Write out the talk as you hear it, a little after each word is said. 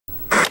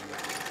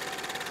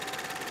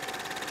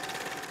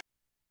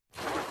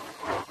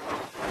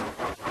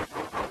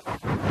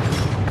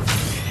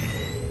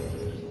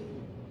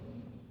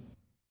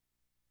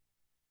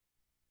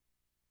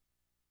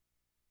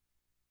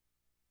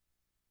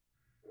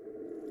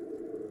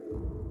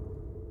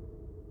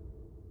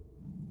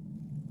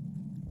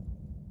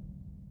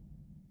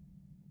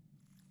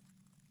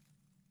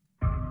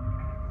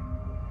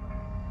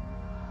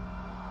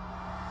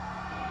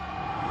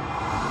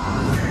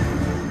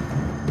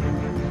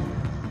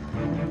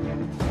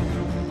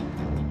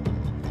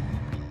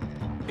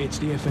It's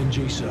the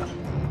FNG, sir.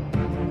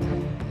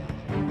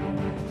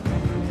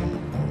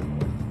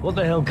 What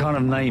the hell kind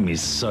of name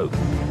is Soap?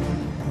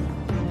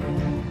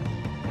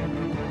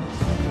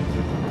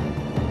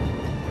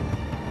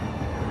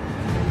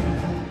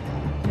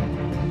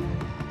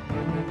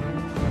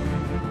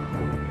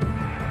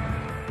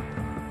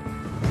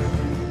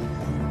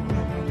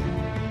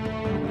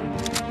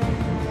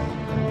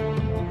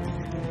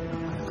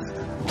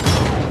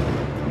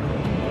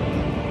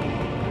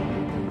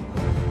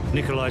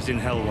 Nikolai's in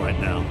hell right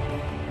now.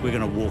 We're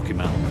gonna walk him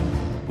out.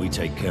 We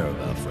take care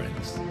of our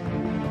friends.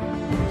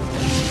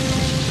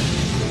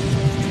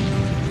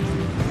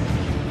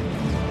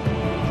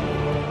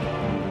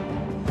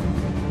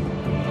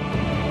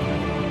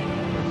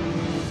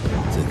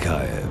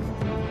 Zakayev.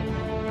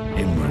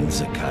 Imran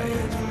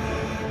Zakayev.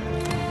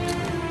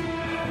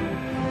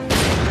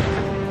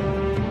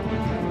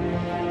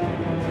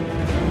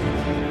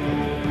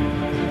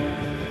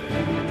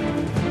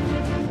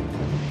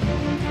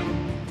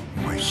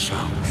 My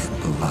son's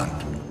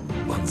blood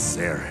on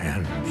their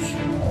hands.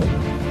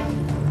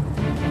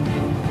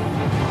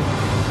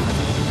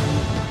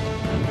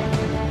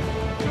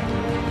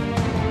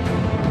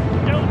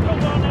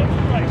 Delta's on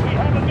X-ray. We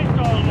have a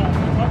missile launch.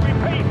 I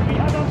repeat, we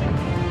have a missile.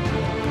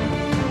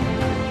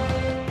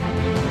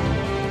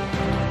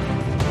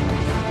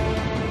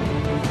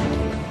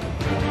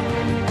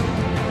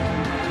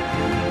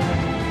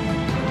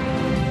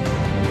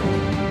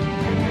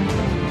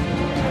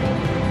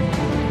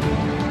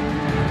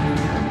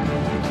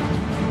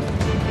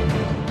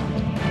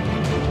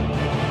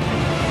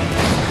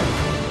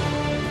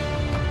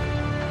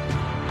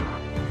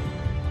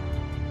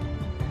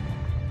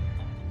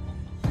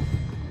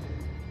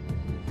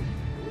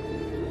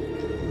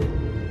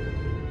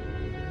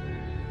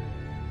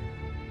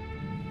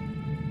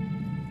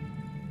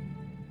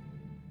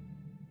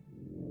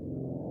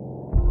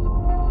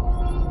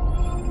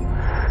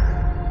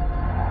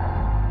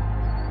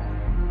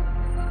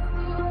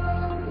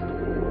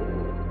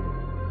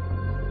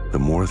 The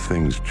more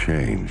things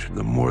change,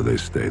 the more they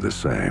stay the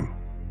same.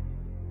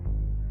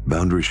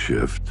 Boundaries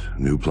shift,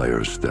 new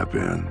players step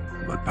in,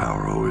 but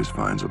power always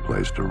finds a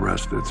place to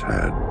rest its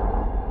head.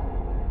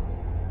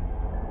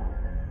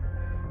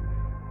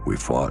 We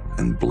fought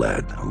and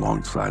bled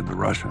alongside the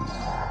Russians.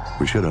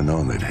 We should have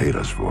known they'd hate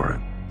us for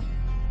it.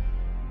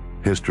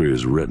 History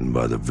is written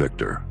by the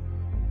victor,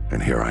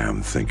 and here I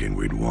am thinking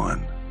we'd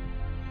won.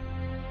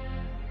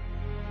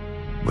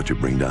 But you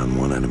bring down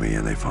one enemy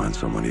and they find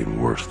someone even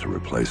worse to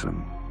replace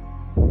him.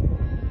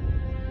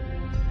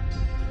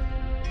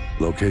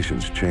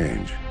 Locations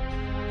change,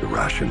 the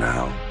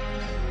rationale,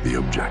 the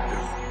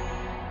objective.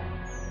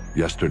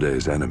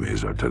 Yesterday's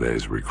enemies are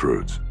today's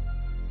recruits.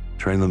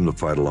 Train them to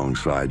fight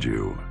alongside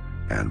you,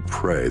 and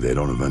pray they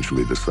don't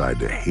eventually decide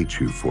to hate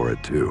you for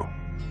it too.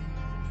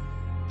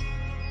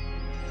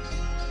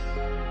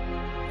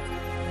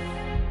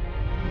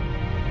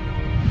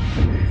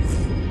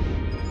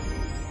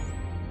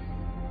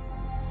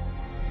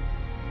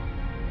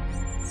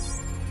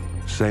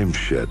 Same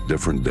shit,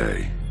 different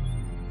day.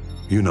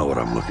 You know what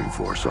I'm looking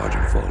for,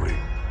 Sergeant Foley.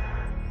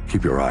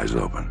 Keep your eyes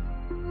open.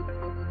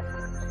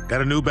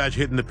 Got a new batch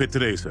hitting the pit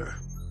today, sir.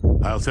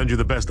 I'll send you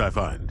the best I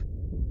find.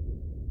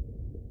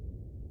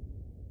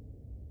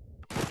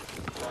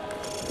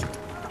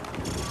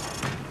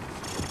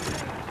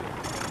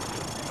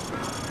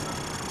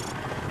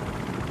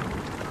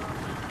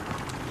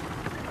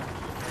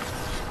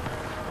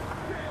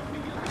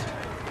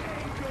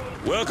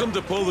 Welcome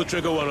to Pull the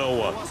Trigger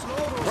 101.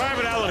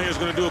 Private Allen here is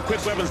going to do a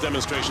quick weapons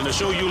demonstration to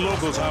show you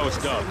locals how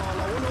it's done.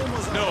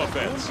 No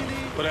offense,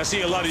 but I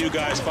see a lot of you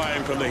guys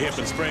firing from the hip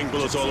and spraying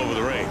bullets all over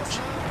the range.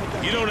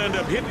 You don't end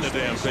up hitting the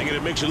damn thing and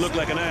it makes you look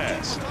like an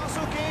ass.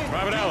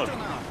 Private Allen,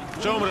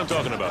 show them what I'm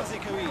talking about.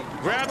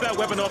 Grab that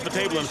weapon off the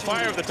table and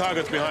fire at the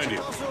targets behind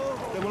you.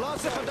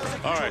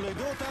 All right.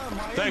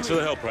 Thanks for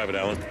the help, Private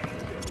Allen.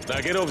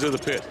 Now get over to the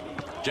pit.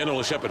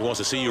 General Shepard wants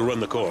to see you run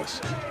the course.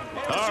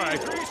 All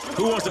right.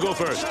 Who wants to go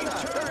first?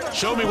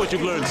 Show me what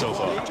you've learned so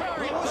far.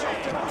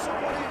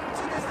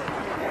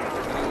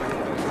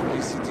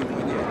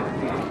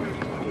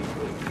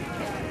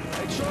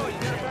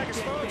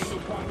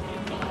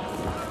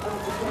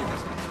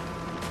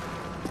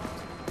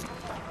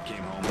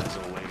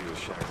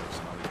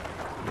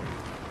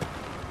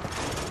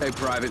 Hey,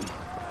 Private.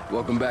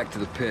 Welcome back to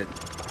the pit.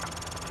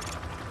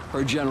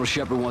 Heard General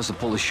Shepard wants to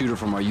pull a shooter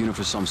from our unit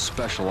for some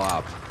special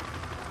op.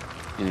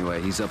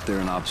 Anyway, he's up there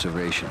in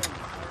observation.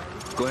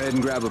 Go ahead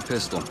and grab a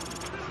pistol.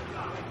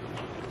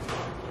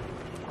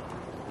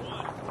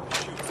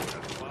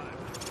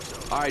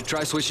 All right,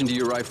 try switching to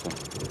your rifle.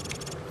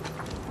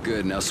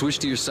 Good, now switch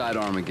to your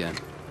sidearm again.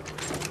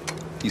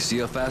 You see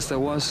how fast that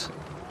was?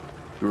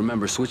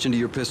 Remember, switching to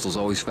your pistol's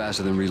always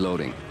faster than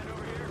reloading.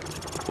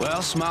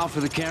 Well, smile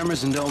for the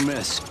cameras and don't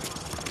miss.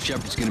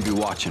 Shepard's gonna be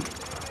watching.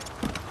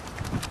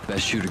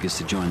 Best shooter gets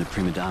to join the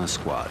Prima Donna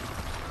squad,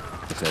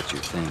 if that's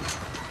your thing.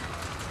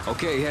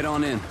 Okay, head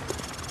on in.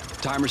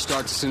 Timer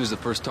starts as soon as the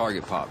first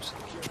target pops.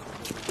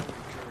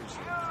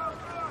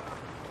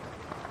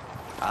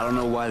 I don't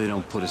know why they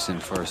don't put us in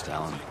first,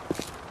 Alan.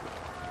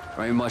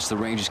 Very much the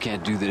Rangers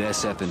can't do that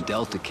SF and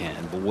Delta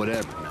can, but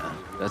whatever, man.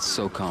 That's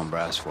SOCOM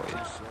brass for you.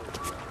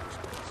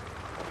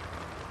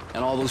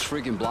 And all those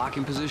freaking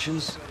blocking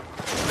positions?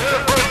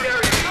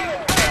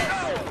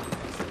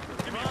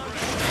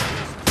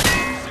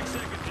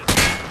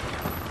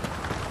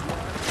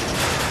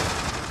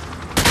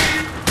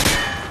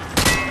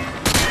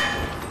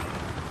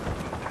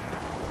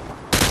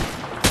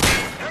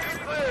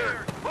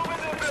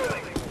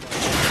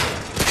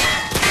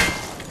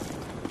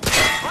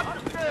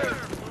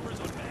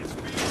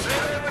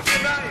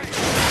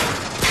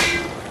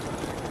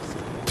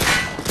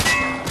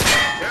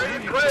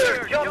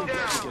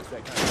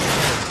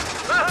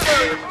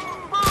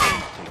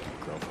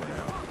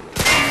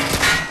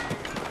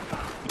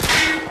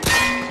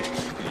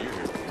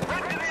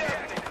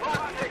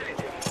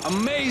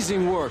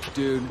 Amazing work,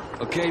 dude.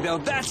 Okay, now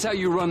that's how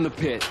you run the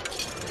pit.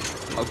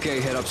 Okay,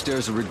 head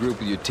upstairs and regroup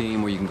with your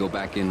team, where you can go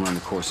back in and run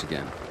the course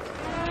again.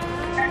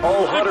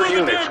 All 100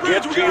 units,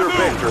 get to your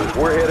victors.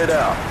 We're headed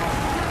out.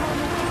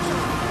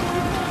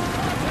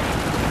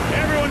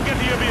 Everyone get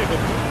to your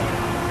vehicle.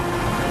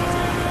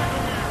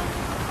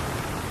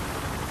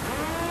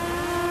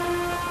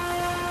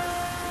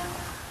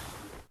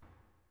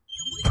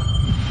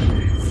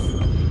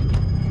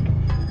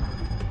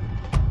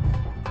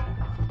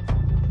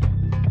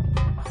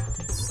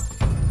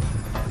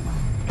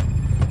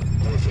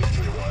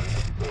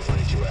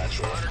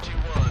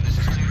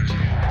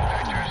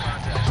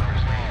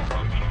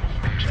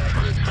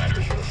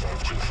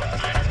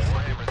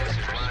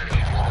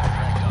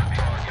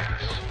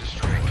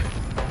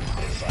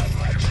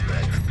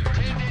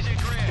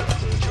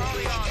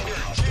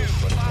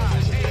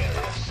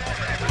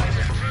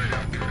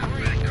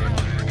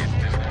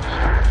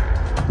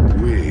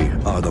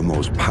 The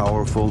most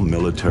powerful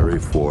military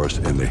force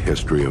in the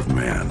history of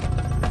man.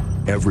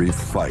 Every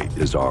fight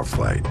is our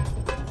fight.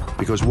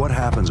 Because what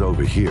happens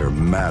over here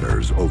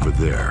matters over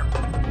there.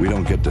 We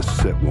don't get to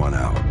sit one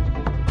out.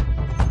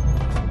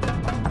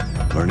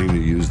 Learning to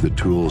use the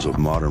tools of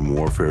modern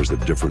warfare is the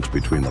difference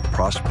between the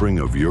prospering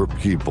of your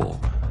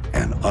people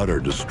and utter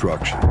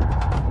destruction.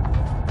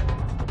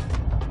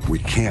 We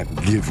can't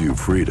give you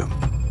freedom,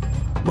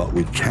 but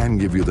we can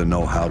give you the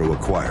know-how to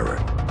acquire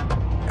it.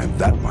 And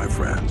that, my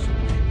friends,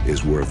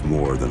 is worth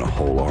more than a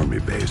whole army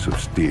base of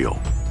steel.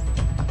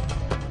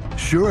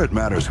 Sure, it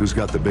matters who's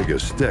got the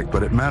biggest stick,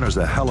 but it matters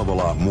a hell of a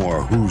lot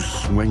more who's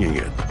swinging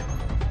it.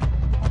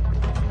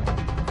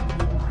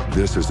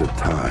 This is a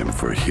time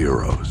for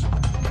heroes,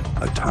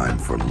 a time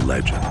for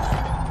legends.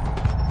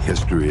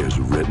 History is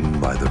written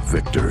by the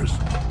victors.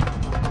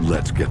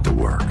 Let's get to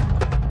work.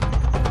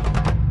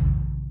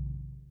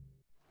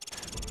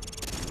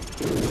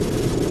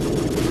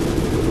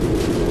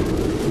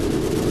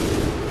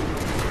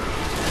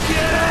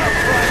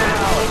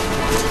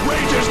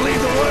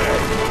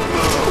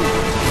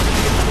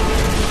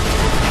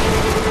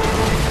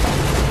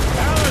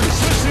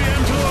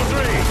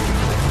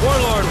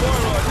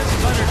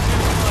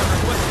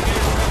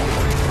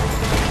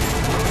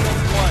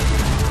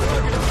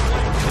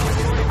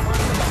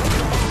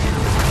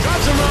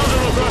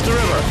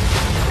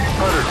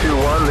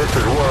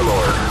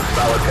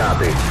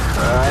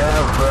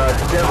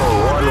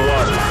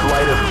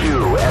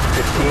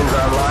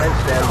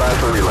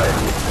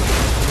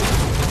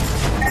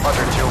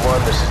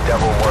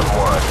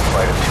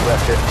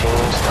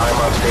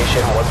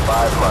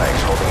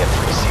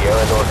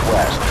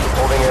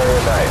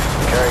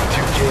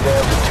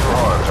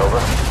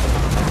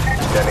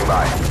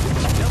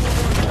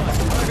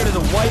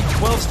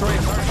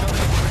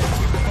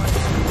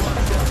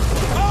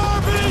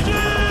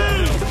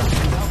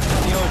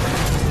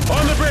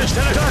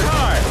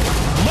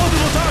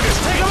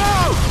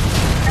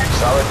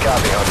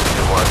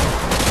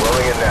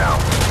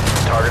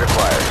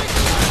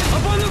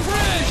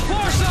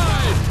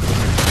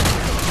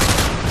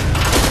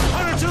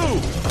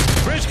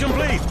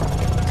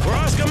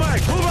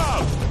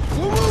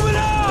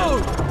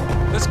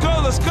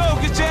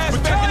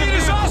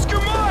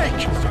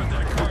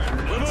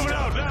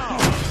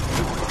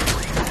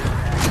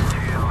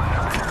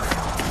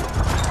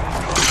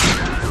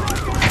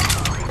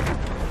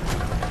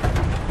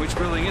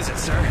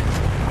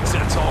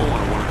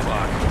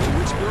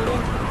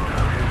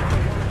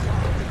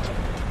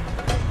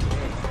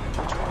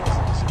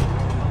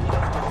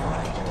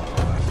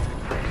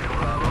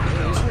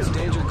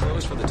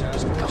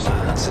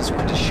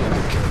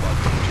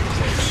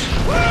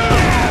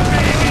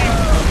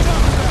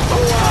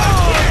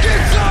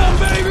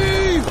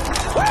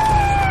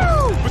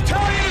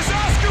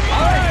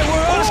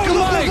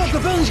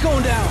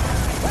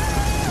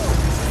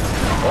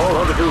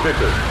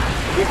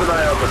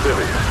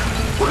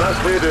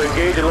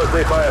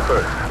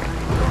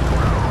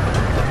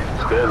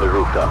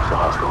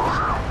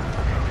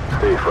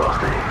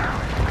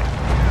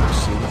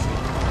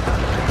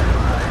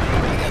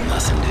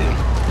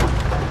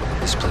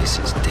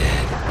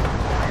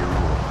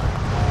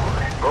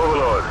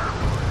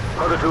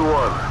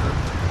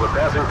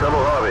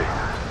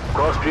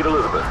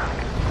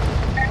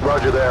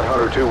 Roger that,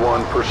 Hunter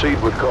 2-1.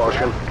 Proceed with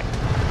caution.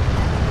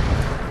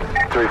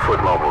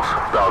 3-foot mobiles.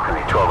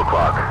 Balcony, 12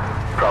 o'clock.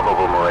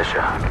 Probable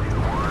militia.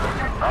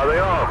 Are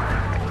they armed?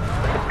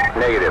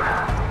 Negative.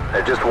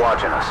 They're just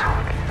watching us.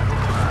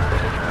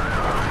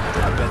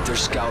 I bet they're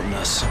scouting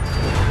us.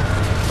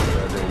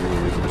 That don't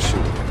mean we can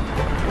shoot.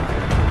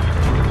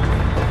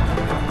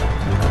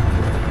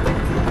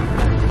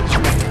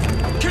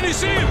 Can you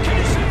see him? Can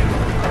you see him?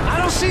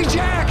 I don't see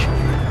Jack!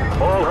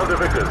 All Hunter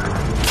victors.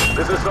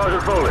 This is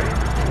Sergeant Foley.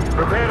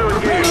 Prepare to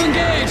engage. Prepare to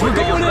engage. We're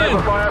going in.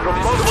 Fire from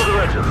multiple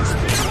directions.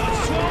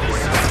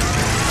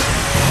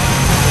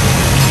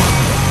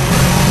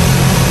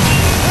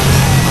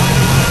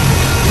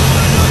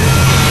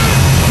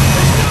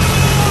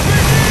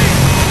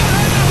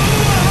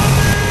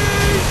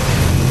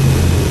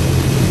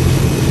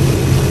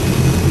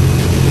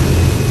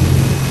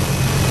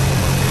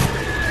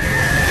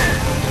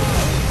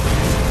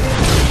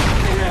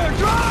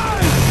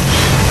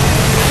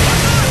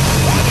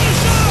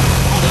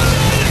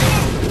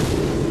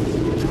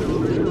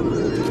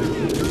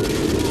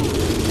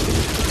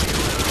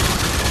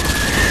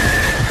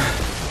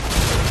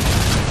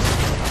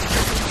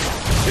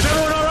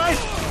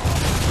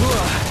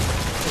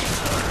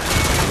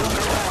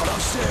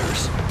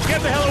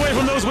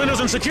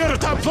 And secure the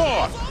top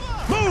floor!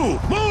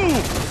 Move!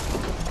 Move!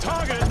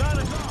 Target at 9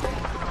 o'clock!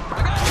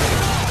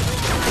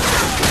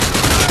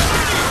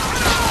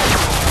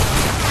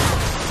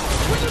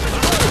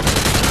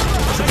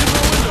 Second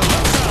floor window,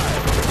 left side!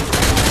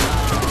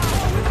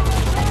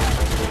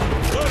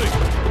 Loading!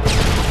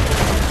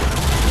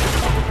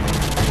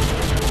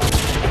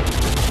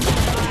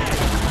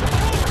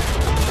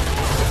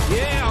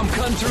 Yeah, I'm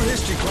cutting through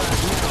history class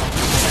now.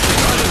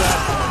 Roger that!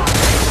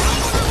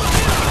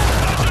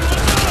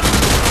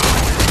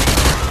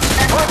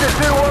 Hunter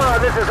 2-1,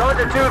 this is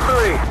Hunter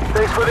 2-3.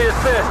 Thanks for the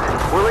assist.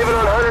 We're leaving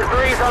on Hunter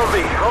 3's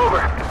Humvee.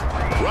 Over.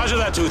 Roger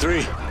that,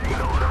 2-3.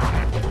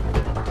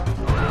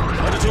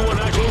 Hunter 2-1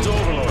 actual to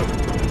Overlord.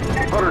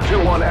 Hunter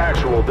 2-1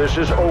 actual, this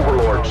is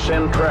Overlord.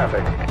 Send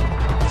traffic.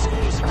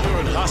 Secure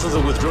and hostiles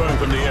are withdrawing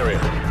from the area.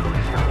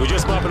 We're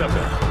just mopping up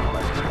now.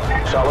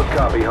 Solid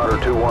copy, Hunter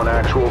 2-1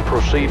 actual.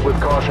 Proceed with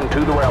caution to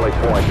the rally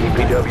point.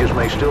 EPWs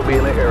may still be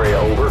in the area,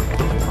 over.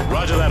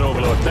 Roger that,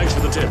 Overlord. Thanks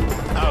for the tip.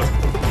 Out.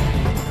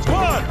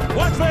 Squad!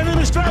 Watch for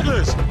enemy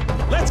stragglers!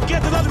 Let's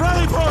get to that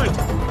rally point!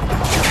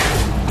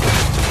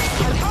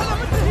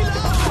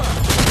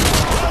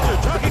 Roger,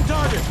 tracking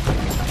target!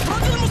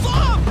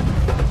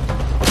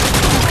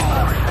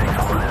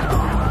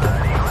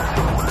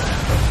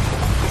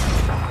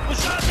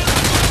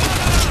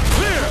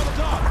 Clear!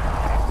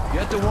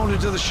 Get the wounded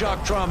to the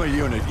shock trauma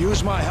unit.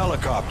 Use my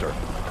helicopter.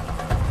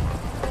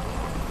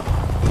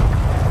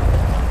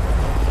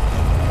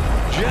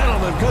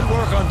 Gentlemen, good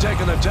work on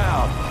taking the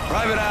town.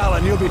 Private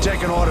Allen, you'll be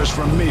taking orders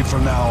from me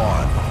from now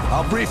on.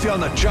 I'll brief you on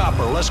the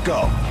chopper. Let's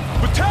go.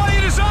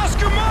 Battalion is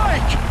Oscar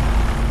Mike!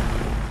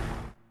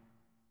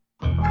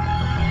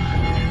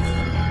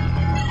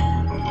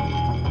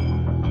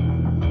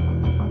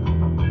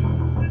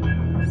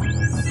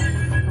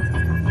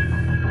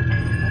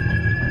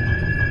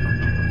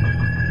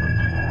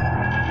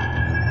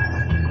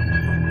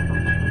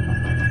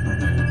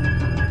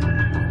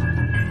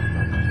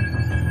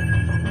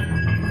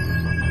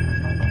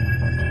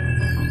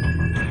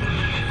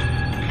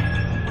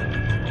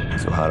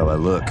 So how do I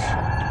look?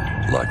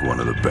 Like one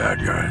of the bad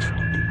guys.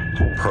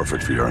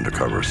 Perfect for your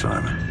undercover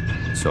assignment.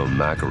 So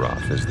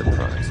Makarov is the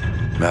prize.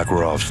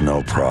 Makarov's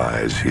no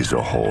prize. He's a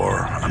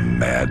whore. A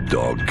mad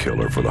dog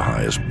killer for the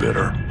highest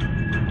bidder.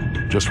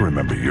 Just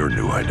remember your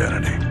new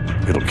identity.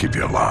 It'll keep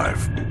you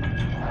alive.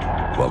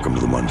 Welcome to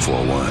the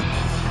 141.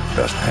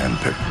 Best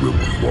hand-picked group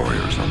of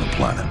warriors on the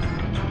planet.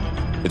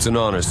 It's an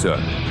honor, sir.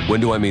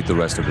 When do I meet the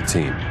rest of the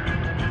team?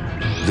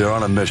 They're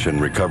on a mission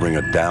recovering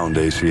a downed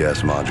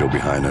ACS module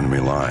behind enemy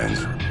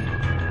lines.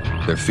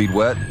 Their feet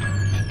wet?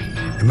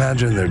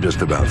 Imagine they're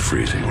just about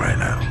freezing right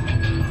now.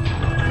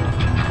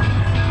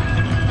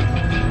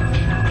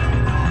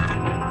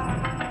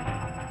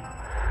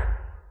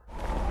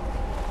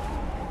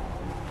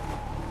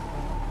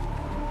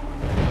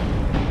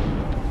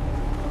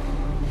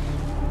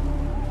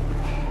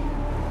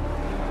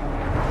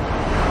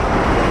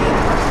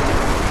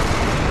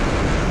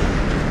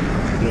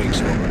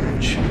 Brakes,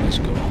 Overwatch. Let's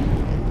go.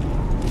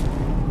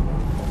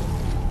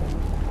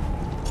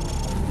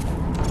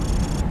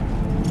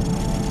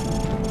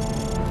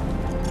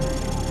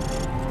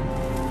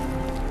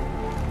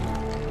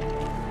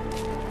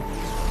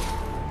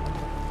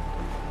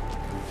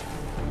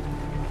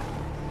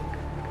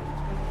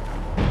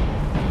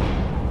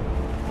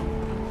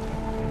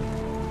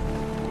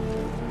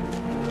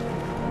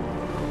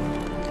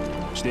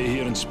 Stay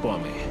here and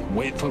spawn me.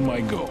 Wait for my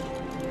go.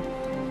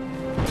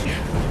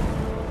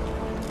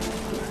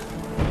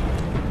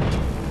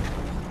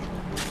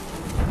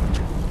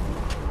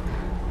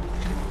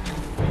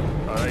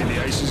 Alright,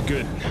 the ice is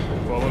good.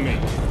 Follow me.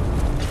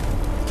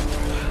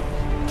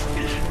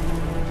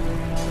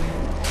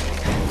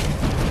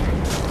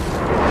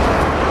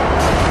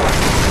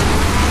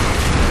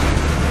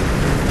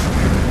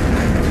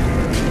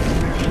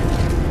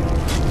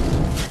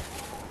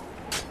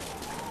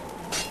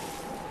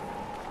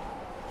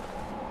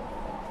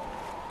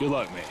 Good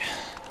luck, mate.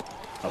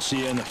 I'll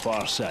see you on the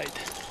far side.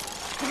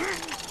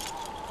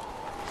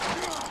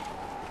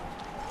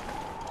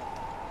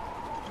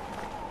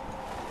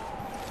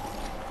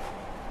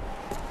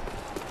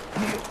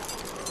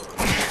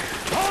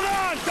 Hold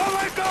on! Don't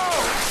let go!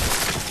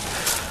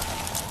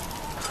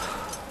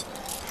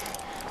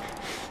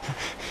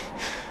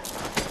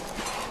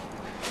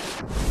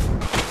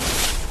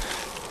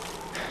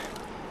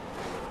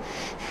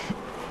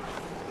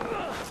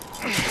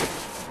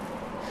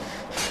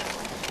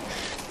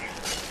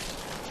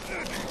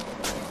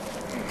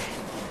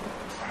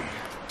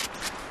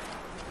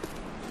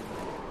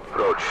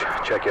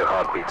 Check your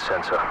heartbeat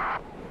sensor.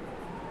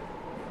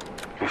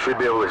 You should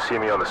be able to see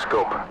me on the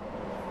scope.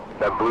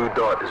 That blue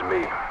dot is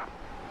me.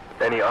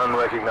 Any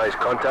unrecognized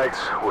contacts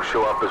will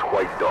show up as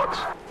white dots.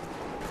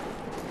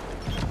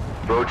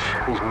 Roach,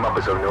 these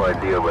Muppets have no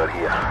idea we're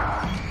here.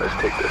 Let's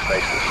take this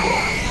nice and slow.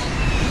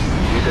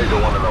 You take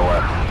the one on the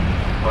left.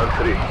 On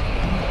three.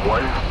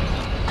 1,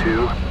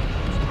 2,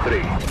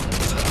 3.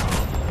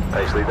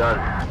 Nicely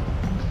done.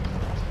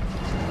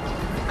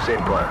 Same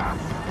plan.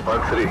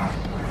 On 3.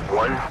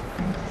 1,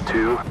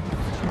 2,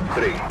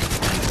 3.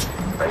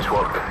 Nice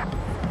work.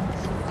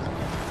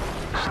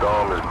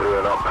 Storm is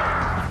brewing up.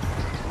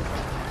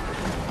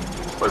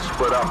 Let's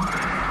split up.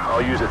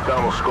 I'll use a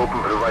thermal scope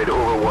and provide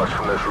overwatch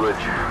from this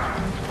ridge.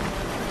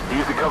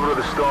 Use the cover of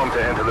the storm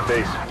to enter the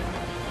base.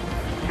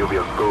 You'll be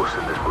a ghost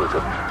in this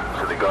blizzard,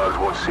 so the guards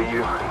won't see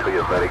you until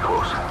you're very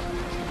close.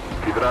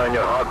 Keep an eye on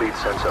your heartbeat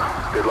sensor.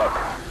 Good luck.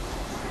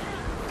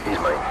 He's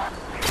mine.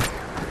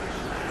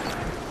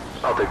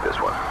 I'll take this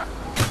one.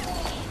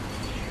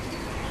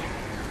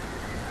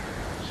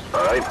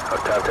 Alright,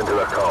 I've tapped into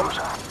their comms.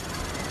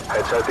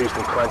 Head southeast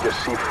and plant your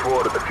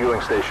C4 at the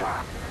fueling station.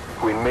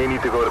 We may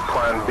need to go to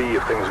plan B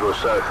if things go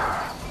south.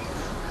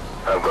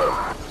 I've got him.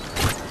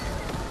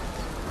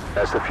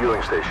 That's the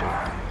fueling station.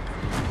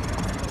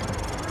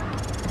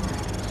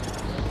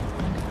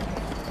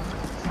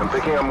 I'm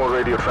picking up more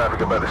radio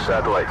traffic about the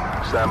satellite.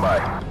 Stand by.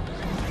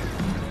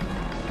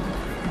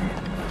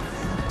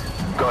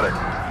 Got it.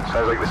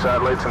 Sounds like the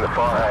satellite's in the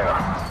far hangar.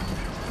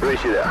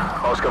 Race you there.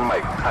 Oscar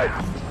Mike,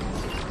 out.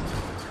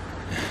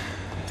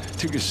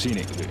 Took a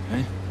scenic route,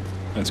 eh?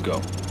 Let's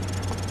go.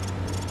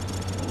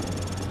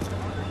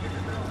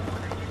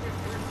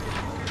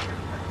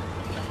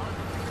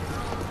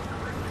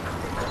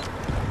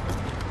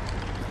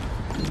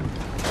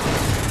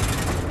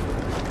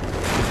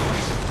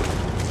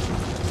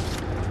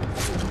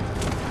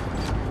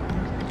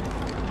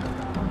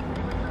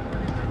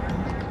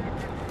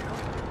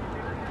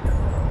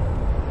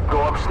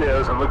 Go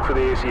upstairs and look for the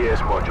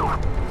ACS module.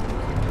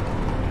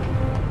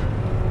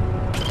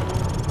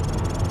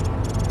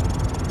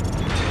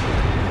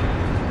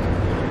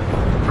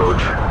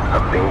 Roach,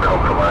 I'm being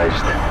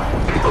compromised.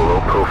 Keep a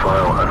low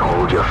profile and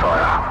hold your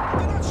fire.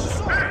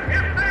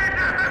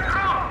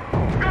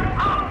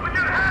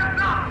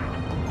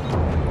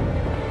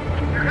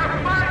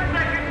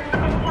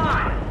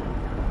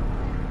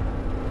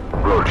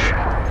 Roach,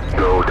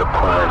 go to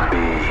plan B.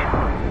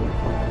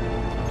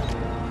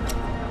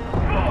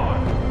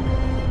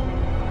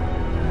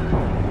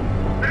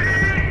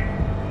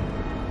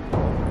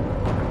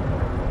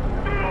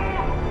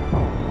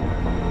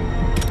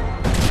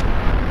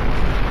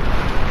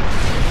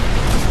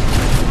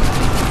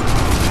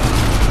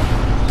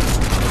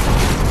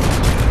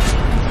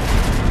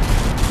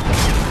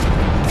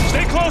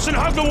 And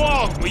hug the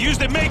wall. We use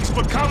the MiGs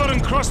for cover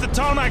and cross the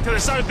tarmac to the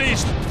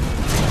southeast.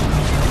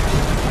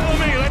 Follow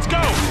me, let's go!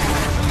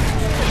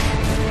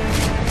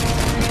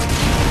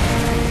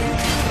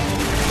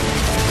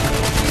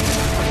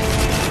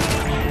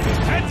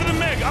 Head for the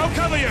MiG, I'll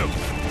cover you!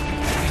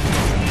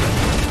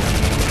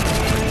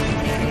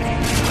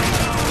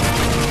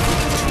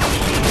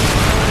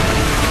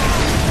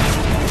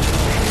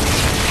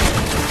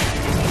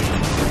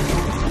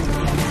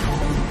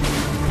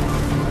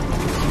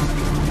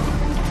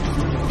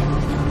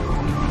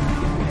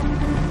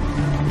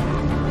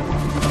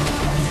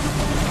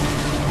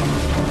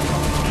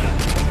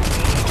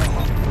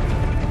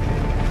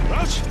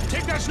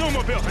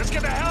 Snowmobile. Let's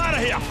get the hell out of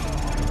here!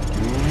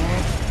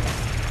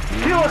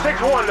 Kilo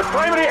 6-1, the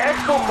primary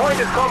exfil point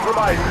is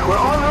compromised. We're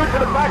en route to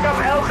the backup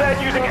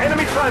LZ using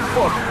enemy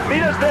transport.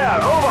 Meet us there,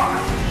 over.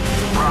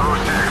 Bravo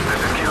 6,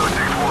 this is Kilo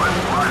 6-1.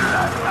 Roger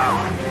that,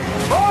 out.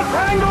 All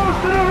tangos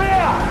to the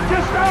rear!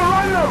 Just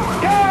outrun them!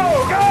 Go!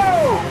 Go!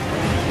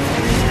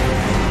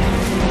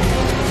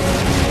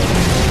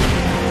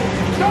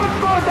 Don't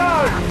slow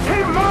down!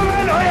 Keep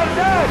moving or you're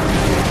dead!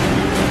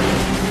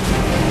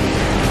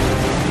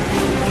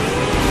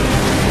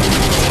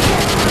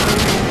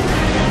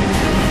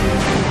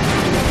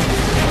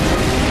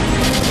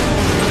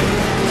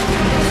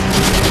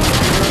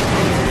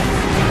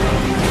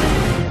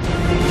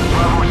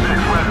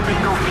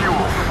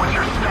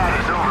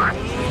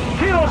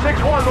 Kilo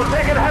 6-1, we're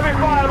taking heavy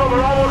fire, but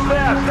we're almost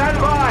there. Stand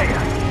by.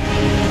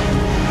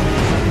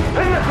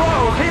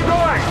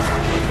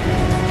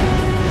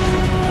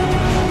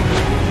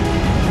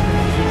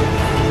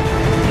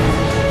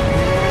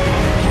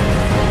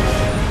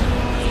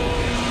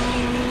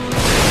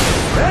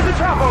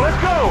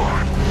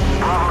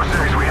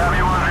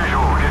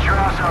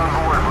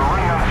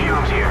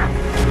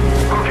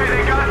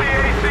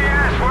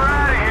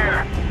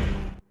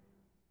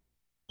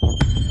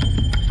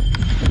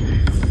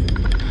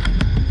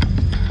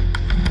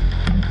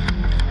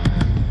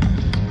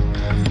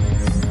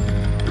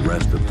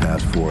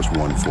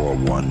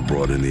 4-1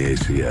 brought in the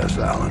ACS,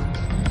 Alan.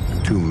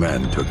 2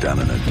 men took down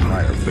an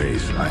entire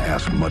base. I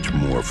ask much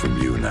more from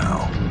you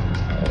now.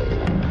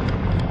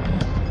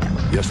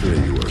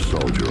 Yesterday you were a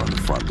soldier on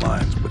the front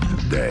lines, but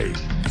today,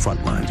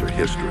 front lines are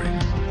history.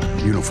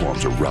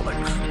 Uniforms are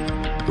relics.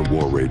 The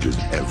war rages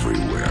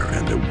everywhere,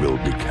 and there will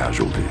be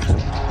casualties.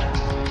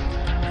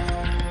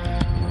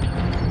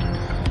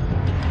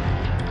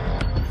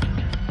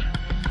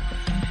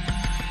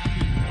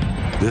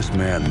 This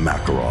man,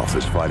 Makarov,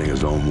 is fighting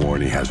his own war,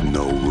 and he has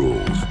no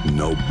rules,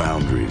 no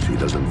boundaries. He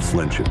doesn't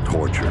flinch at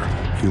torture,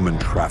 human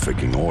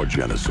trafficking, or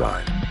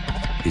genocide.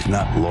 He's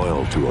not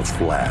loyal to a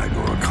flag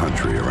or a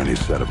country or any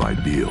set of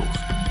ideals.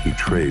 He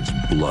trades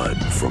blood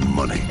for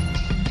money.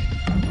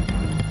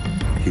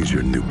 He's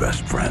your new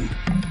best friend.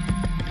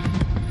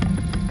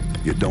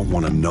 You don't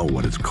want to know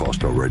what it's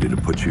cost already to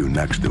put you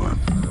next to him.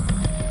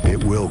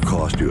 It will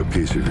cost you a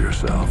piece of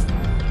yourself.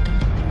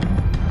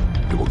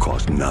 It will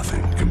cost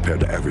nothing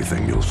compared to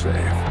everything you'll save.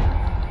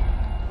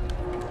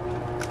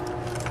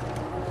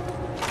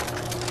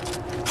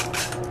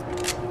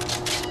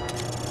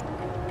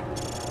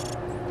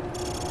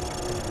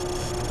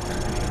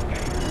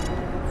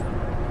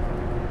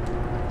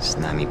 С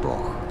нами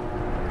Бог.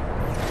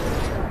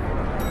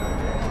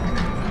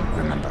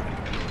 Remember,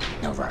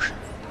 no Russian.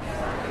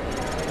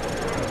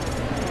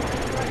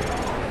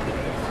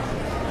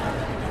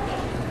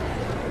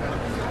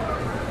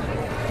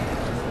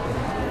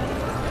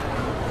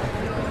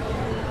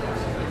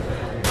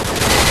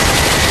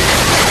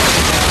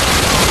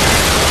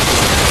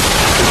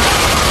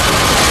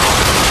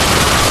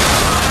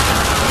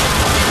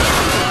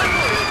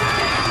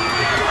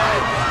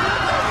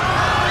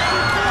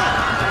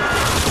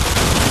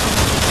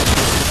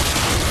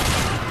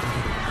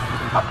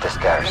 Up the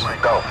stairs.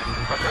 Go.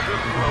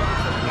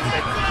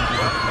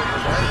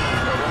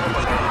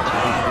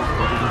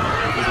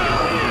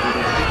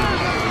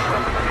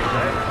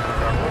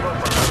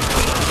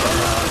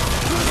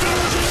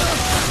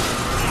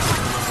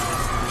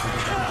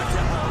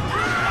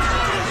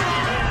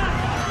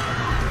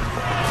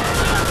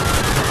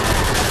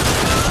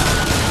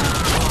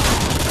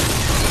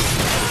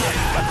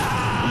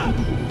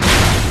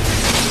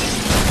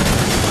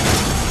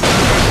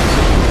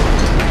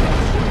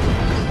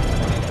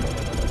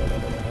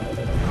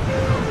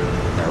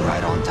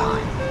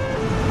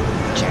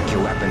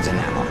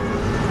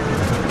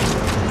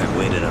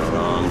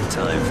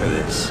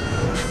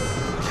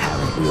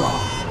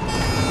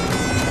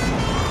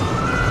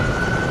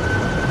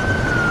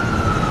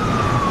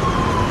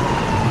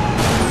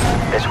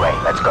 This way,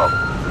 let's go.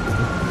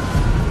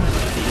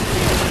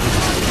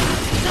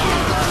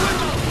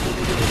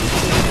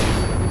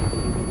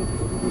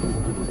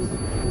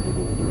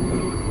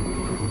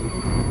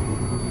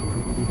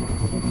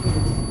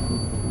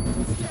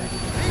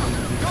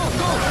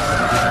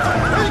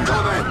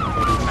 Incoming!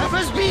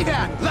 FSB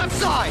there! Left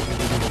side!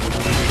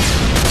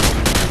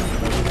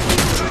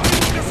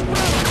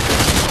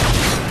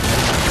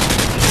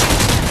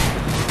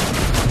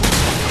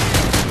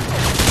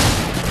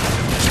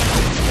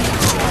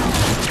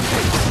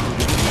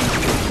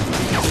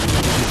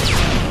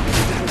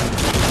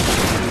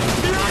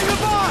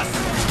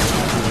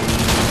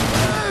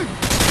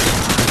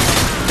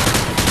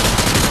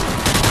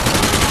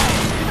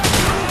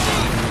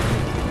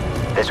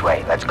 This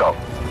way, let's go.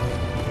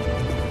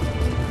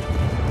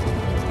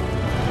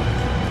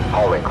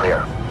 Hallway clear.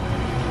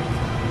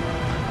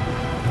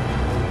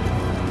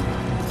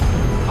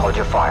 Hold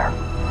your fire.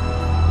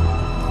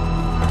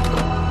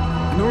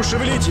 No,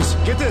 шевелитесь!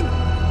 Get in!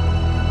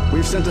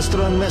 We've sent a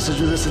strong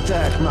message with this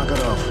attack,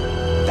 Makarov.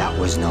 That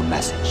was no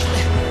message.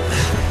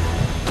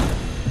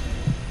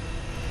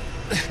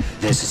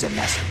 This is a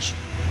message.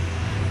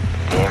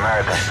 The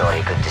Americans thought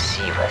he could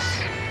deceive us.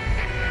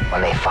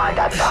 When they find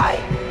that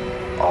lie,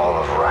 all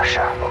of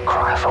Russia will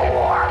cry for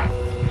war.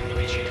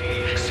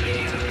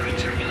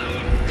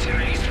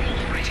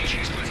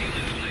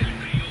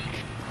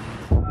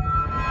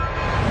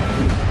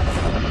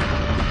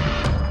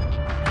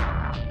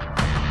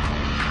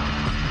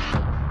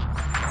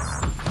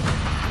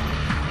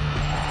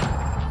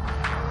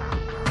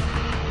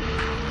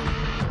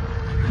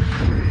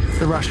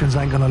 The Russians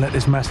ain't gonna let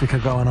this massacre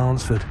go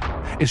unanswered.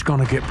 It's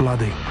gonna get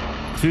bloody.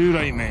 Too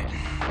right, mate.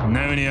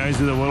 Now in the eyes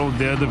of the world,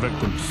 they're the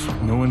victims.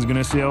 No one's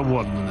gonna say a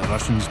word when the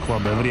Russians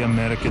club every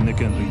American they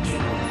can reach.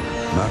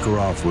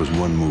 Makarov was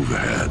one move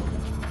ahead.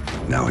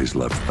 Now he's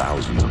left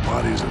thousands of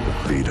bodies at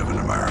the feet of an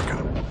American.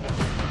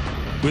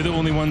 We're the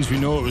only ones who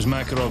know it was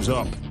Makarov's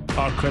up.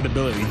 Our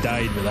credibility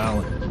died with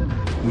Allen.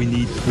 We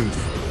need proof.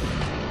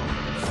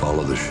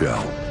 Follow the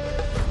shell.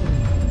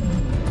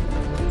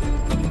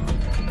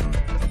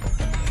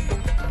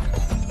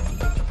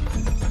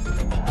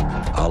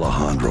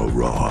 Alejandro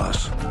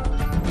Rojas.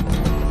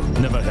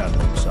 Never heard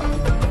of him,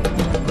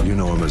 sir. You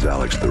know him as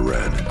Alex the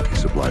Red. He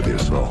supplied the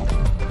assault.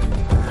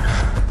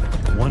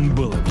 One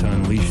bullet to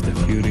unleash the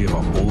fury of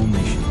a whole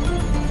nation.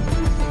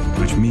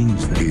 Which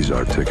means that... He's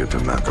our ticket to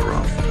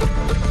Makarov.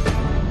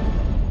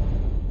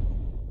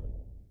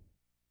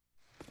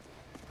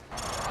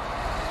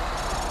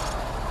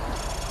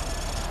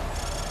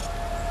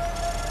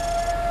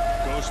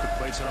 Ghost, the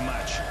plates are a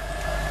match.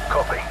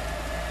 Copy.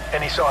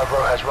 Any side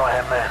Rojas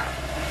right-hand man.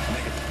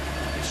 Negative.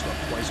 They stopped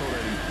twice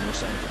already. No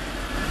sign of them.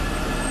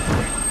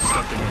 Great.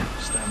 Stepped again.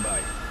 Stand by.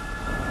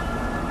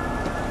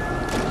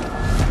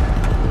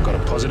 Got a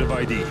positive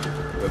ID.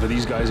 Whoever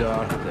these guys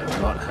are, they're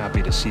not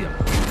happy to see him.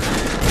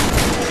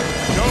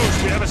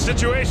 Ghost, we have a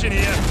situation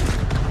here.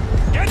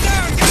 Get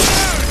down! Get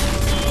down!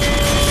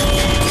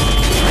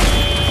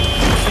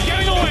 He's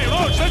getting away!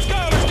 Roach, let's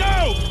go! Let's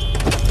go!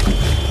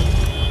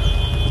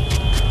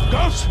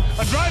 Ghost,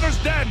 a driver's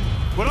dead.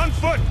 We're on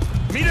foot.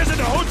 Meet us at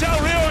the Hotel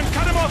Rio and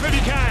cut him off if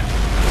you can.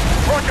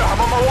 Roger, I'm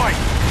on my way.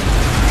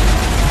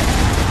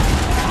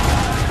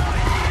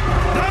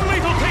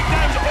 Non-lethal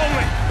takedowns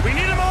only. We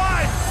need him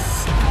alive.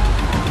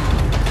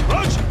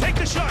 Roach, take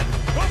the shot.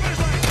 Go for his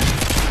leg.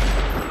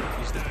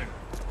 He's down.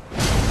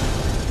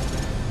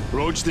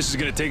 Roach, this is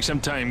gonna take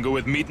some time. Go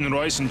with Meat and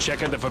Royce and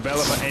check out the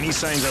favela for any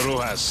signs of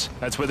Rojas.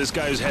 That's where this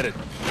guy is headed.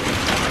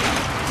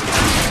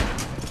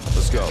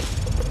 Let's go.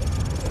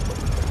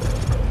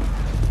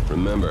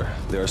 Remember,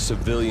 there are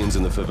civilians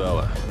in the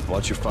favela.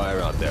 Watch your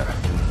fire out there.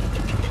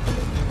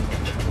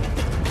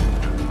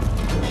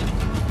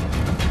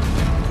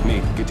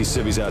 Meat, get these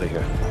civvies out of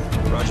here.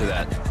 Roger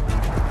that.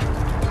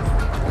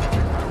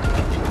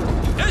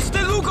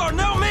 Este lugar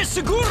não é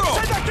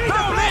seguro!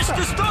 Não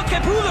este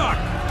estoque puder!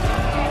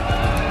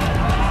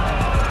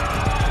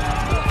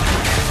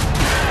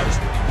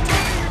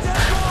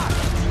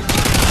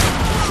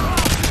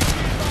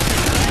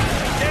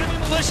 Enemy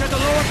militia at the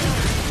lower...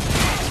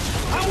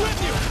 I'm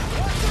with you!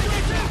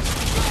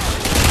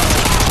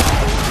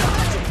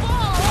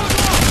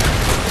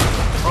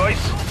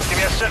 Royce, give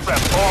me a sit rep.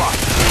 Over.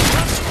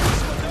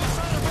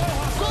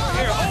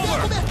 Here, over!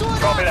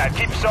 Copy that.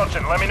 Keep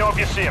searching. Let me know if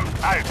you see him.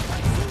 Out.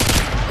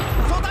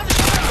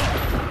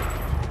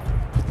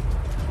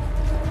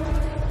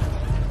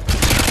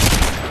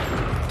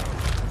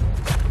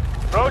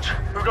 Roach,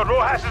 we've got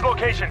Rojas'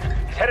 location.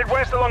 He's headed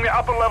west along the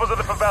upper levels of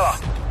the favela.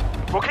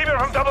 We'll keep him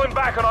from doubling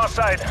back on our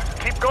side.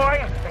 Keep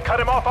going and cut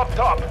him off up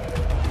top.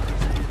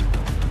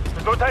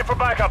 There's no time for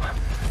backup.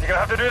 You're gonna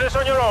have to do this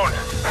on your own.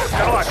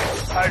 Good luck.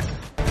 Out.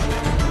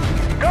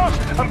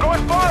 Ghost, I'm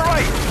going far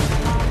right.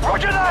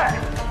 Roger that.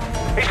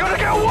 He's gonna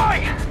get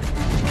away.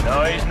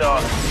 No, he's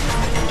not.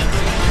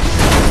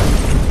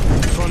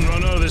 Front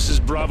runner, this is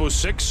Bravo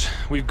 6.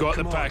 We've got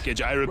the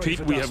package. I repeat,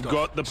 we have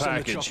got the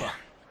package.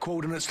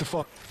 Coordinates to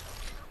fire.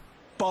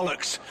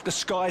 Bollocks! The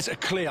skies are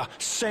clear.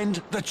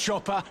 Send the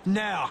chopper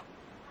now!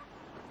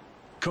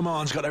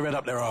 Command's got their head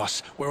up their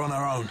arse. We're on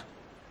our own.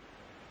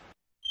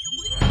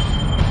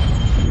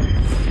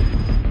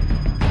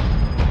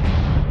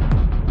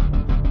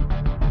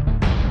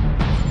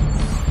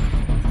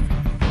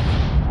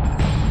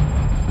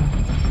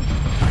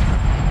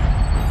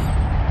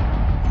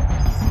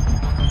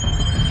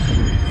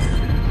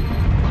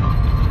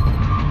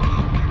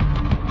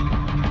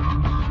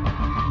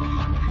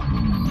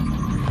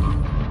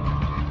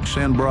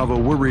 San Bravo,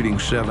 we're reading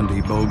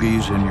 70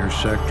 bogeys in your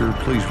sector.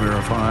 Please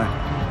verify.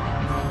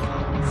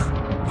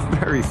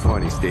 Very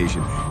funny,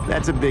 Station.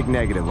 That's a big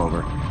negative,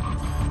 over.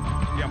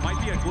 Yeah,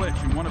 might be a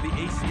glitch in one of the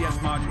ACS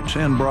modules.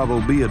 San Bravo,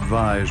 be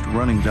advised,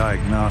 running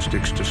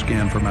diagnostics to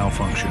scan for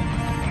malfunction.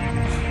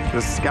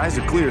 The skies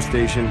are clear,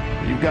 Station.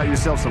 You've got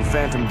yourself some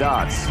phantom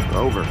dots.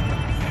 Over.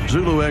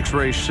 Zulu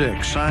X-Ray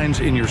 6, signs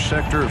in your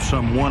sector of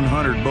some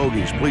 100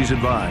 bogeys. Please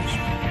advise.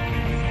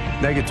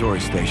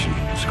 Negatory, Station.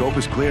 Scope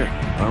is clear.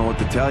 I don't know what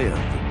to tell you.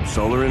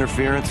 Solar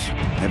interference,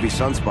 heavy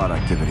sunspot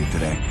activity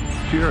today.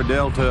 Sierra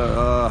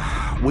Delta,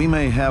 we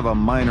may have a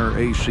minor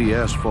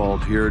ACS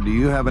fault here. Do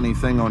you have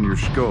anything on your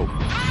scope?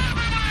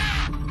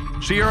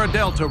 Sierra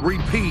Delta,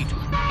 repeat.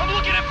 I'm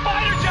looking at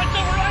fighter jets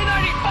over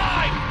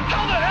I-95!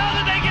 How the hell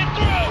did they get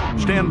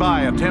through? Stand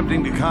by,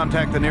 attempting to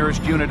contact the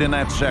nearest unit in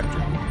that sector.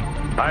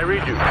 I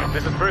read you.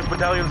 This is 1st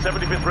Battalion,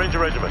 75th Ranger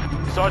Regiment.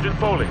 Sergeant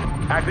Foley,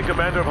 acting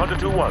commander of Hunter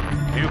 2-1.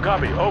 Do you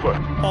copy? Over.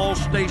 All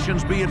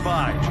stations be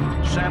advised.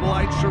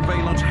 Satellite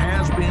surveillance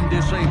has been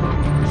disabled.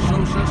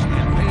 SOSUS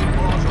and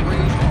paid-pause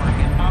arrays are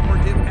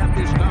inoperative at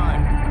this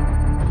time.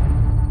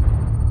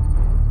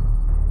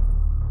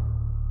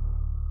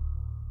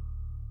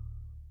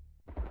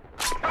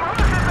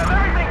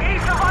 Everything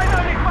east of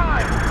I-95!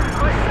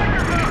 My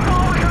sector's gonna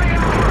fall into the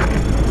over!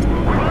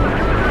 We're on the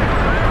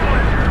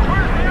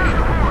where's the air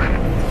support?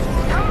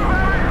 Cover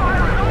battery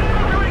fire is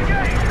unable to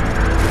engage!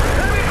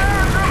 Enemy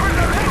paratroopers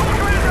have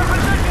infiltrated their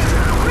position!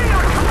 We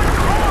are coming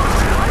on!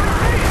 I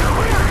repeat,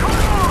 we are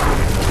coming on!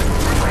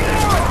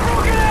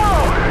 Broken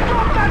arrow!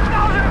 Drop that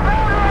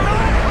 1,000-pounder on the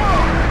left!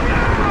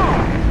 Now!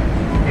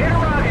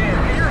 Interrogative,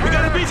 we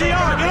got a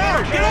BTR! Get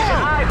out! Get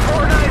out!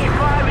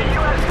 I-495 and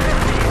US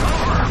 50!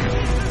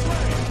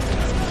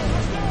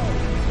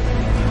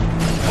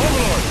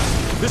 Overlord,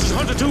 this is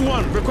Hunter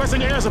 2-1,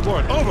 requesting air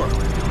support. Over.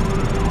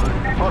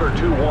 Hunter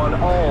 2-1,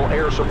 all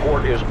air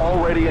support is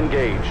already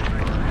engaged.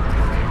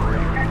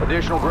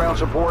 Additional ground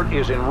support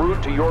is en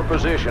route to your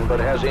position, but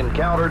has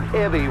encountered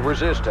heavy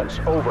resistance.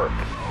 Over.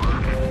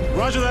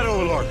 Roger that,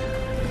 Overlord.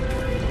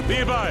 Be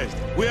advised,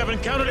 we have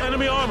encountered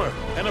enemy armor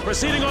and are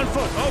proceeding on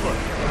foot. Over.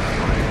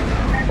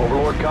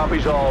 Overlord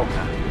copies all.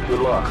 Good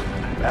luck.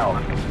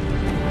 Out.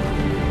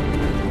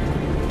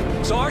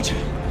 Sarge,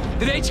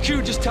 did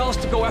HQ just tell us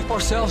to go F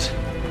ourselves?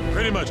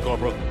 Pretty much,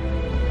 Corporal.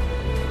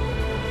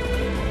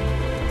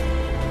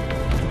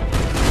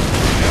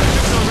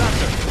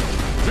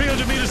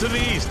 300 meters to the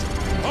east.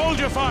 Hold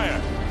your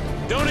fire.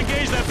 Don't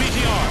engage that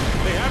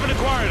BTR. They haven't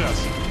acquired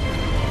us.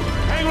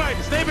 Hang right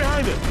and stay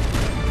behind it.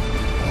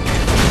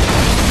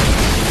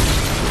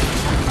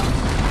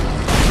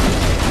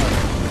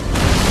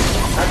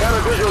 I got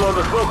a visual on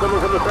the smoke coming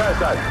from the crash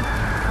site.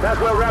 That's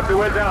where Raptor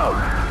went down.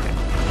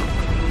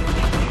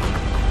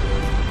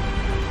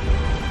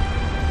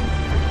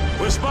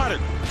 We're spotted.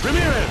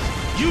 Ramirez,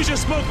 use your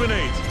smoke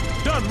grenades.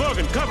 Dunn,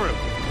 Morgan, cover him.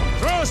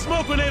 Throw a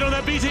smoke grenade on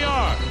that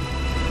BTR.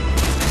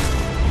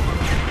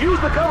 Use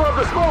the cover of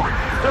the smoke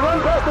to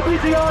run past the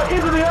BTR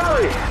into the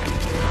alley.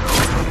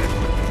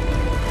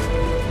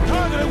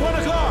 Target at 1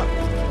 o'clock.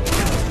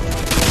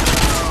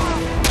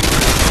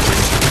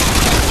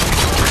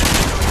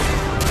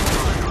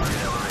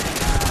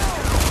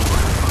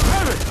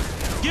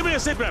 Private, give me a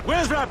sit rep.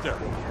 Where's Raptor?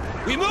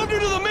 We moved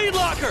into the meat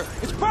locker.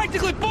 It's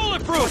practically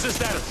bulletproof. What's his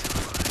status?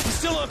 He's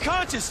still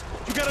unconscious.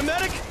 You got a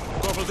medic?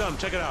 Corporal Dunn,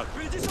 check it out.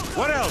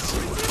 What else?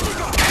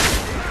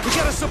 We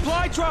got a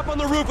supply drop on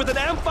the roof with an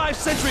M5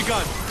 sentry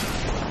gun.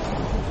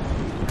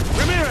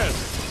 Ramirez,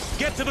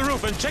 get to the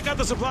roof and check out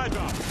the supply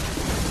drop.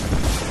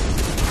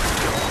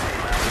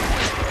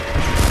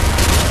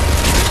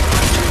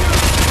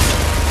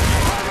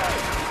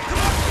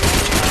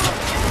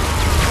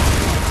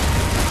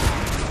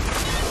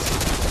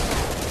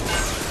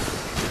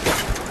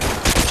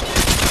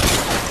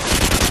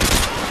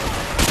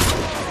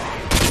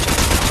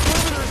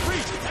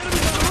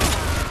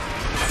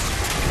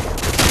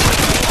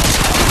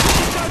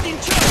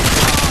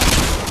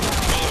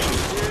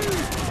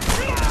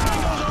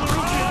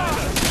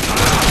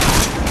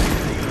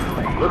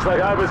 Looks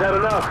like Ivor's had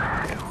enough.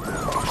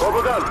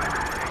 Corporal Dunn,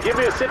 give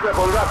me a sit rep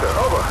on Raptor.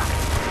 Over.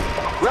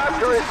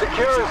 Raptor is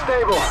secure and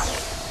stable.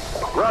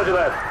 Roger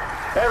that.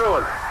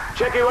 Everyone,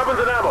 check your weapons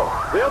and ammo.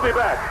 They'll be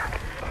back.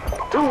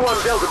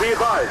 2-1 Delta, be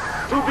advised.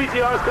 2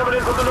 BTRs coming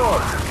in from the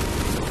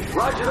north.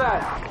 Roger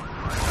that.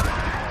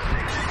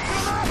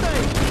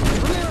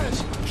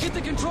 Ramirez, get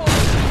the controls.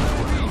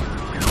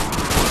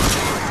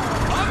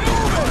 I'm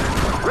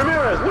moving.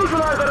 Ramirez,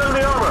 neutralize that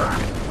enemy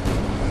armor.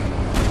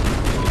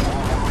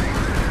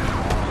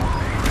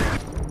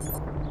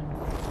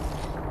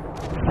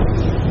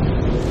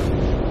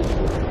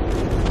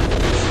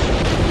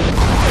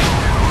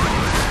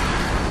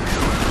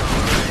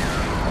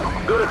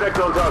 Good effect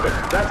on target.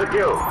 That's a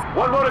kill.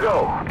 1 more to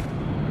go.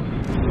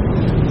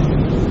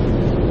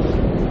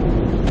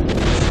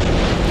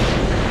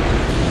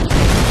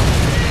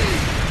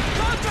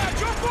 Contact,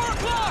 you're 4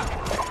 o'clock!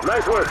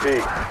 Nice work,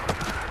 T.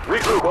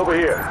 Regroup over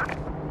here.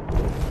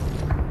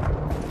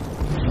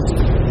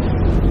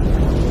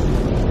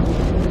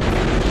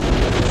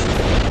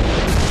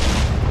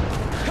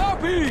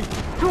 Copy!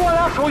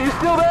 2-1 Actual, you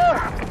still there?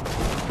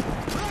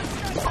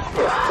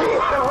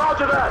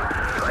 Roger that.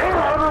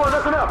 Everyone,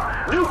 that's enough.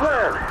 New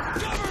plan.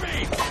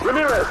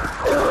 Ramirez,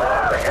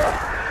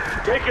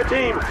 take your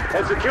team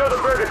and secure the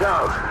Burger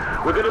Town.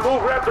 We're going to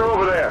move Raptor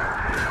over there.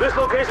 This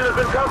location has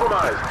been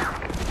compromised.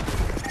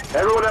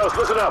 Everyone else,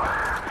 listen up.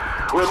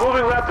 We're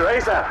moving Raptor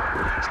ASAP.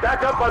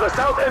 Stack up by the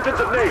south entrance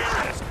of Nate's.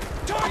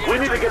 We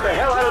need to get the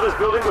hell out of this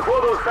building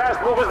before those fast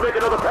movers make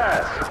another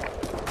pass.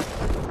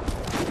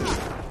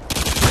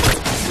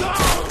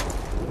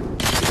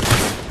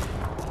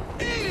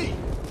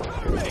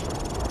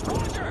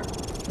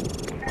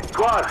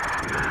 Squad,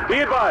 be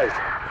advised.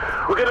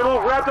 We're going to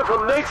move Raptor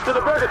from Nate's to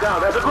the Burger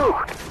Town as a group.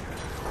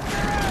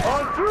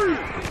 On 3.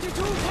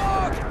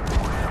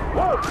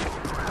 1,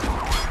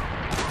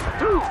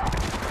 2,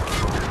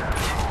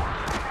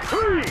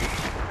 3.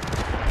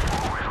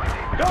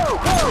 Go,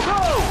 go,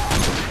 go!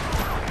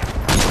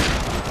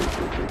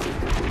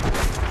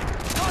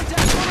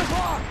 Contact 1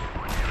 o'clock!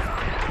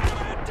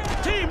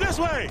 Team, this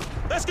way!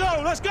 Let's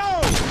go, let's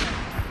go!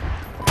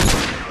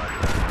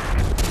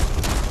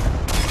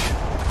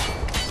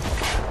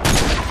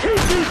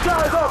 Keep these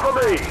guys off of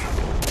me!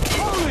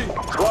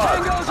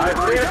 Squad, I've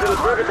cleared to the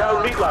Burger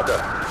Town meat locker.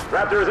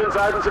 Raptor is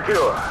inside and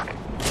secure.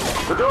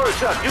 The door is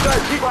shut. You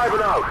guys keep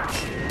Ivan out.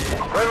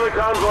 Friendly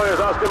convoy is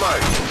Oscar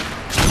Mike.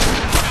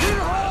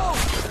 Clear hall!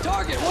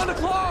 Target 1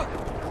 o'clock!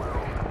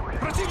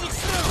 Противник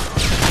слева!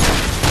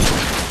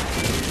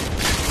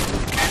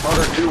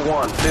 Hunter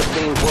 2-1,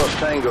 15 plus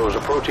tangos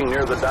approaching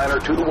near the diner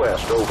to the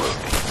west. Over.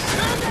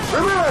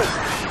 Ramirez!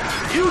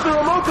 Use the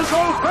remote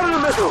control predator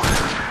missiles!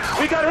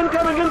 We got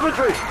incoming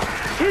infantry!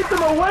 Keep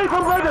them away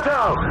from Burger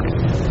Town!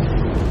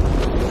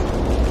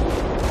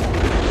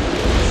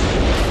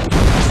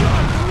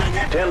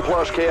 10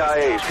 plus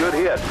KIAs. Good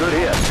hit, good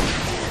hit.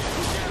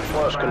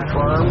 Plus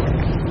confirmed.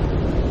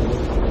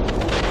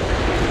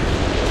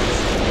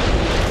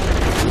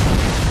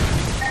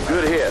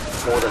 Good hit.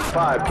 More than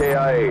 5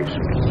 KIAs.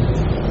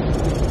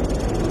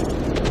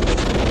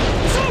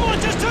 Someone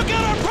just took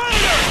out our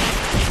predator!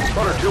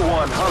 Hunter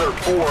 2-1, Hunter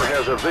 4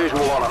 has a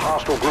visual on a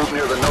hostile group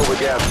near the Nova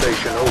gas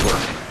station. Over.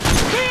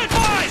 Be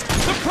advised!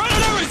 The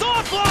Predator is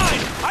offline!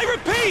 I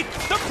repeat,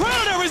 the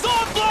Predator is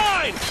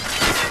offline!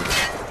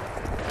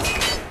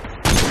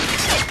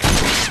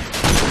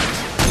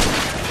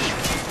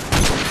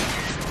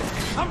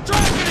 I'm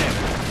tracking him!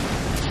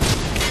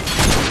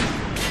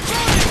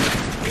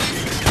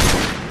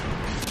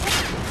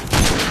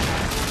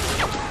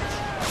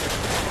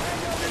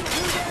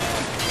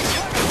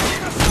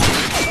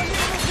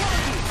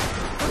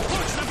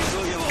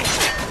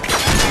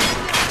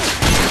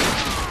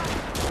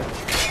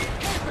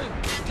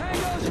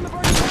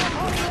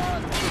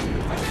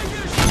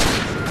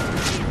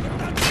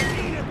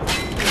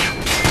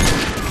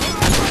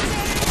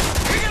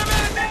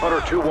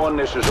 Hunter 2-1,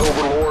 this is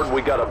Overlord.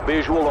 We got a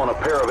visual on a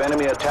pair of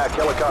enemy attack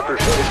helicopters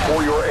headed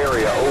for your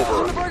area.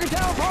 Over.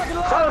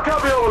 Solid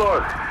copy,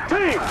 Overlord.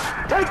 Team,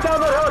 take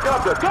down that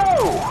helicopter.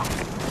 Go!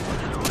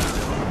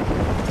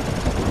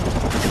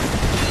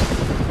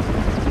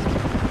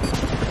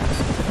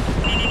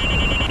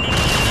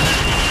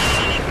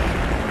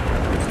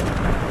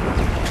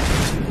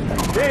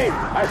 Team,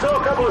 I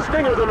saw a couple of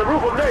stingers on the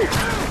roof of Nate.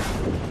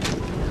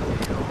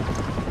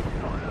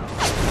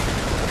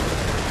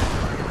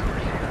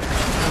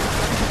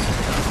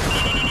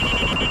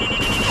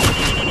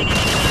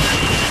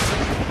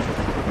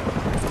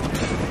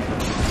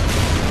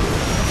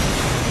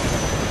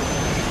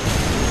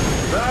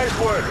 Nice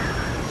work.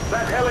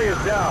 That heli is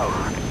down.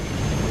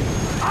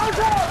 Eyes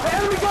out! The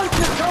enemy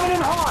gunship coming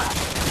in hot!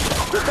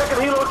 The second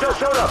helo just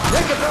showed up.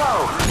 Take it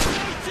down!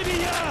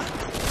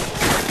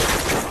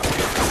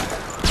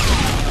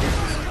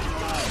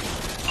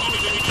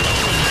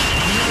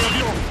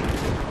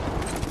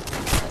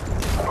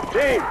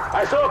 Team,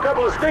 I saw a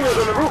couple of stingers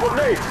on the roof of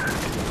Nate.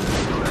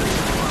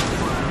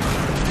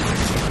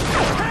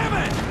 Damn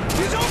it!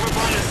 He's over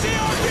by the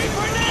CRP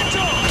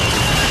Financial!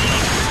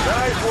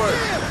 Nice work.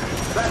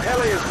 That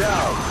heli is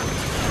down.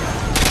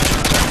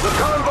 The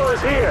convoy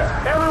is here.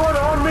 Everyone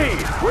on me.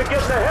 We're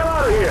getting the hell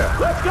out of here.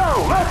 Let's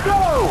go! Let's go!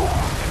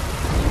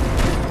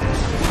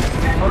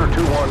 Hunter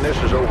 2-1, this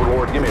is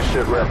Overlord. Give me a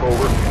sit rep.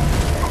 Over.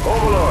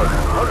 Overlord,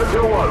 Hunter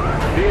 2-1.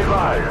 Be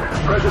advised.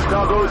 Precious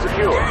cargo is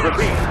secure.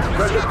 Repeat.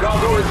 Precious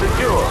cargo is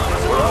secure.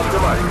 We're off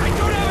the mic.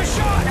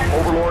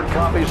 Overlord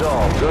copies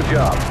all. Good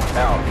job.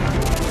 Out.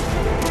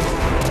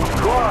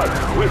 Squad,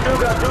 we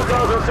still got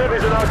 2,000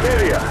 civvies in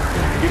Arcadia.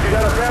 If you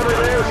got a family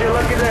there, it's your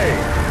lucky day.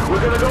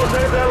 We're gonna go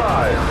save their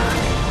lives.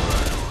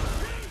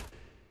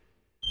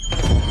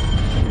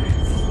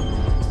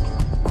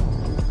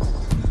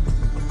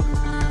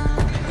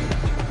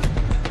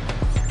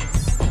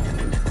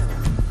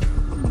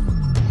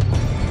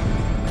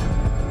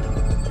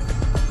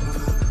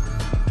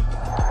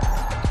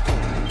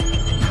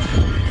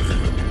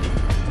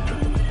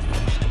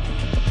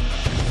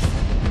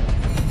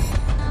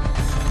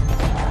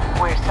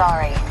 We're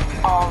sorry.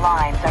 All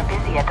lines are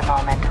busy at the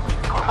moment.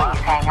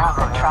 Please hang up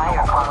and try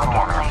your call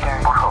again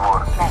later.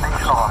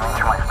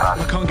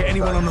 I can't get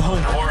anyone on the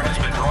horn. War has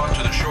been drawn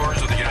to the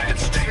shores of the United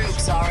States.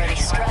 Troops already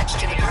stretched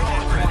to the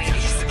breaking point.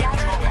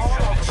 Scattered all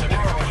over the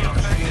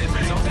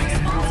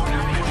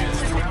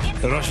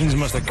world. The Russians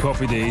must have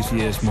copied the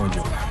ACS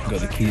module.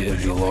 Got the key to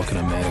every lock in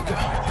America.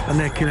 And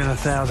they're killing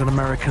 1,000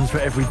 Americans for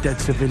every dead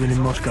civilian in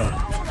Moscow.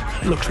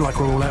 Looks like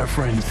we're all out of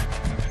friends.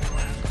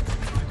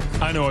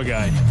 I know a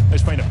guy.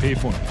 Let's find a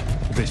payphone,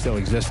 if they still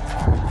exist.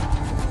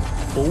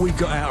 All we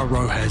got out of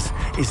Rojas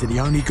is that the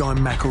only guy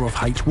Makarov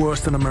hates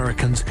worse than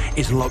Americans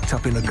is locked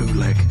up in a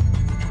gulag.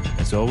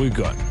 That's all we've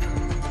got.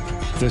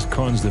 If this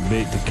con's the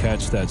bait to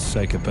catch that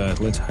psychopath,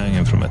 let's hang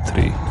him from a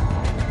tree.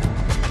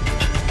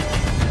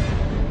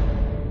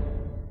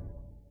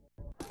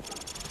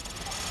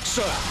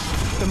 Sir,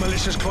 the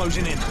militia's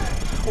closing in.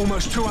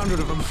 Almost 200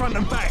 of them, front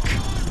and back.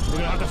 We're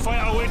gonna have to fight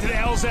our way to the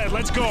LZ.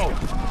 Let's go.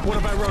 What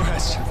about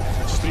Rojas?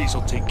 Streets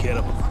will take care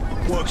of him.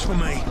 Works for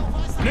me.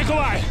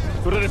 Nikolai,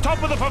 we're at the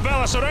top of the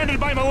favela, surrounded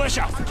by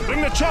militia. Bring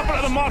the chopper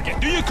to the market.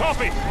 Do you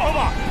copy?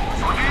 Over.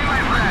 Okay,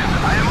 my friend.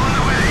 I am on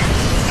the way.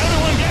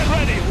 Everyone get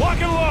ready. Lock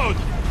and load.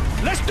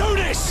 Let's do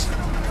this.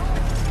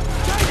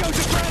 Tango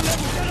to ground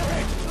level.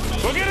 Generate.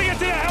 We're gonna get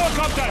to the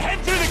helicopter. Head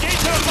through the gate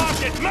to the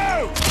market.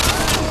 Move.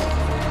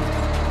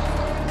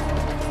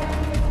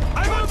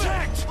 I'm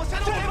attacked.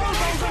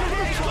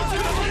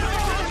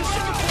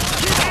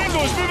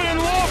 Tango's moving in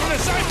low from the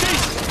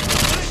southeast.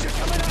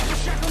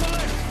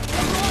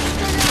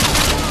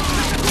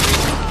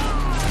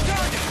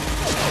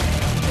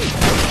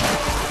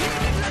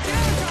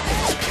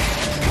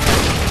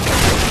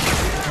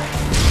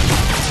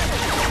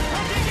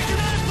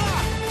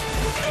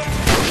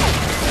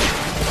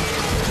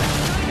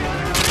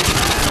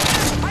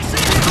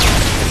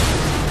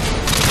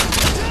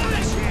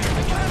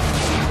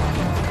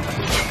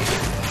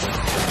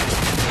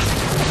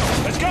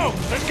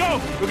 Let's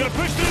go! We're gonna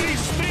push through these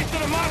streets to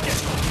the market!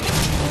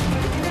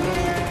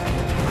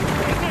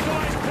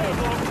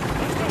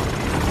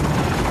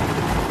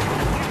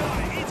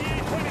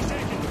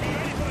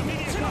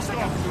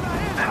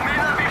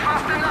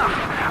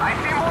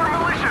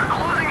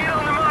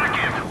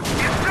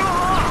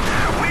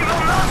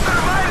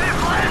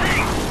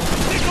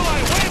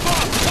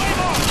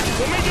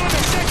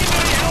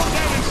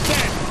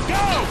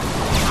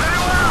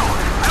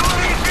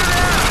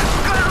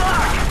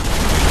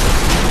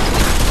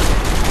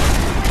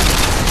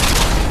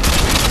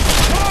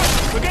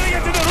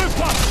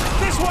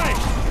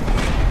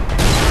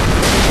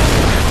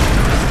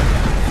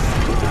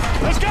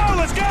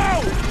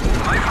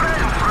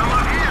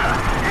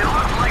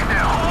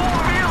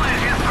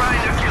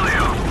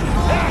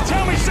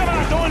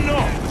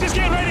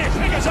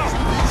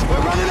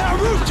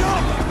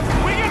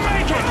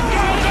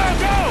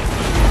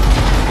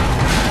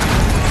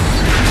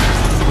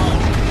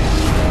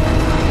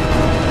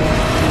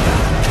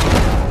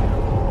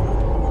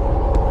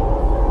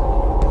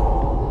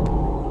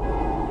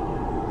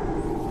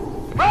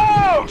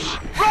 Roach!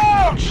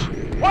 Roach!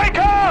 Wake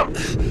up!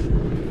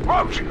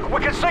 Roach, we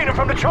can see them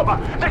from the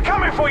chopper. They're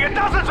coming for you,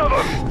 dozens of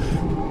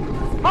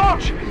them!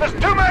 Roach, there's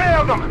too many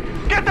of them!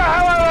 Get the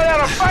hell out of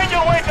there and find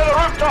your way to the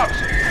rooftops!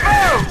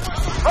 Move!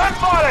 Run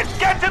for it!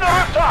 Get to the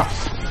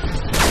rooftops!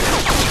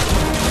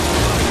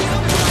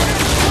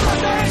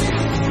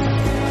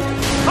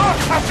 Look,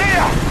 I see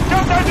ya!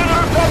 Jump down to the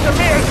rooftops and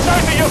meet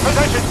inside of your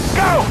position!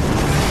 Go!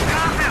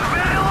 Gas is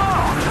very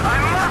low! I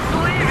must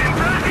leave in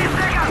 30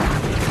 seconds!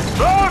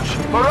 Roach,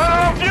 we're running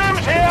on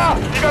fumes here!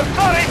 You got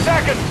 30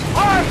 seconds!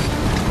 Run!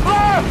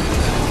 Run!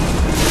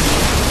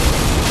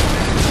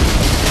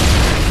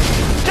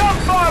 Jump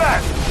for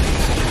it!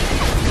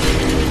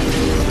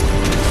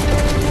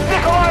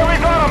 Nikolai, we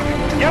got him!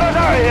 Get us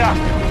out of here!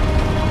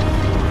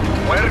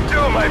 Where to,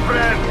 my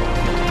friend?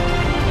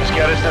 Just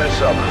get us to the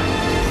sub.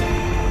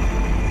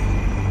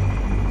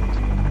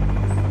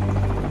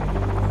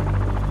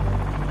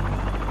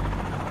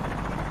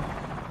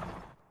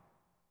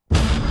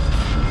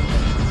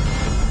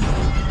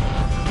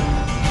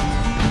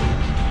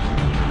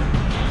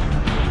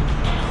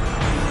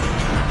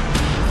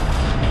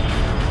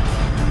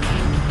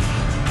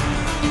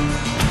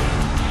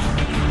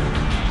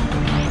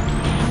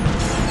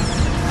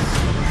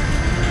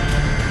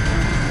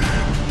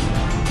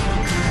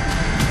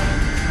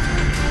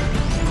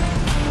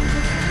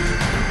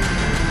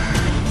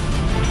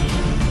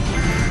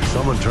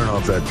 Turn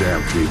off that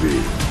damn TV.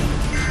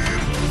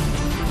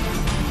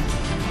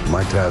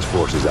 My task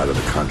force is out of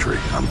the country.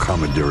 I'm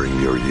commandeering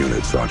your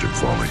unit, Sergeant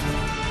Foley.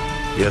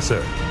 Yes,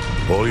 sir.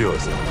 All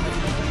yours, sir.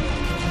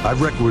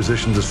 I've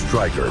requisitioned a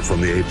striker from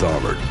the 8th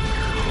Armored.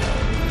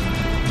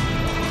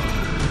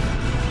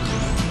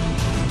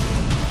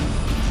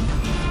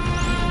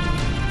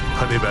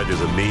 Honey Badger's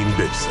a mean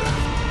bitch, sir.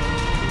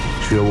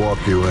 She'll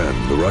walk you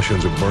in. The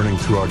Russians are burning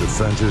through our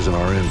defenses and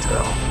our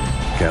intel.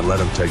 Can't let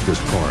them take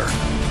this corner.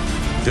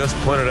 Just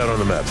point it out on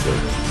the map, sir.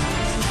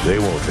 They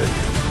won't take it.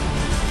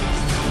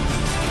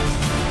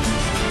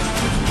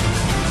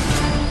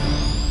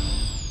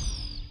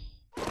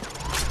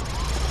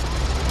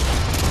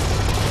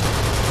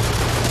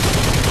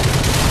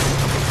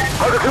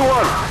 Hunter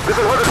 2-1, this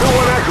is Hunter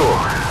 2-1 actual.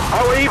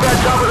 Our evac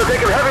choppers are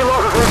taking heavy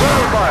losses from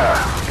ground fire.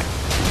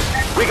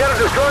 We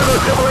gotta destroy those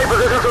AAA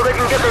positions so they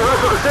can get the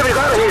rest of the cities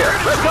out of here.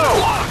 Let's go!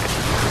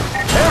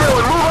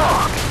 Everyone, move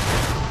on!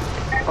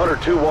 Hunter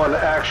 2-1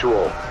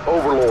 actual.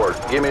 Overlord,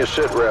 give me a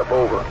sit rep,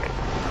 over.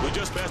 We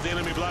just passed the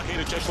enemy blockade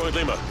at Checkpoint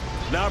Lima.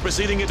 Now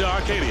proceeding into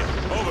Arcadia.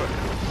 Over.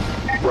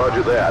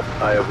 Roger that.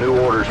 I have new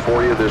orders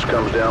for you. This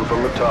comes down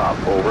from the top,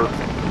 over.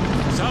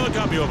 Solid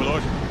copy,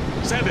 Overlord.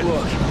 Send it.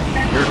 Look.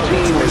 Your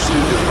team is to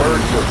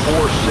divert to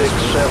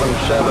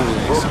 4677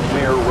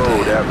 Brookmere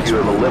Road after you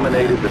have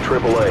eliminated the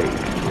AAA.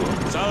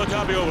 Solid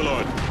copy,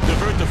 Overlord.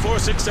 Divert to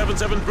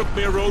 4677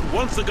 Brookmere Road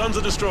once the guns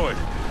are destroyed.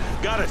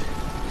 Got it.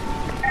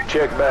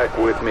 Check back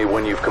with me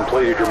when you've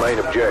completed your main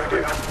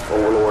objective.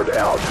 Overlord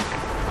out.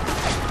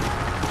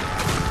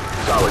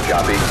 Solid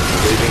copy.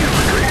 Engaging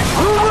infantry.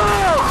 Move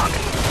out!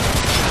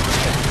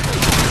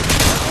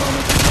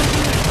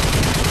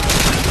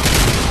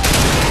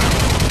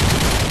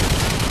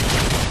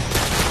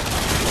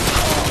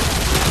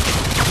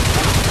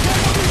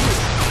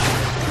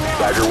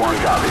 Badger 1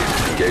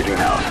 copies. Engaging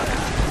house.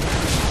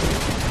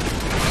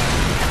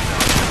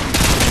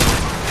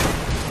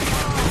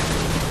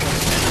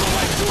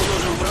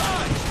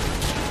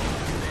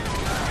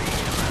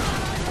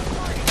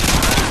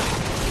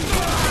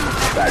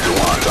 Badger 1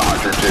 to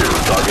Hunter 2.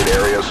 Target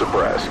area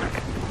suppressed.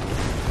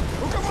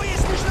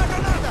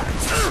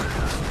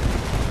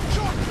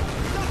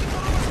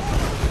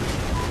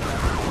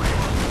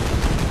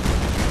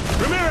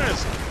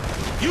 Ramirez!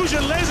 Use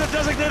your laser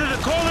designator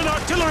to call in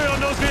artillery on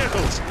those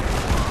vehicles!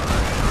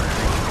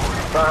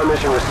 Fire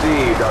mission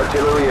received.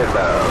 Artillery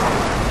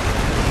inbound.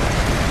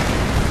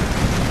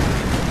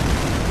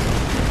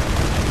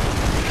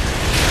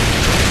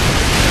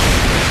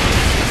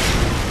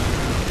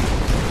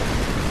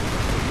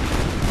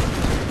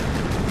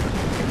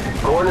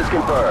 Coordinates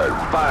confirmed.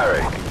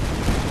 Firing.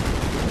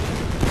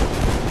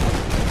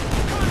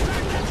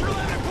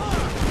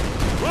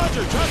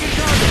 Roger, tracking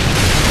target.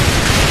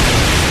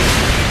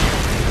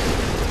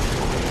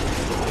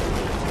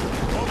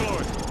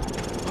 Overlord,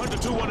 Hunter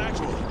 2-1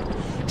 actual.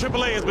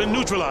 AAA has been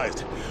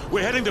neutralized.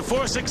 We're heading to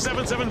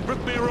 4677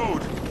 Brookmere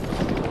Road.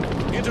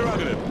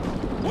 Interrogative.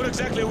 What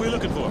exactly are we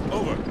looking for?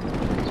 Over.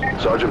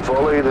 Sergeant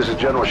Foley, this is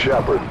General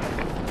Shepard.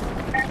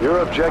 Your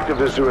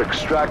objective is to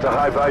extract a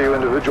high-value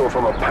individual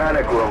from a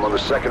panic room on the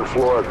second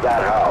floor of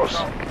that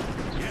house.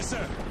 Yes,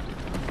 sir.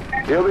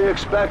 He'll be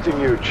expecting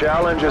you.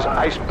 Challenge is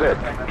Ice Pit.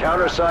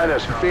 Countersign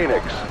is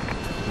Phoenix.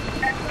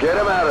 Get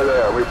him out of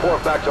there.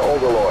 Report back to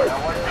Overlord.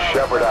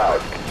 Shepard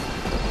out.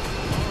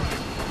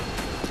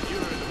 You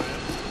heard the man.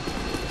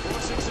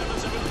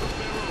 4677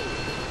 Brookmere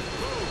Road.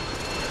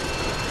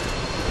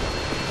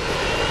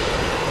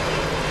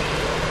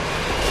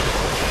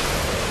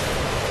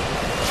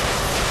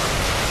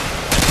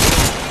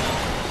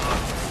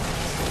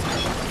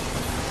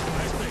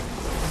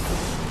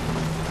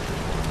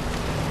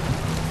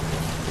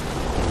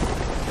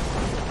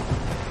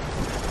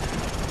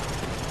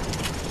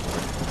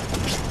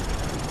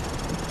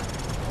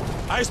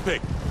 Ice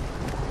pick!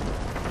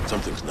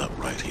 Something's not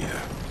right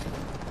here.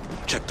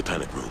 Check the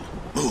panic room.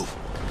 Move!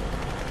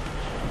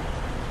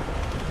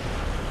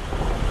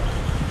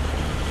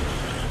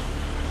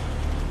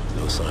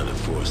 No sign of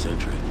forced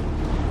entry.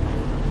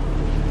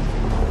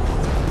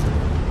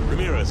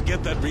 Ramirez,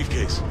 get that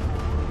briefcase.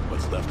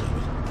 What's left of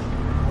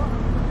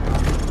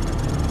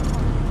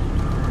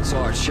it?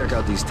 Sarge, check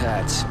out these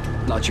tats.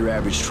 Not your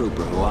average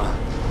trooper, huh?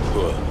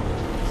 Cool.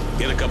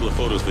 Get a couple of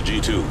photos for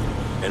G2,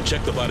 and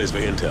check the bodies for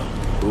intel.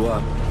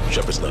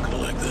 Shepard's not gonna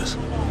like this.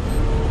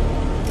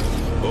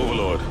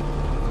 Overlord,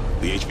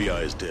 the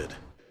HBI is dead.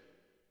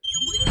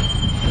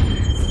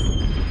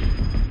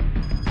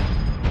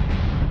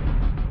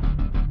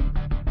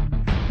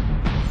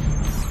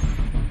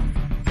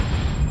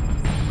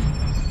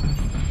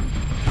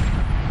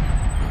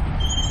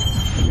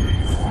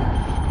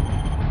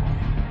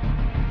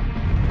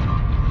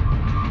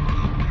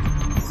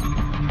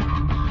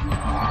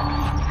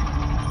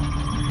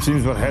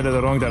 Seems we're headed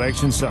the wrong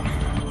direction, sir.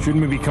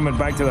 Shouldn't we be coming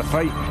back to the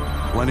fight?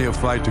 Plenty of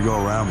fight to go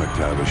around,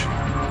 McTavish.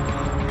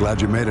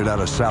 Glad you made it out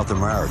of South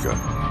America.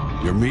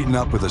 You're meeting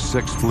up with the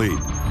 6th Fleet,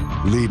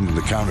 leading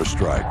the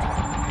counterstrike.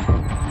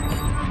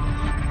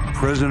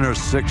 Prisoner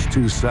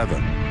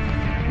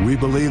 627. We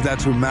believe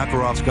that's who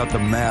Makarov's got the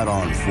mad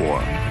on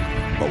for,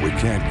 but we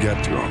can't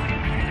get to him.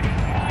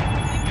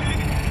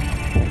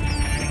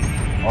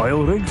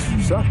 Oil rigs,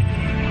 sir?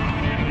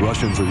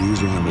 Russians are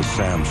using them as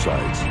SAM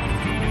sites.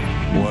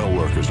 Oil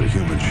workers are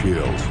human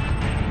shields,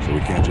 so we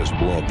can't just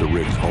blow up the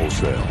rigs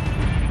wholesale.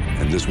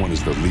 And this one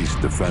is the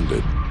least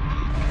defended.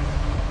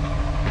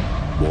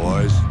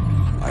 Boys,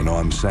 I know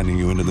I'm sending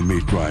you into the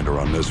meat grinder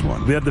on this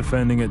one. We're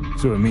defending it,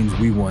 so it means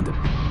we want it.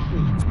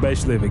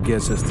 Especially if it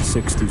gets us to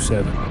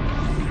 627.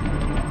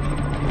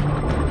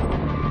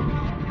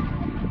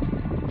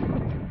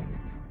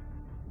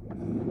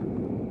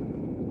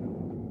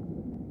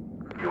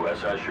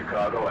 USS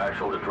Chicago,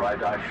 actual to dry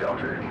dock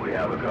shelter. We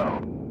have a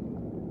go.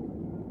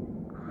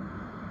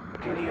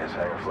 TDS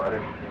hangar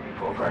flooded.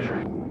 Full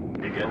pressure.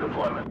 Begin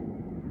deployment.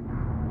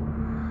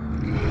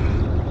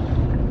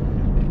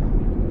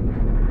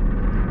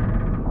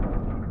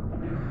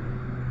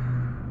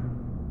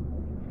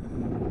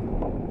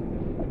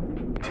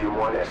 Team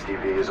 1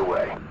 SDV is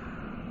away.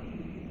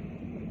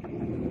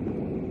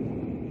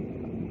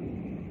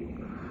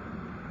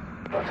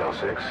 Hotel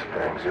 6,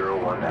 bearing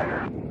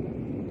 019er.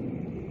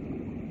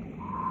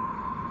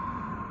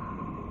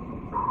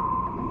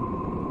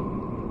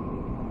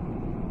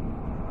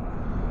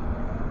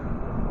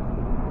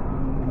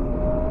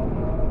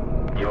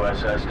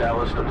 USS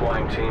Dallas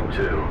deploying Team 2.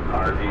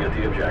 RV at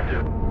the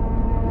objective.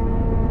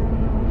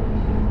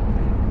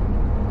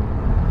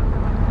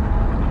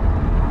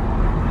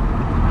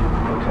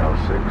 Hotel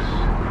 6,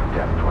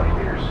 depth 20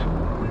 meters.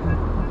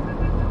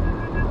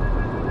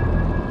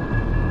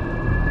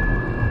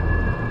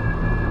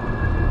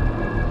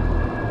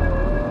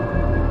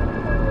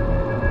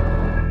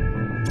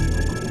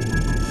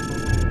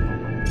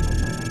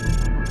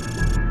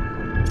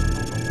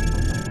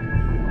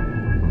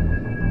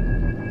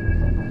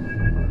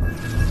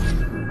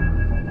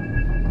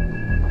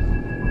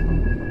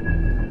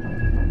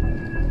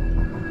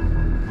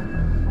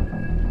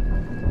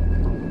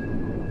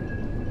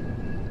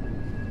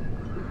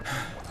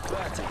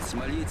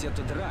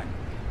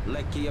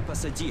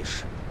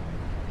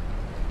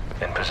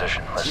 In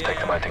position. Let's take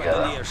them out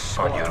together.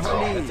 On your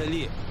go.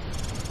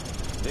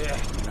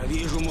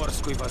 Ненавижу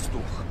морской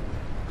воздух.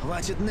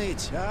 Хватит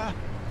ныть, а?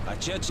 А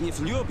Чечнев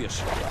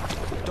любишь?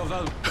 То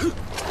вол...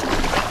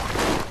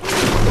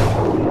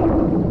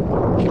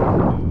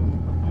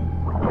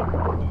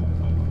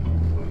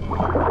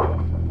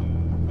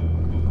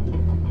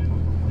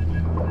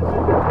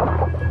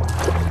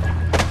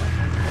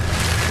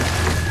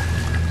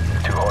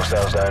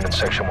 Hostiles down in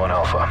Section 1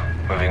 Alpha.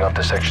 Moving up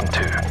to Section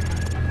 2.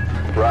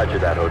 Roger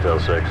that, Hotel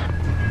 6.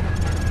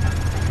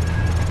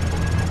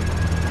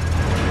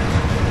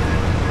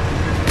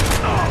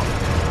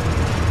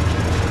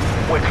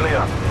 We're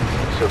clear.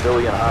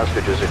 Civilian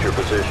hostages at your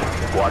position.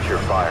 Watch your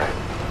fire.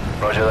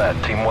 Roger that.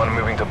 Team 1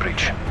 moving to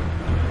breach.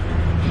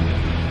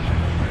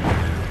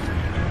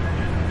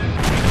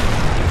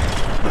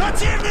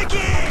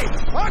 Противники!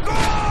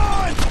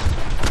 Огонь!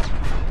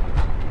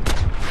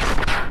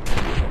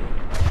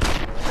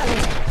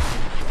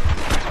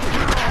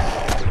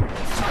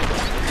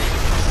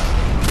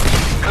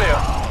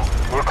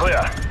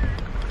 Clear.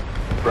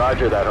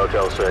 Roger that,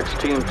 Hotel 6.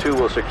 Team 2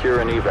 will secure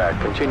an evac.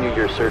 Continue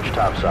your search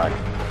topside.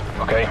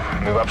 Okay,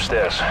 move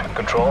upstairs.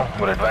 Control,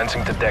 we're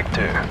advancing to Deck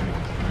 2.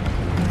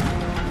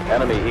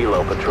 Enemy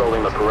helo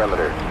patrolling the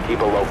perimeter. Keep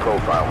a low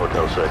profile,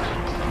 Hotel 6.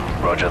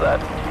 Roger that.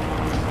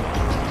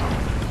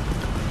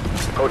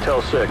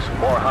 Hotel 6,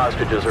 more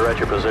hostages are at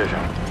your position.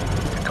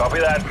 Copy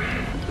that.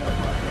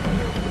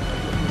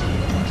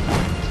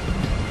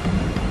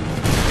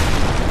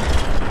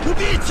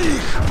 Убить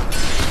их!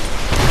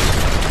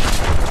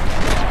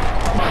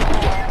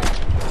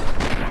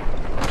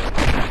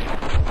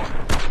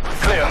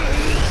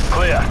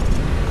 Clear.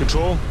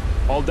 Control,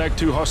 all Deck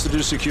 2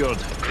 hostages secured.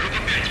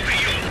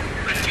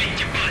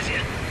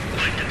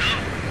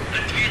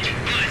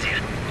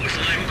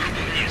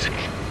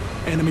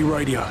 Enemy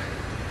radio.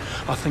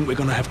 I think we're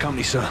gonna have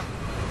company, sir.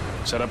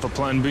 Set up for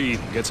plan B.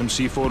 Get some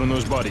C4 on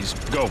those bodies.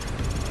 Go.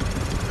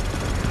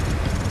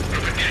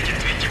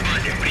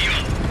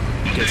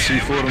 Get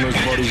C4 on those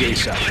bodies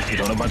ASAP. We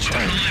don't have much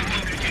time.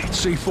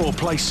 C4,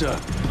 place, sir.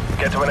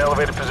 Get to an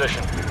elevated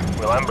position.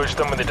 We'll ambush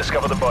them when they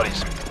discover the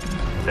bodies.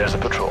 There's the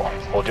patrol.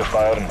 Hold your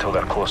fire until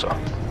they're closer.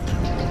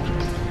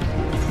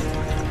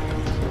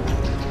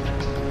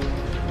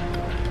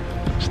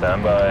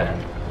 Stand by.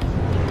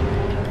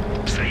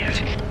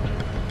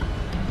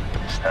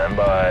 Stand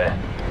by.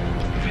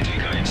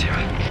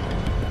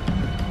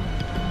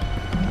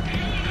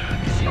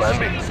 Plan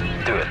B.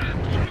 Do it.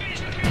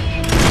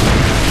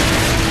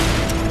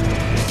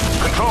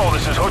 Control,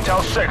 this is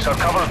Hotel 6. Our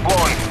cover is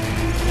blown.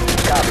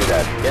 Copy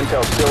that.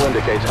 Intel still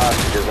indicates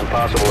hostages and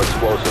possible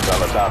explosives on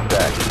the top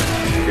deck.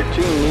 Your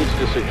team needs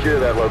to secure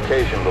that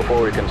location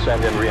before we can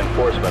send in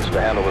reinforcements to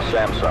handle the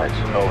SAM sites.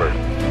 Over.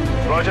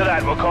 Roger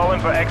that. We'll call in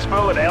for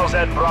Exfil at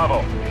LZ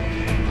Bravo.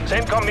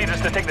 CENTCOM needs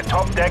us to take the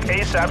top deck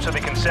ASAP so they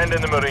can send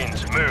in the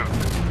Marines. Move.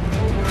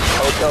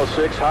 Hotel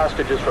 6,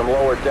 hostages from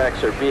lower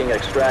decks are being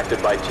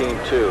extracted by Team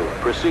 2.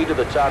 Proceed to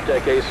the top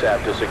deck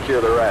ASAP to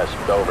secure the rest.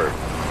 Over.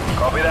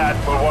 Copy that.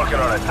 We're working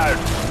on it. Out.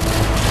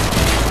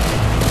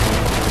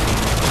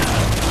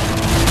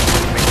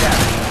 Big Cat.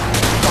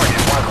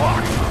 Target 1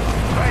 o'clock.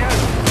 Right out.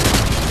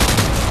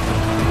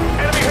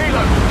 Enemy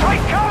helo.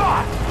 Take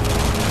cover!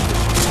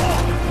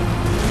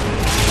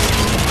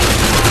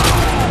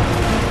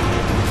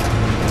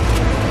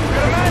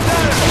 Got a man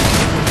down!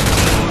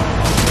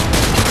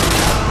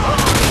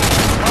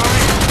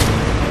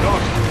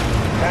 Those.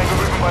 Tango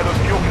moving by those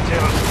fuel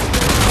containers.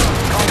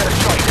 Can't get a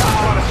shot. Got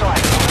on the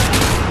side.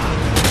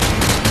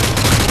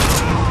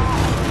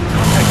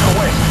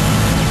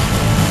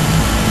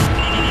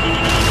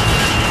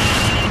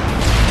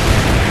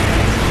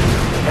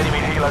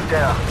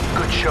 Down.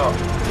 Good shot.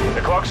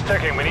 The clock's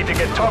ticking. We need to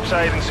get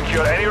topside and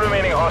secure any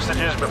remaining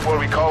hostages before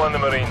we call in the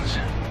Marines.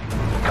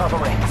 Cover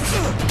me.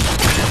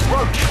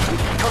 Roach!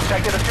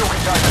 Contacted a fuel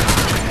container.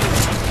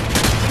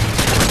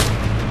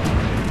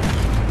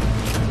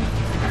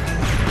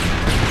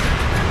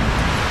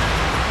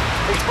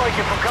 He's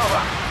breaking from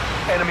cover.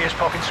 Enemy is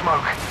popping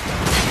smoke.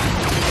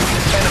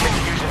 Enemy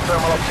using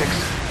thermal optics.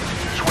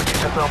 Switching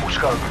to thermal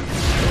scope.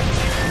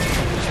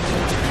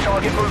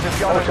 Target moving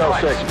beyond Hotel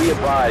 6, be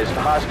advised.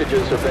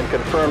 Hostages have been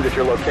confirmed at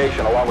your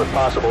location along with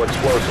possible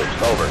explosives.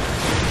 Over.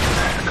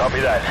 Copy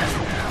that.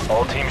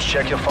 All teams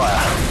check your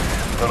fire.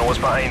 Don't know what's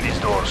behind these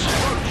doors.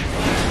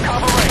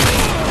 Cover range.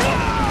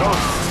 Go.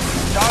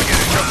 Target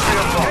is just 3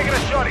 o'clock. Taking a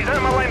shot. He's out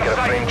of my line of sight. Get a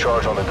frame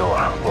charge on the door.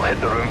 We'll hit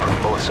the room from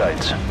both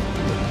sides.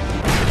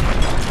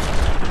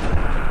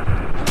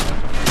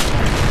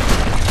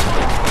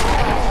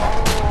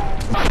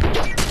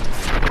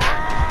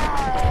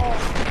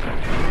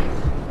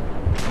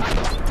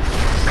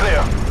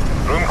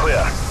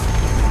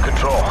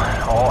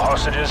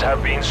 Hostages have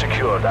been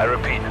secured. I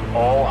repeat,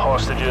 all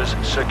hostages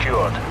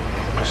secured.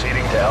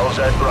 Proceeding to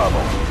LZ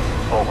Bravo.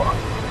 Over.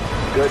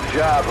 Good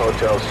job,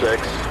 Hotel 6.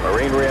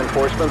 Marine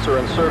reinforcements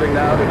are inserting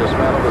now to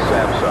dismantle the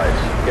SAM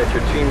sites. Get your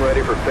team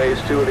ready for Phase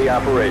 2 of the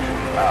operation.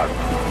 Out.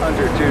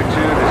 Hunter 2-2, this is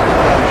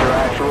Punisher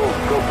Actual.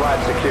 Go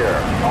plat secure.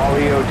 All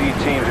EOD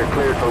teams are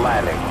cleared for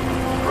landing.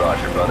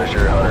 Roger,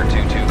 Punisher. Hunter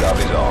 2-2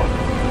 copies all.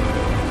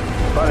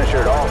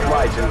 Punisher, all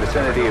flights in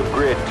vicinity of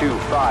grid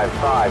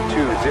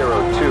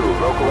 255202.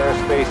 Local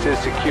airspace is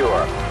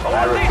secure.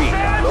 I repeat,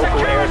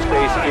 local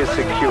airspace is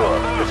secure.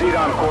 Proceed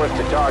on course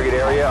to target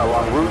area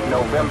along route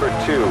November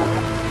 2.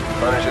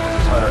 Punisher, this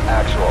is Hunter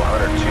Actual.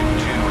 Hunter 2-2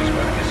 is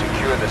moving to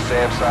secure the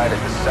SAM site at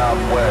the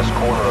southwest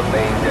corner of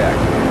main deck.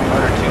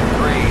 Hunter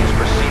 2-3 is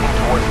proceeding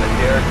towards the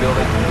Derrick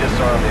building to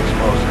disarm the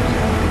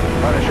explosives.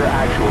 Punisher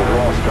Actual to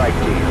all strike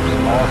teams.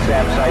 All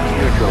SAM sites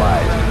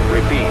neutralized.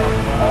 Repeat,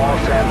 all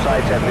SAM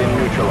sites have been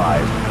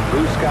neutralized.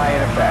 Blue sky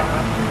in effect.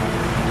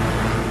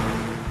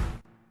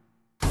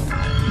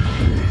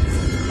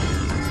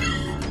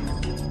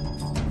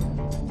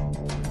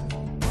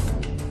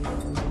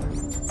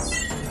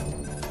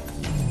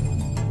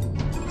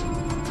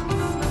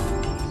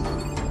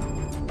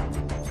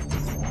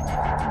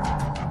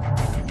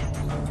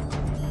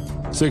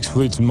 Six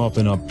fleets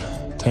mopping up.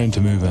 Time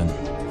to move in.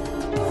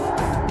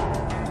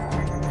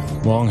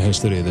 Long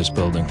history of this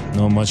building.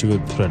 Not much of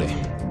it pretty.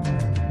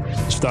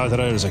 It started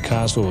out as a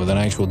castle with an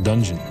actual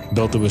dungeon,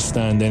 built to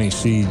withstand any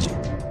siege.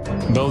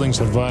 The building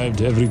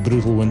survived every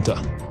brutal winter.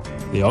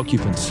 The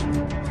occupants,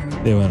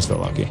 they weren't so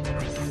lucky.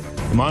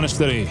 The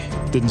monastery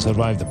didn't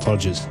survive the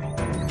purges.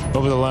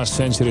 Over the last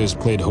century has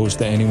played host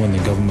to anyone the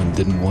government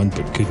didn't want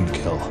but couldn't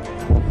kill.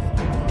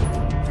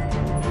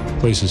 The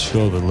place is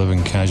filled with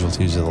living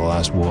casualties of the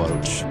last war,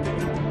 which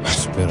I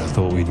swear I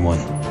thought we'd won.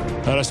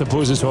 And I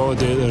suppose it's all a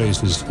day at the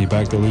races. You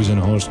back the losing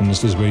horse and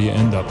this is where you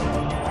end up.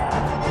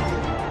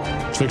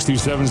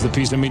 627's the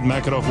piece of meat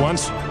Makarov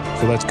wants,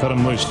 so let's cut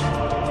him loose.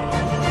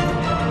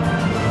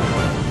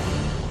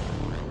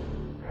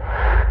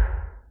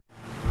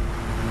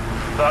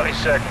 "30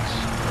 seconds.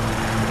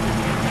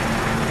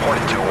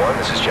 Hornet 2-1,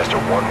 this is Jester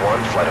 1-1,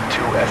 flight of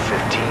 2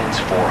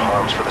 F-15s, 4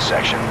 harms for the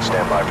section.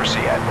 Stand by for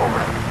SEAT,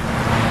 over.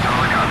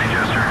 Solid copy,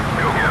 Jester.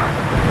 Go get him.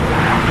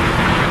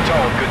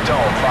 Good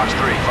tone. Fox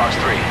 3, Fox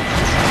 3.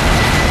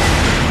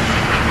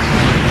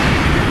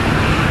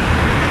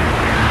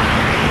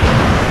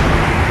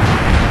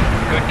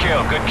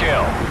 Good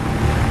kill.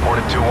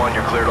 Hornet 2-1,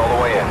 you're cleared all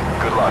the way in.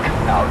 Good luck.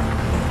 Out.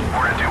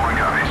 Hornet 2-1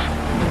 copies.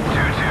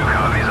 2-2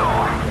 copies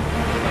all.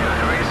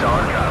 2-3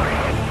 solid copy.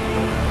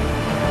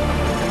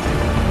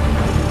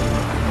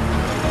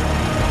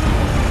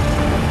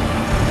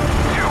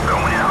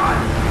 Going out.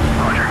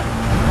 Roger.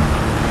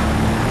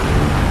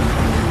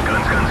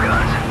 Guns.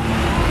 Guns.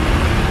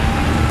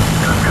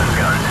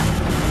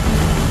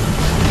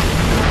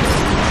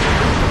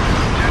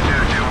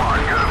 2-2-2-1,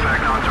 good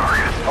effect on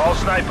target. All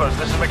snipers,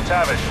 this is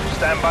McTavish.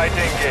 Stand by to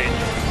engage.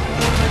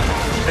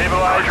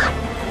 Stabilize.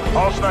 Roger.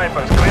 All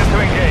snipers, clear to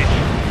engage.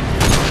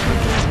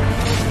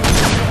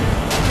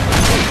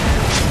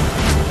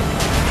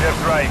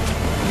 Shift right.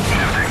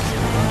 Shifting.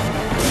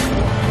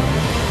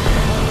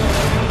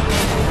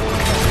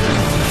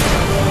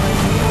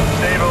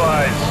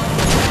 Stabilize.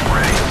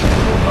 Ready.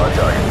 On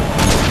target.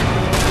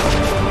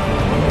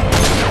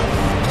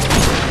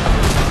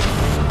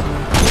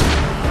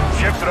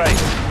 Shift right.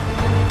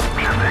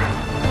 Shifting.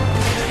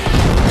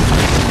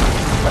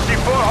 I see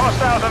 4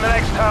 hostiles on the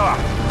next tower.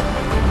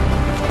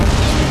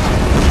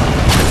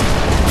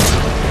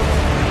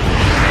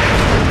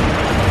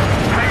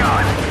 Hang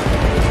on.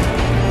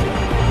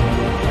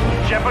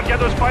 Shepard, get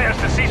those fighters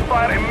to cease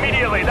fire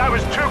immediately. That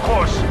was too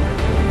close.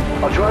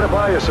 I'll try to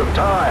buy you some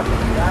time.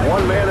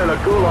 One man in a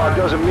gulag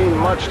doesn't mean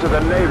much to the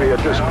Navy at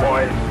this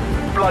point.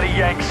 Bloody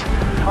Yanks.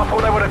 I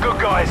thought they were the good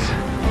guys.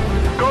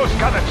 Ghost,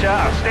 cut the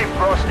chatter. Stay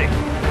frosty.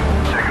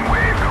 Second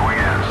wave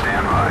going in.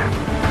 Stand by.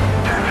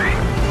 10 feet.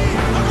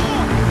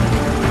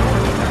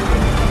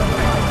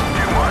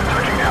 2-1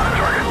 touching down at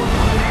target.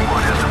 Team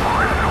 1 is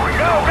deployed. Going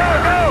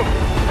Go!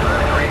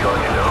 3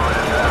 going into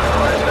open.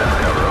 Advise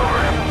that cover over.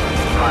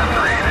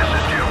 5-3, this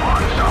is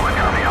 2-1. Solid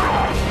copy on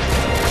all.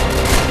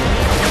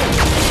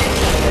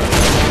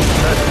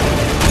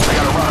 I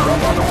got a runner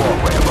up on the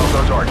walkway above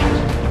those arches.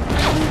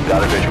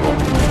 Got a visual.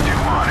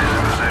 2-1 is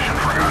in position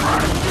for gun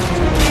run.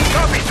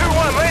 Copy,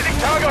 2-1, landing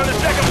target on the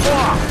second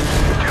floor.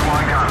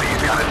 2-1 copy.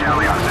 He's got a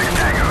tally on 6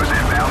 tangos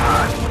inbound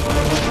hot.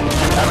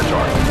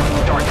 Avatar,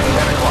 target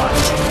 10 o'clock.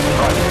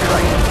 Roger,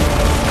 right.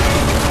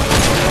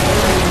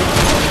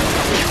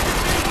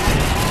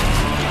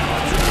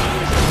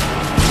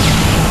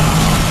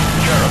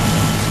 Sheriff,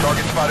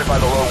 target spotted by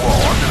the low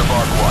wall under the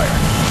barbed wire.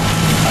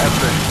 I have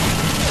vision.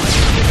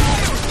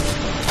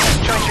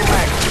 Change your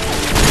mag.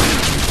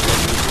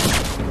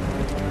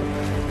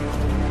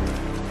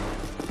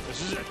 This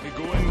is it. We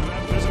go in,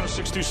 grab prisoner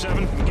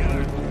 627, and get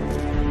out.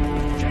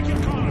 Check your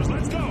corners,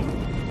 let's go!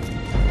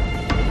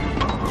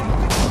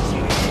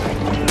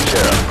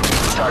 Sheriff,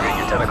 target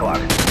you 10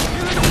 o'clock.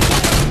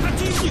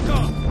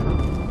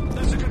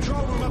 There's a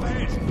control room up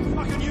ahead. I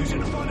can use it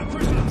to find a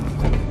prisoner.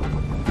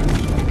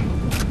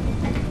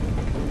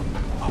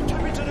 I'll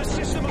tap into the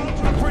system and look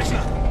for a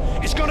prisoner.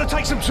 It's gonna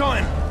take some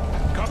time.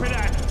 Copy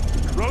that.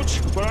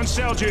 Roach, we're on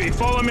cell duty.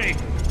 Follow me.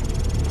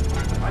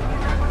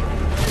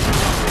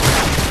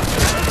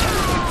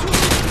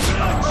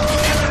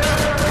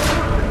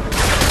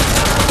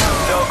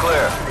 Still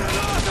clear.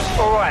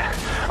 All right,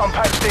 I'm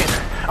patched in.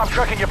 I'm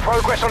tracking your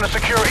progress on the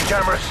security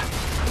cameras.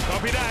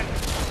 Copy that.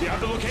 You have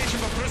the location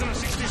for prisoner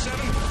 67?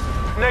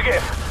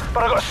 Negative,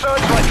 but I got a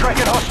searchlight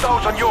tracking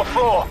hostiles on your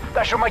floor.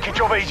 That should make your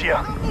job easier.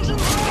 Hey,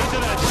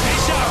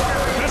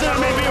 Sheriff. Prisoner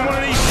may be in one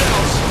of these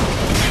cells.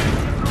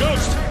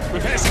 Ghost,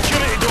 we've hit a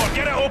security door.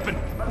 Get it open.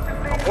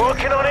 I'm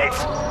working on it.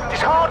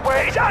 This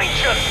hardware is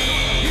ancient.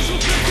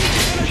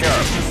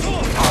 Sheriff,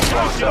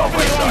 hostile cell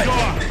right side.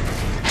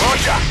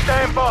 Roger,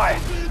 stand by.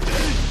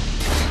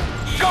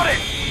 Got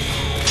it.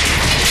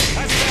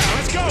 That's better.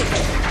 Let's go.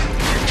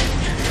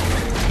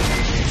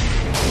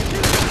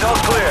 Cell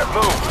clear.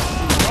 Move.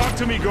 Talk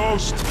to me,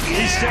 Ghost.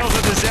 These cells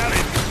are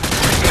deserted.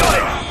 Got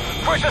it.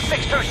 Prisoner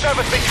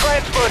 627's been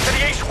transferred to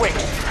the east wing.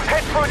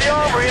 Head through the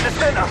armory in the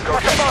center.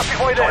 That's the fastest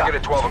way there. Target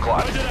at 12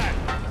 o'clock. Roger that.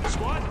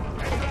 Squad,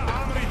 head to that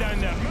armory down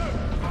there.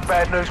 Move.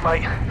 Bad news,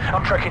 mate.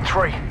 I'm tracking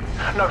 3.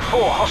 No,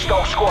 4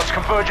 hostile squads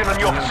converging on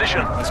your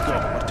position. Let's go.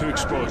 We're too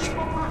exposed.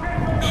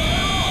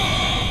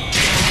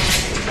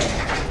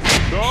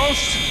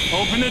 Ghost,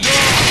 open the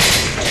door.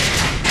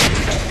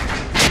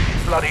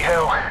 Bloody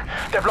hell.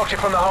 They've blocked it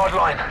from the hard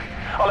line.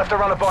 I'll have to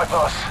run a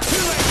bypass.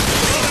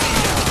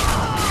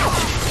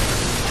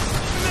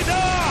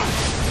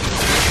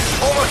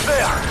 Almost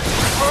there.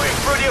 Moving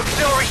through the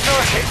auxiliary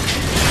circuit.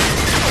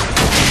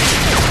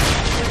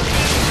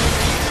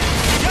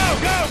 Go,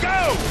 go,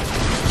 go!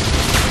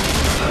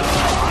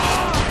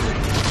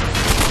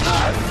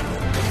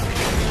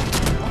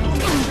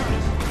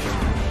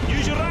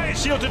 Use your riot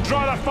shield to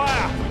draw the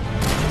fire.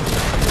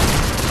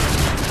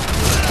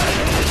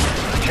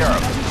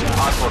 Sheriff,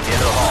 hostile at the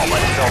end of the hall by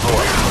the cell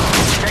door.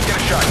 Can't get a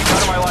shot. He's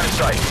out of my line of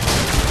sight.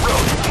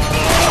 Road.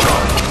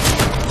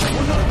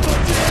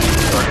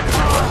 Target is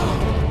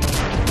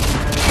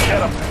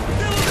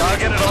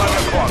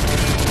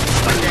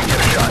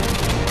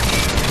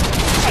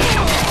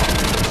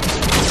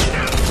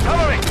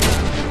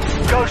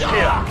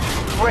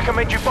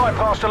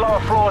bypass the lower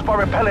floors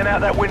by rappelling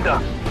out that window.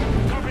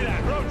 Copy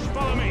that. Roach,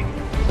 follow me.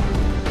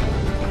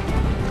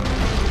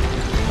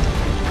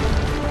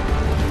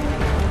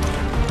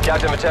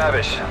 Captain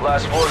Matavish,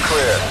 last floor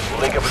clear.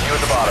 We'll link up with you at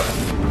the bottom.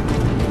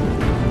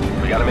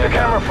 We got a The man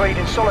camera down. feed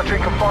in solitary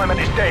confinement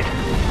is dead.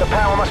 The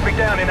power must be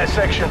down in that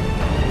section.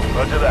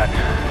 Roger that.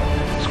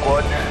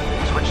 Squad,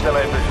 switch to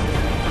night vision.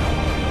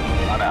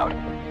 I'm out.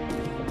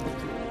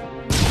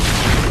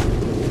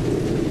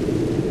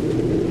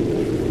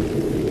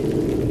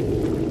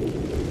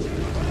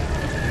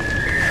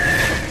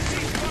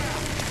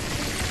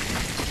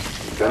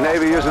 The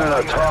Navy isn't in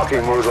a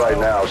talking mood right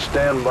now.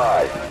 Stand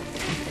by.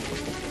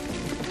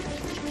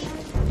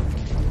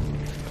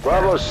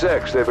 Bravo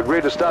 6, they've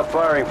agreed to stop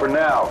firing for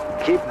now.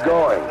 Keep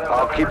going.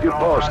 I'll keep you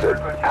posted.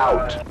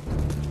 Out.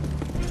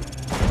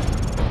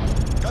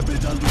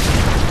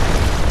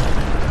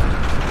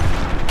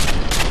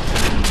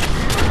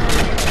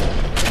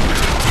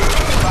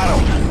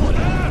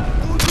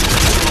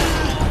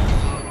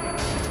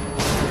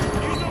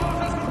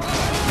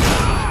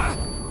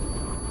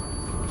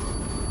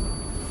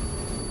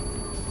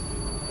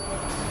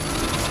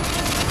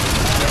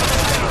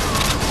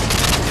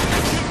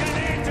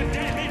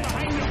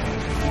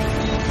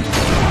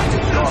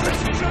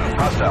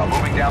 Hostile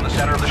moving down the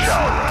center of the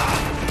shower room.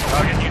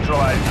 Target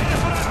neutralized.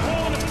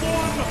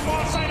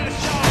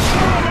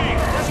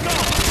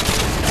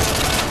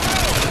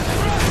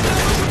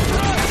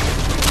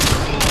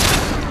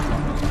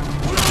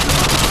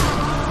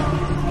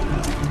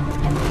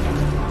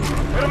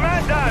 Put a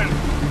man down!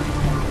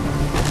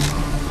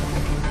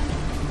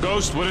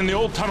 Ghost, we're in the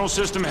old tunnel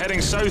system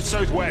heading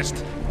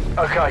south-southwest.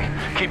 Okay,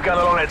 keep going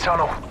along that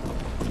tunnel.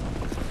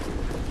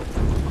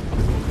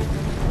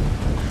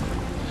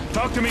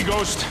 Talk to me,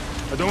 Ghost.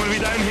 I don't want to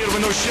be down here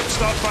when those ships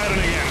start firing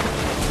again.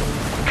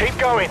 Keep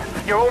going.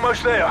 You're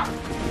almost there.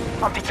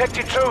 I've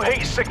detected 2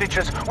 heat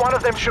signatures. One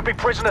of them should be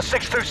prisoner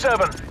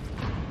 627.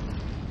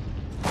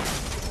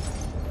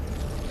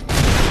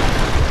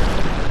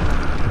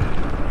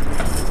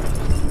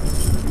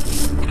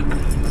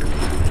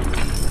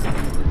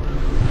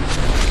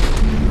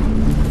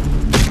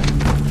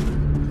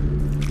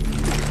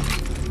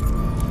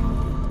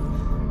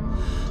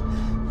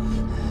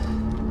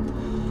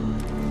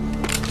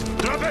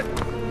 Drop it!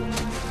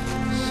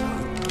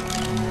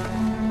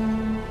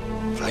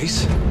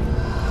 Place?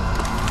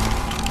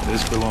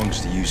 This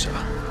belongs to you, sir.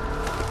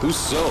 Who's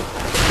so?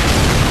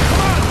 Come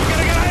on! We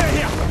gotta get out of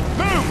here!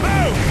 Move!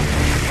 Move!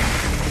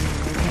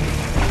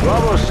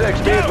 Bravo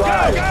 6, be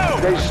advised.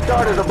 They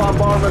started the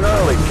bombardment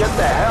early. Get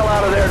the hell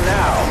out of there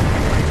now.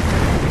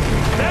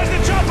 There's the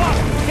chopper!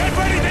 Get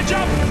ready to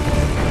jump!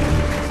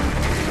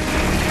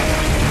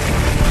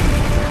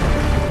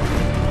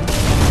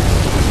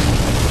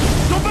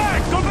 Go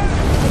back! Go back!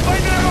 We'll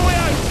find another way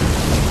out!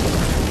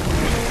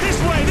 This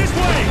way! This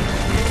way!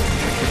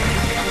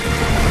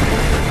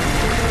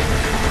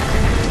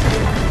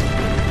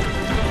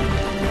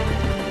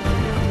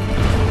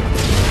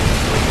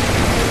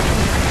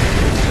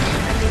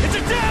 It's a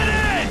dead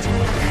end!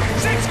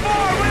 6-4,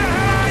 where the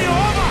hell are you?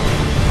 Over!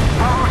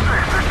 Bravo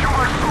 6, there's too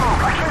much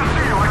smoke. I can't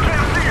see you. I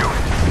can't see you.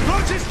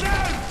 Roach is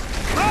down!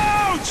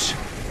 Roach!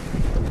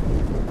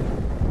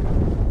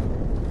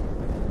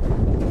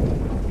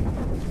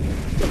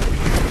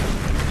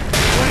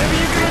 Whatever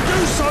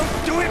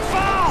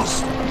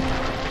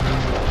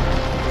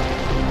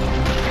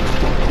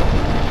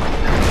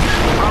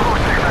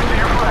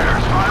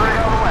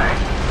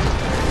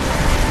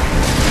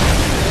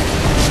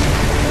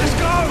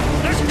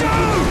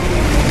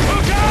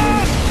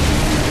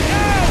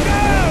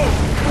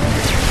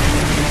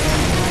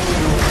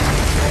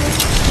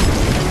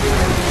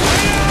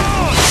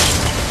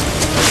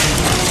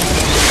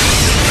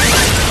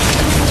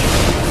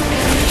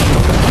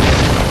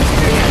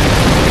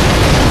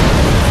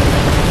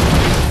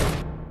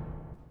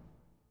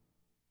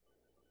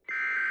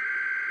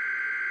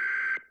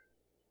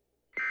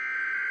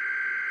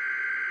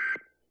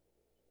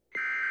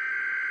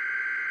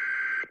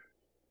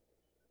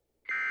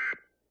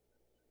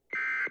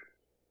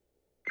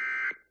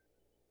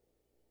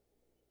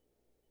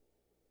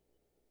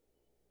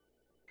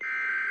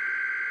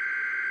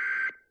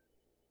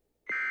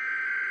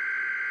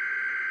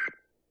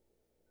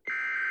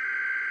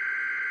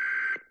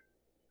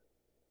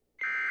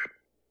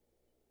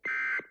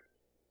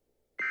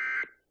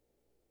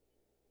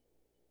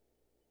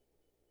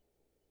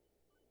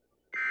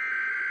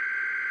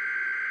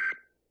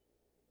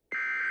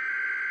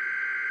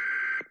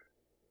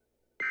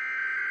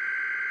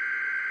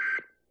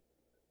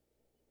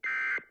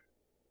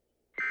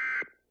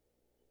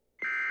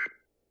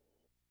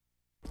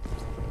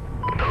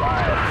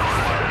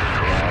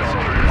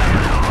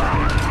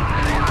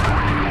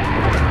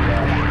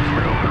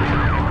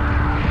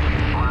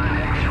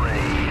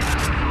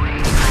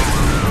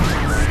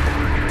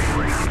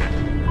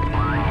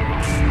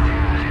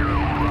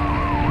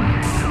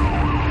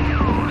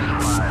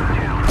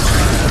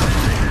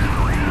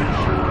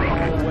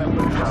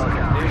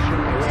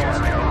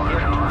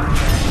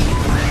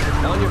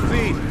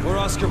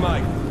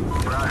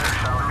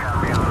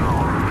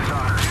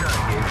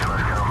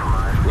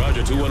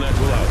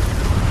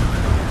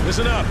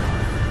Listen up.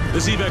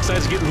 This evac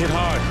site is getting hit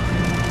hard.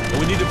 And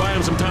we need to buy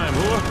him some time.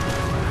 All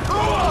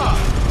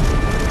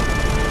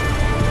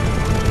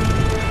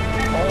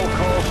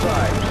call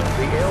signs.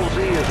 The LZ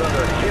is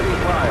under heavy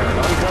fire.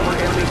 Uncover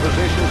enemy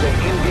positions and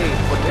engage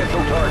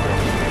potential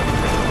targets.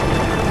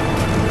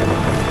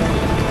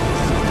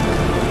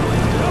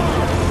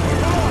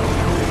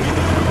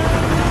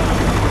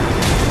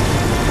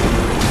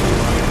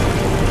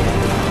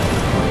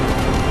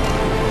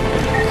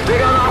 They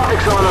got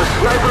optics on us.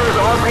 Snipers,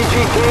 RPG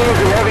teams,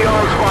 and heavy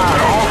arms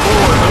fire. All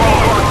forward. 12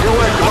 o'clock, 2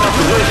 west of our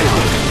position.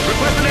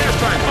 Request an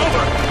airstrike.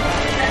 Over.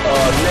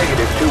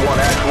 Negative 2-1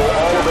 actual.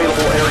 All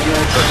available air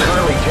units are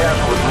currently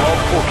tasked with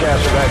multiple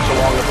casevacs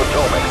along the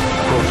Potomac.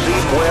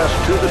 Proceed west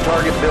to the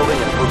target building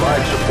and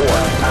provide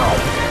support. Out.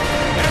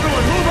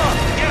 Everyone, move up.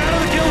 Get out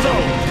of the kill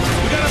zone.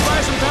 We gotta buy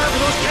some time for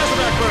those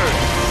casevac birds.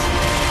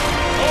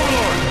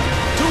 Overlord,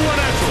 2-1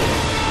 actual.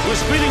 We're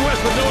speeding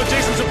west with no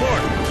adjacent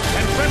support.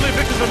 And friendly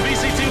victors from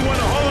BCT-1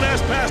 are hauling ass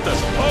past us.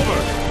 Over.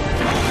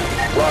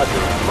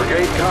 Roger.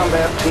 Brigade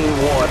Combat Team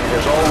 1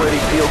 has already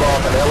peeled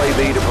off an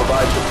LAV to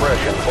provide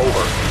suppression.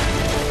 Over.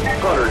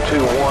 Hunter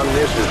 2-1,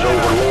 this is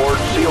Overlord.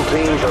 SEAL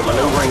teams are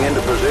maneuvering into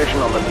position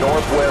on the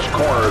northwest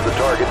corner of the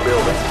target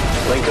building.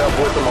 Link up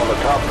with them on the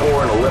top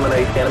floor and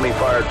eliminate enemy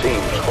fire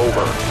teams.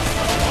 Over. All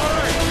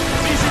right.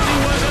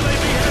 BCT-1's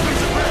LAV has been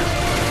suppressed.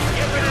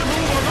 Get ready to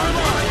move on our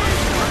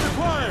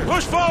line.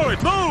 Push forward.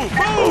 Move.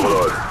 Move.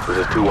 Overlord, this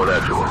is 2-1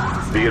 actual.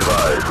 Be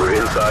advised, we're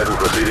inside and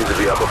proceeding to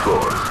the upper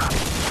floors.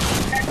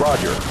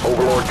 Roger.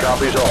 Overlord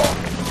copies all.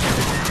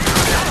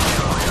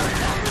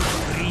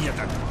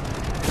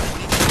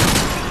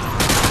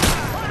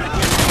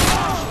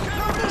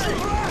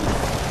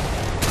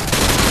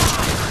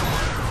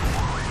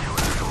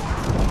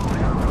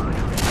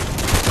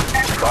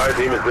 Fire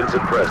team has been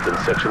suppressed in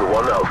Section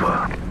 1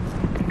 Alpha.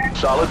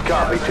 Solid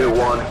copy,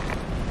 2-1.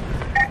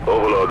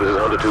 Overlord, this is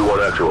Hunter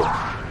 2-1 actual.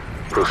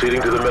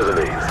 Proceeding to the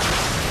mezzanine.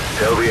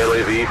 Tell the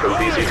LAV from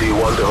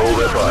BCT-1 to hold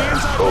their fire.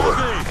 Over.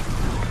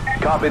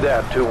 Copy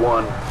that,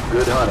 2-1.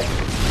 Good hunting.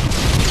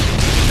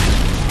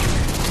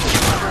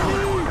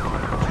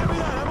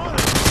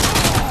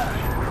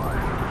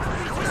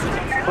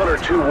 Hunter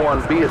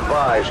 2-1, be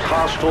advised,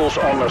 hostiles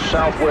on the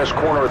southwest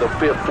corner of the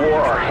 5th floor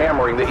are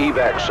hammering the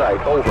evac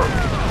site. Over.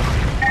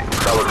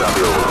 Solid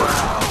copy, Overlord.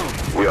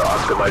 We are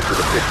Oscar Mike to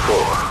the 5th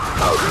floor.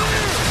 Out.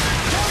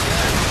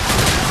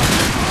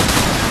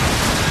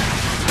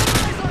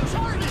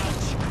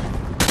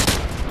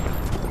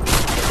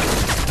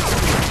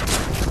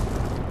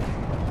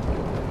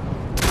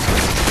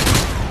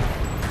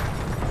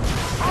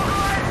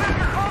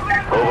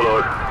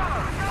 Overlord,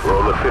 we're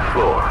on the 5th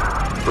floor.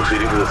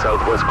 Proceeding to the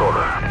southwest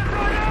corner.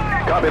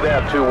 Copy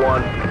that,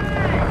 2-1.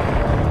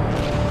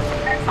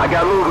 I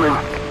got movement.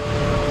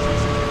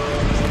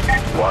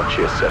 Watch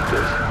your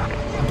sectors.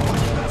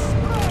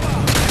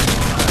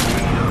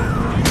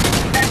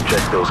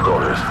 Check those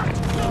corners.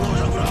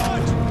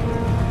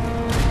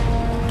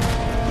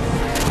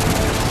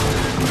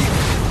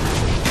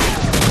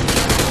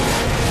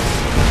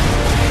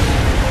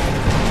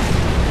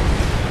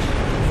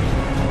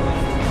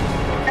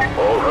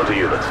 All Hunter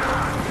units.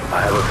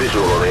 I have a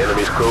visual on the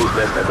enemy's crow's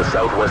nest at the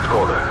southwest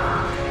corner.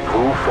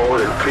 Move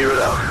forward and clear it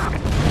out.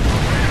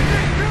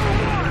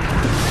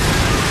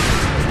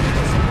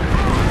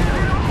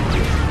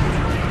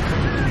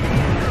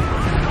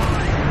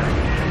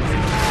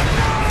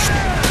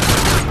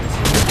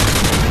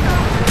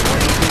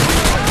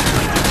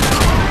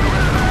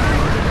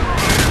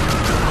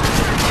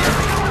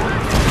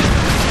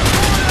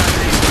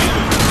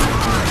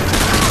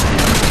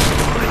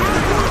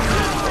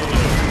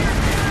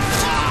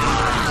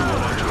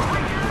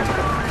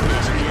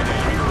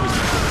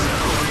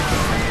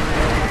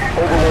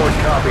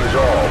 Copies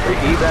all. The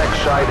evac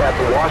site at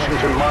the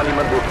Washington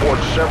Monument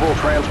reports several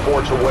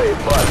transports away,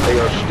 but they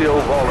are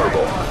still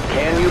vulnerable.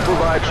 Can you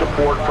provide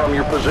support from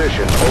your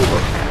position? Over.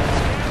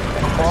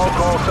 All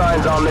call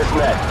signs on this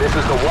net. This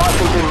is the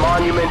Washington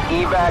Monument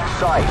evac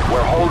site.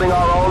 We're holding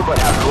our own, but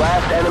have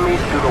blast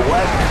enemies to the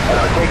west and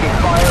are taking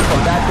fire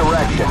from that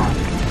direction.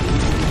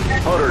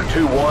 Hunter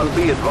 2-1,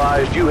 be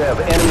advised you have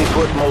enemy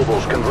foot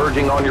mobiles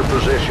converging on your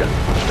position.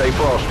 Stay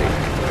frosty.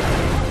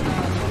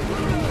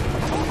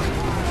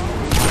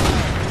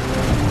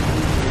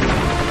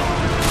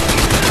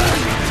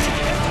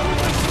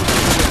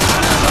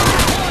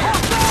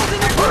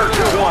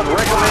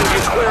 Recommend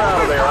you clear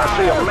out of there. I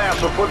see a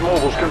mass of foot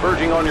mobiles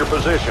converging on your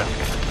position.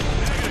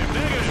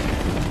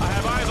 Negative. I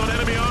have eyes on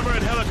enemy armor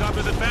and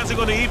helicopters advancing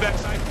on the evac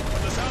site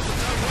on the south and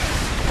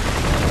southwest.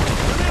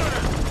 Remember,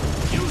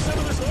 use some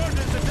of this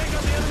ordnance to take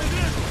out the enemy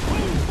vehicle.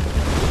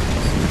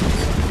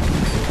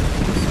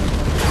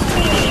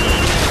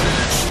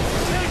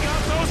 Take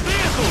out those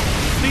vehicles!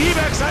 The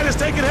evac site is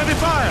taking heavy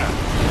fire!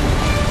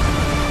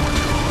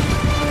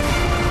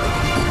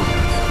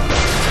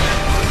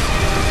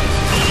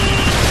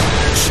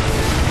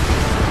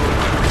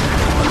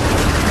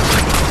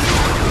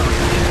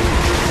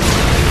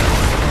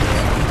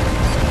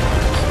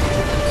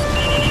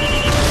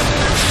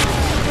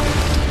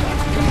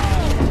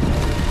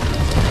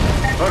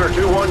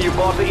 2-1, you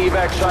bought the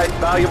evac site.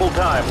 Valuable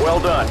time. Well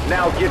done.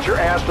 Now get your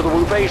ass to the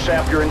roof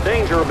ASAP. You're in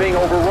danger of being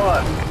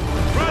overrun.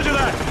 Roger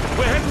that.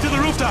 We're heading to the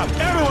rooftop.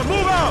 Everyone,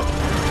 move out!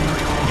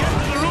 Get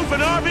to the roof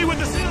and RV with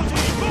the SEAL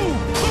team. Move!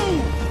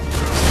 Move!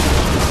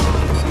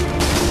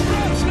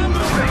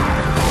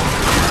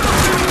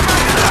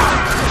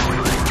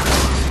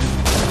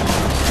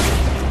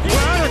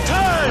 We're out of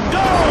time!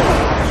 Go!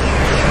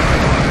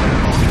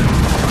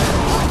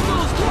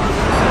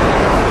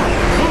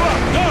 Move up!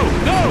 Go!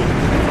 Go!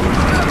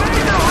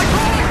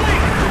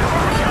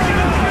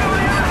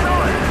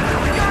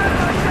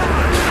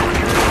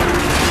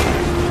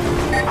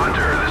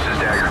 Hunter, this is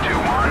Dagger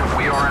 2-1.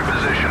 We are in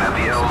position at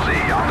the LZ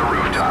on the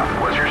rooftop.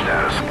 What's your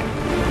status?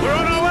 We're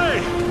on our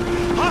way!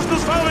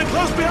 Hostiles following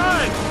close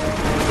behind!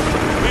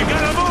 We've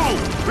got to move!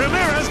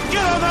 Ramirez,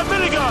 get on that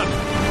minigun!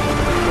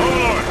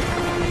 Overlord,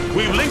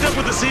 we've linked up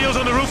with the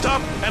SEALs on the rooftop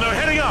and are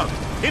heading out.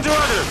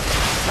 Interrogative.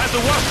 Has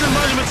the Washington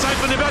Monument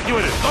site been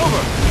evacuated? Over.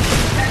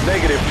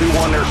 Negative,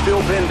 2-1. They're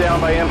still pinned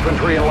down by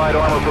infantry and light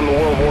armor from the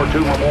World War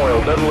II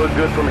memorial. Doesn't look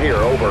good from here.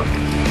 Over.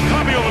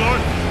 Copy, Overlord.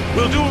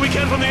 We'll do what we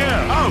can from the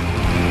air. Out!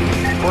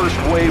 First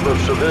wave of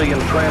civilian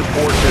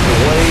transports is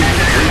away.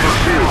 We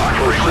pursued.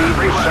 Proceed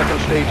with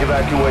second stage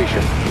evacuation.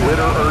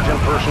 Litter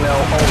urgent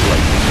personnel only.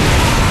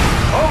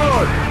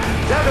 Overlord!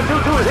 Dagger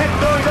 2-2 is hit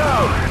and going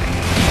down!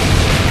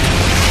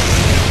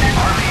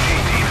 RPG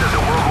teams at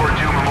the World War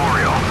II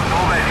memorial.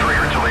 Pull that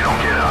trigger till they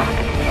don't get up.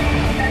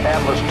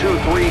 Atlas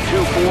 2-3,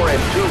 2-4,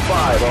 and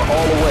 2-5 are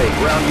all away.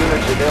 Ground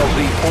units at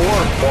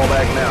LZ-4. Fall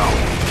back now.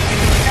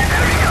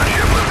 Enemy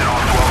gunship lifting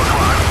off 12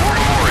 o'clock. War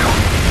memorial.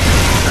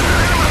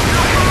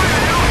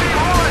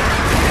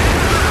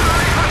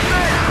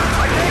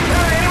 I can't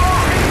carry any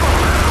more people!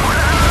 We're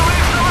gonna have to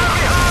leave some of them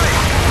behind!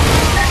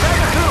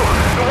 Dagger 2,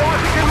 the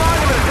Washington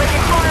Monument is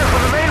taking fire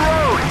from the main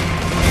road!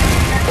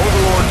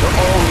 Overlord to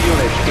all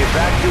units.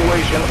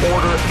 Evacuation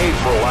order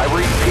April. I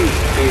repeat,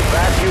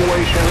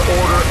 evacuation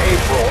order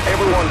April.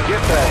 Everyone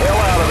get the hell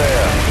out of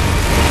there.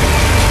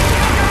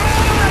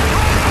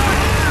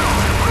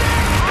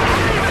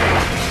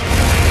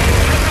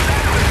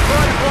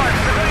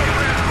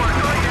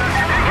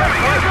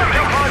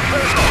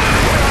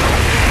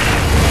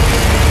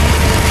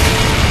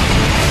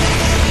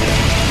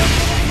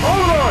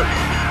 Overlord!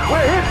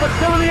 We're hit but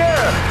still in the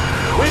air!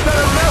 We've got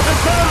a massive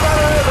sound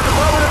battle here at the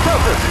Department of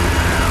Justice!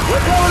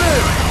 We're going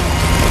in!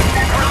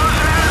 We're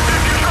losing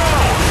airspace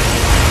control!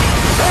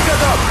 Take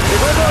us up! If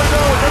we're going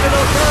down, we're taking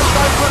those sound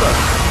sites with us!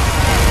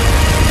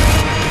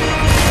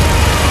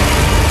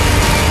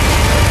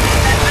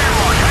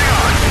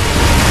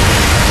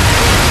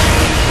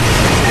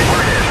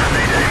 We're hit.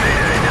 Mayday,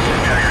 mayday. This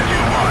is Dagger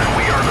 2-1.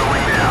 We are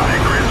going down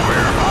at Grid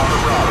Square. Papa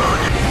Bravo.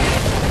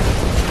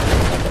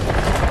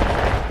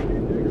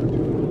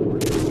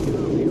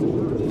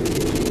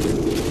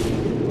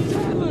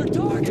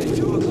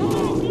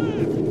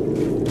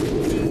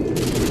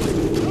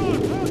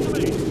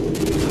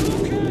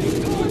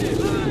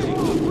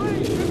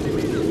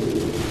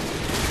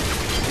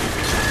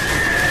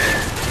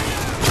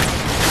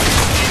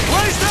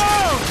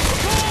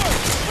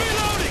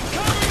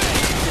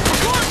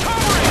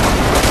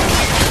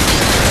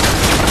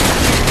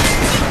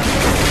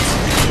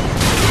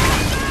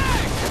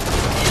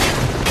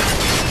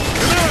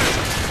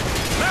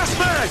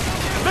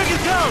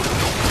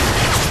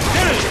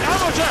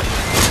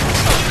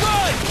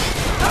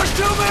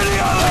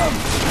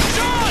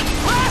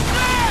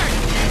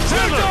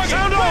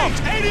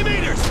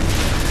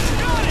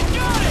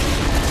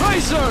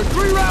 Sir,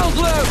 3 rounds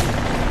left!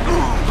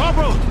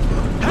 Corporal,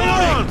 hang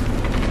on!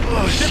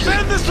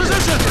 Defend this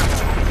position!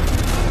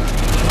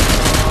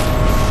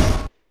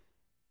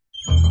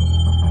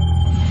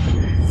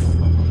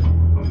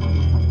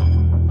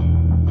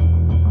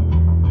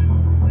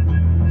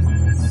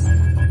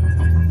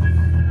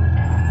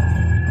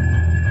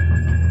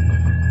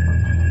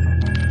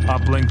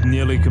 Uplink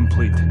nearly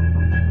complete.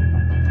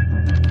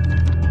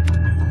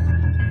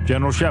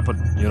 General Shepard,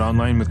 you're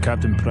online with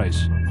Captain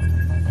Price.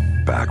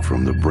 Back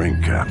from the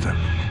brink, Captain.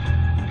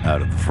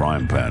 Out of the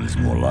frying pan is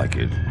more like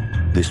it.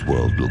 This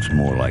world looks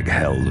more like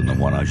hell than the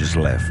one I just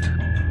left.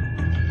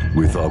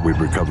 We thought we'd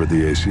recovered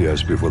the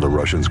ACS before the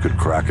Russians could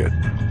crack it.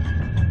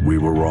 We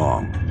were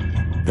wrong.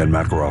 Then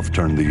Makarov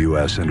turned the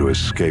US into his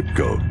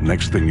scapegoat.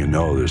 Next thing you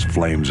know, there's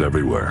flames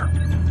everywhere.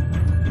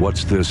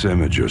 What's this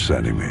image you're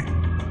sending me?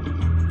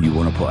 You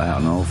want to put out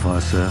an oil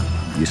fire, sir?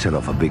 You set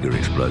off a bigger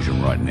explosion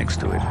right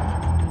next to it.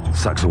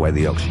 Sucks away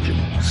the oxygen,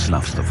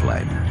 snuffs the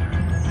flame.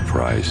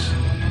 Price,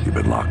 you've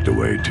been locked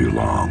away too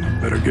long.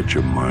 Better get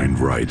your mind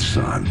right,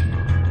 son.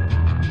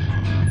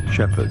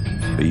 Shepard,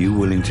 are you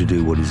willing to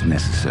do what is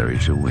necessary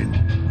to win?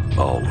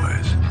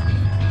 Always.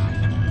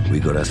 We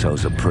got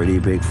ourselves a pretty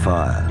big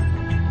fire.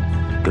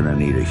 Gonna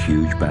need a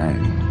huge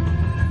bang.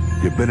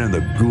 You've been in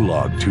the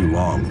gulag too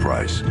long,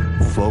 Price.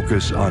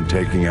 Focus on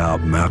taking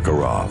out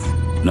Makarov.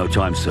 No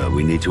time, sir.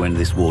 We need to end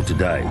this war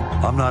today.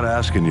 I'm not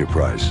asking you,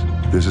 Price.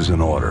 This is an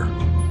order.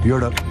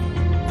 You're to...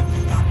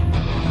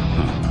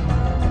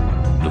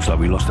 Looks like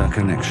we lost our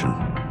connection.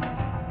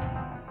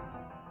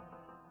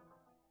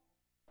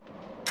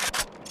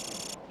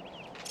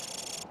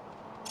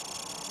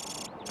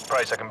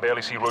 Price, I can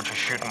barely see Roach's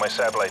shooting my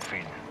satellite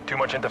feed. Too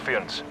much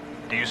interference.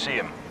 Do you see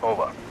him?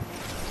 Over.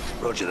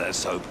 Roger that,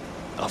 Soap.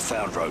 I've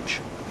found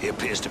Roach. He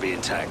appears to be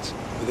intact.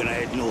 We're gonna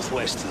head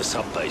northwest to the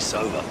sub-base.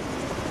 Over.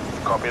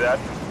 Copy that.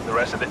 The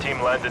rest of the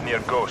team landed near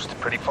Ghost,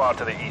 pretty far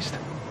to the east.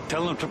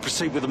 Tell them to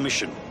proceed with the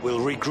mission.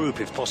 We'll regroup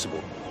if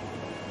possible.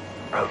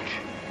 Roach,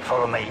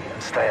 follow me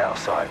and stay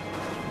outside.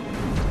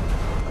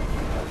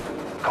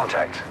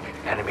 Contact.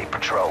 Enemy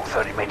patrol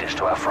 30 meters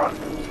to our front.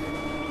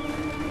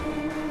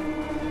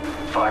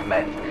 5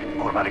 men,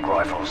 automatic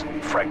rifles,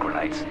 frag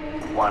grenades.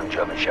 1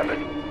 German Shepherd.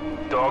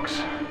 Dogs?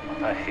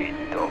 I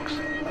hate dogs.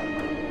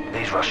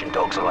 These Russian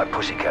dogs are like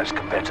pussycats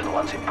compared to the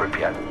ones in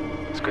Pripyat.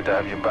 It's good to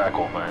have you back,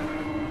 old man.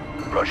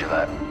 Roger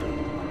that.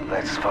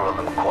 Let's follow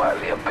them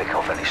quietly and pick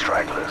off any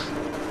stragglers.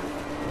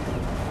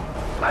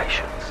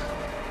 Patience.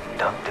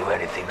 Don't do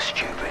anything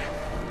stupid.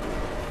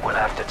 We'll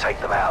have to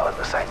take them out at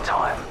the same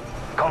time.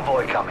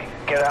 Convoy coming.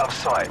 Get out of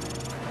sight.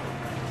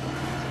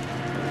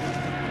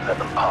 Let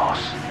them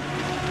pass.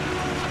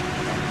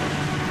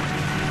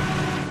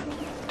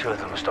 2 of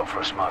them will stop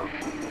for a smoke.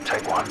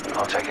 Take one,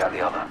 I'll take out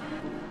the other.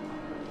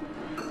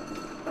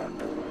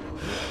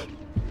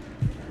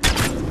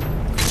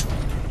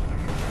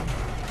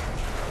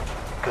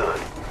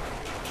 Good.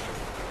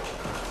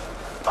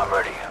 I'm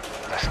ready.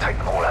 Let's take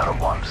them all out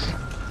at once.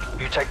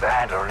 You take the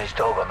handler and his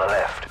dog on the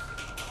left.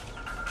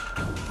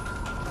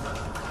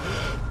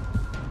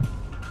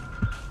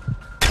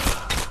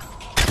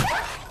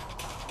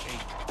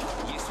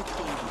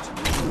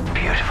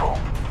 Beautiful.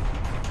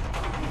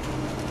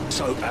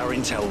 So, our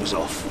intel was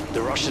off.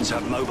 The Russians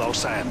have mobile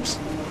SAMs.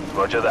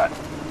 Roger that.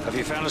 Have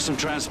you found us some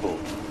transport?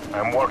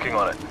 I'm working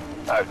on it.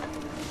 Out.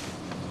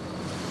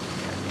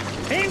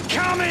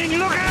 Incoming!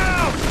 Look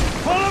out!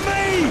 Follow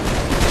me!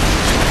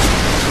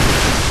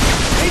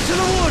 Into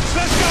the woods!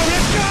 Let's go!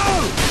 Let's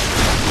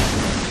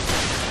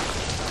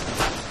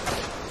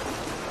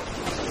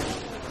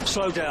go!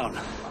 Slow down.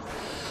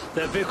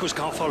 Their vehicles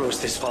can't follow us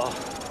this far.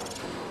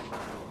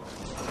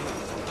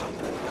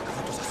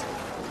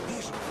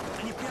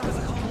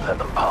 Let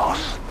them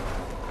pass.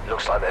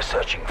 Looks like they're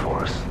searching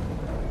for us.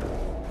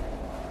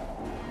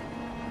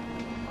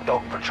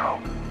 Dog patrol.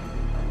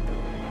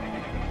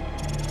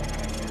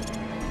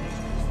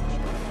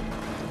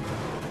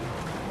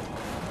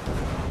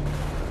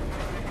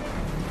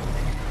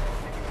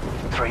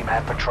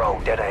 Three-man patrol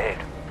dead ahead.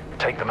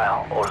 Take them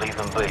out or leave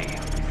them be.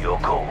 Your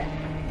call.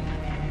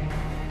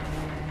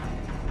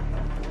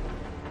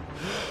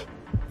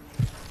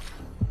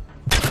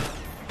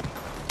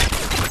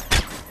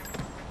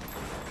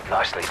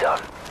 Nicely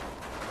done.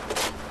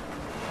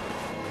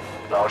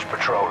 Large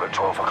patrol at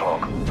 12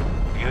 o'clock.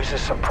 Use a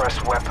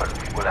suppressed weapon.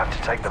 We'll have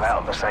to take them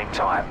out at the same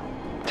time.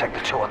 Take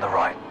the 2 on the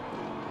right.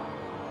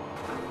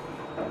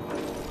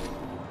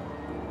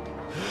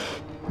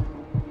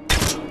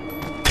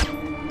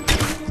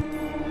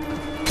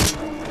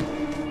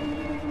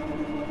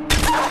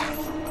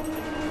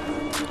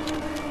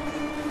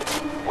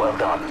 Well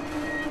done.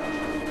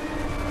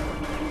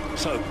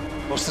 So,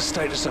 what's the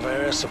status of our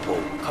air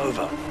support?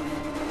 Over.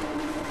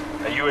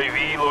 A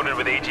UAV loaded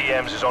with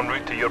AGMs is en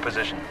route to your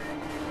position.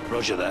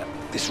 Roger that.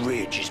 This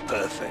ridge is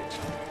perfect.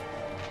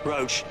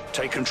 Roach,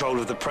 take control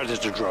of the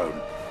Predator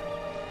drone.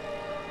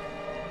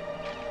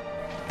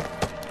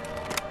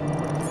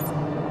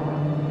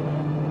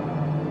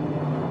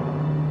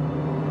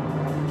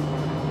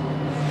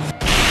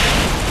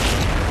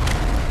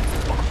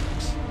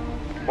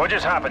 What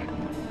just happened?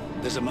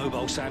 There's a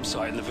mobile SAM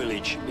site in the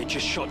village. It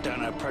just shot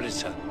down our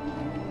Predator.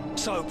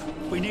 Soap,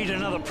 we need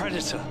another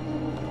Predator.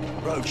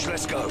 Roach,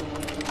 let's go.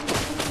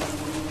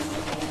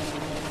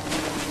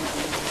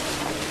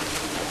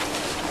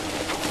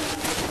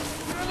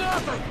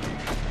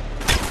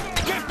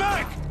 Get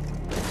back!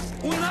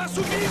 У нас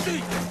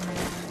убитый!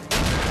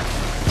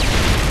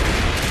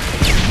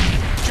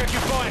 Check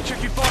your fire,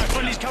 check your fire.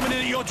 Friendly's coming in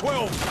at your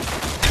 12.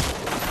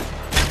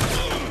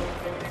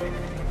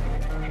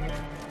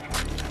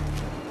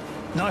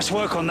 Nice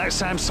work on that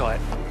SAM site.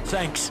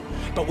 Thanks,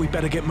 but we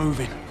better get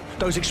moving.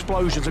 Those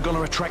explosions are going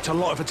to attract a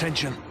lot of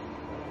attention.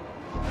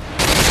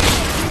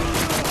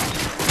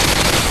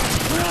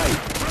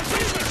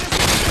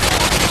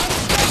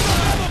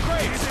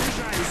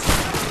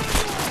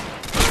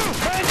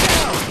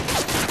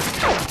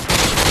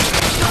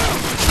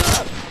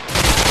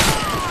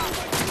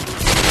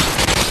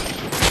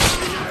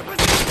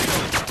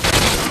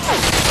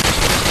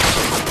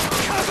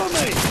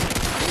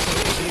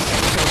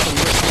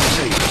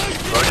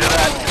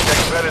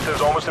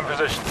 Predator's almost in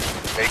position.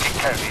 Make it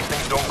count. These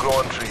things don't grow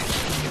on trees.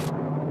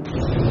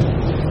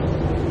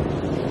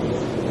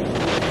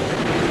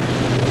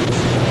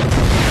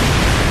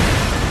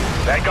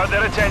 That got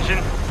their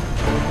attention.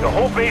 The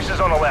whole base is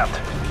on the left.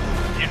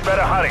 You'd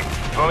better hurry.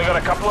 You've only got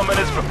a couple of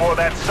minutes before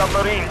that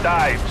submarine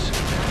dives.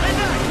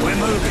 We're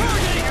moving.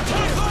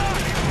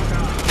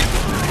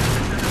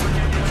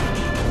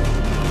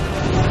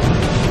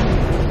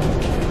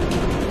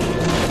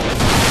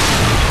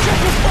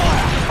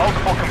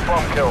 Multiple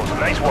confirmed kills.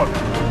 Nice work.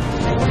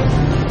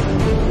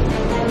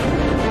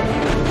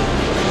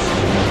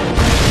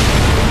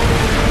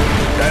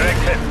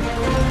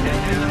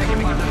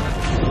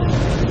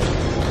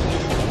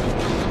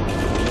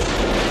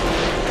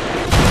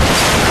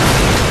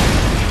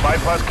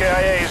 plus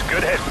KIAs,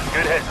 good hit,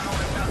 good hit.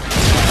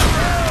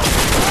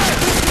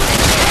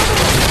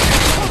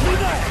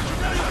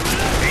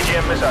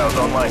 AGM missiles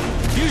online.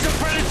 Use a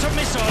Predator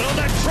missile on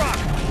that truck!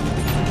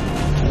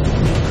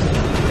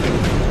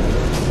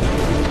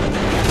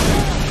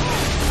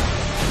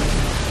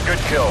 Good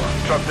kill.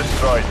 Truck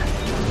destroyed.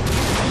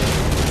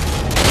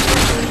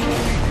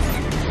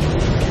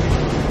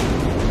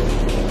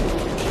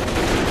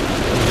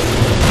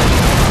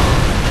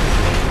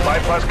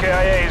 Five plus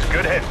KIAs,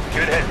 good hit,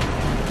 good hit.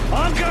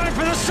 I'm going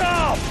for the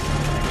south!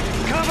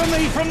 Cover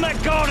me from that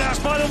guardhouse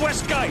by the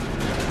west gate!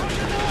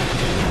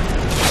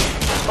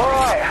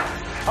 Alright,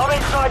 I'm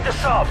inside the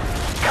sub.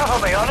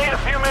 Cover me, I need a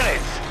few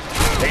minutes.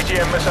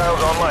 AGM missiles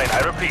online.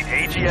 I repeat,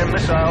 AGM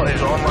missile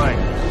is online.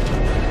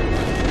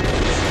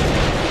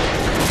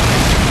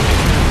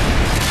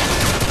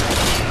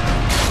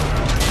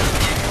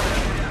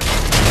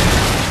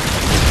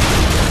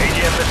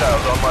 AGM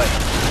missiles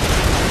online.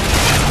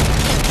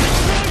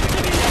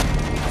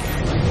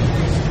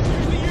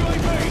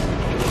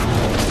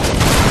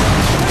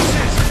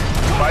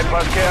 Five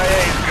plus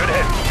KIAs, good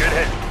hit, good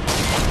hit.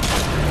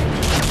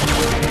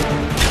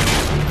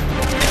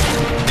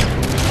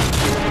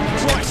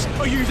 Christ,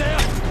 are you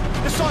there?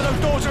 The silo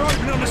doors are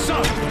opening on the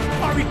sub.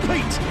 I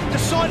repeat, the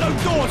silo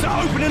doors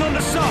are opening on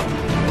the sub.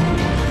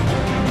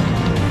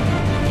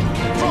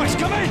 Christ,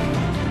 come in!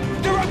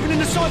 They're opening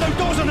the silo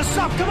doors on the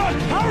sub. Come on,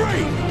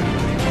 hurry!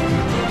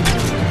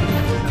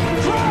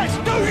 Christ,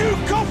 do you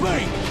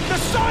copy? The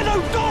silo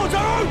doors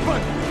are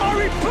open! I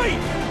repeat,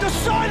 the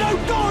silo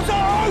doors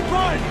are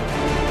open!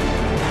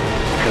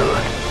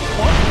 Good.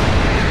 What?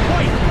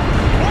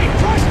 Wait,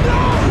 Christ,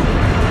 no!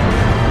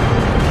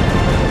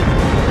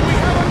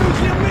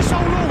 Nuclear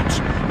missile launch!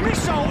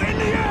 Missile in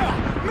the air!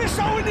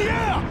 Missile in the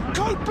air!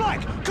 Code black!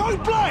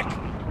 Code black!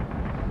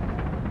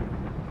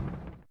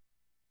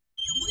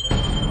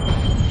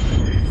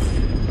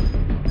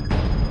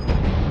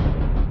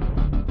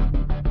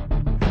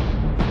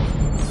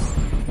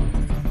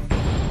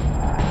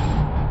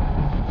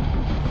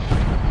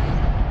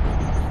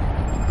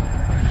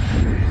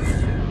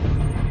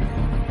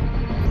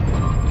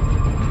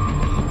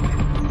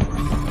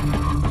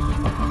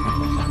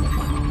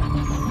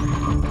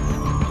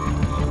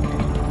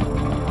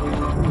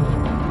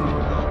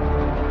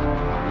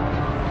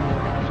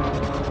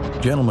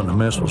 Gentlemen, the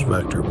missiles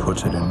vector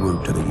puts it en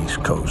route to the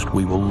East Coast.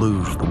 We will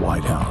lose the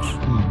White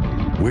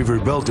House. We've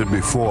rebuilt it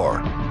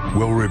before.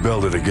 We'll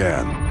rebuild it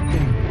again.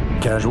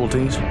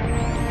 Casualties?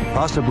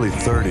 Possibly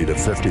 30 to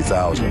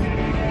 50,000.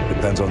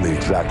 Depends on the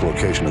exact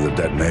location of the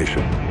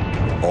detonation.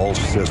 All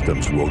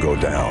systems will go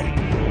down.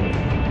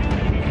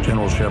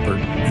 General Shepard,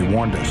 you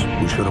warned us.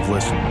 We should have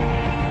listened.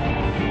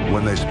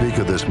 When they speak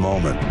of this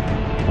moment,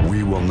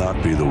 we will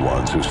not be the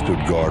ones who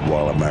stood guard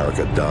while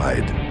America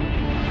died.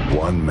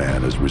 One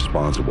man is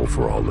responsible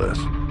for all this.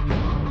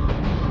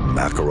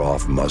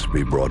 Makarov must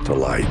be brought to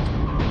light.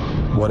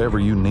 Whatever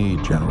you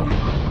need, General.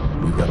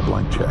 We've got a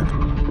blank check.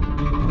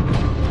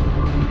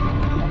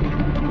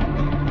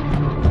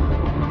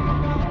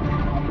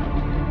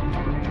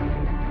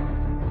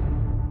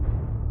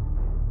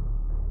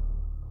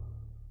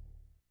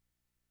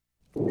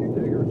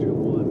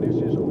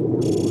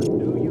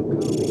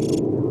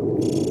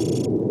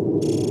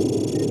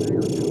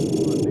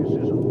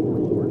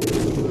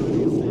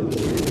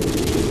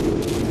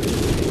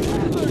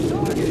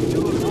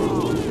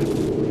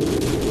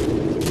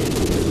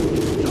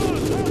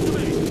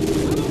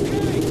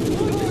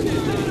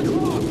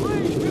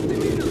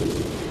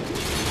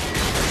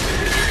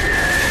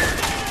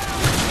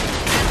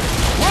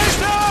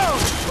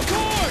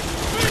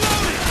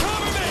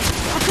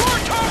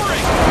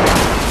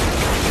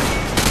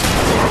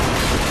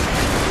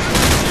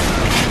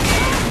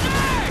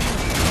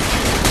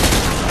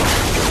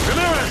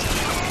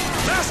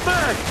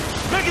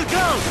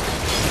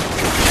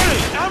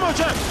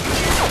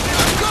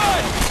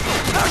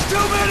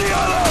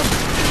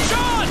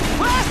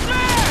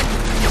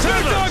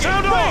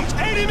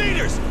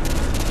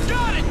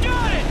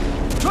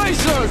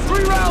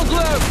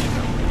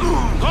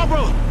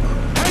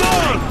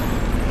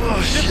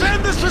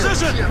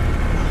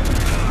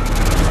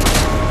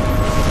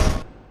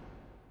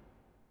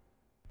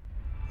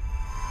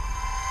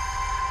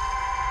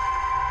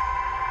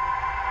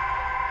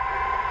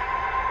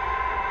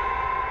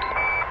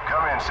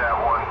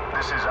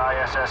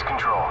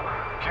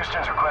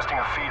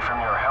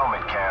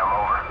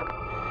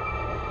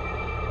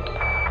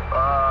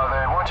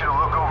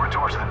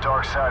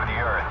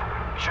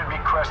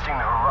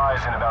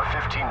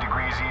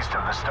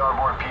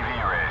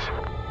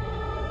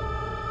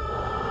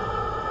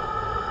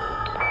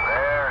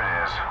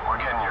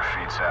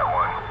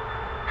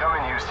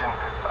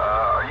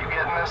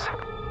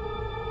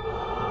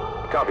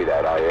 Copy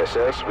that,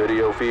 ISS.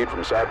 Video feed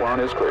from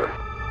Sat-1 is clear.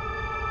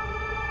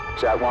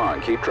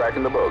 Sat-1, keep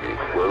tracking the bogey.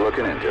 We're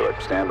looking into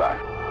it. Stand by.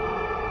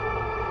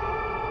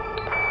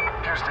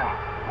 Houston,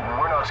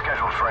 we're not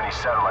scheduled for any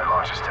satellite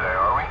launches today,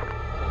 are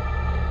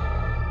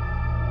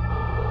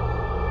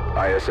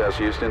we? ISS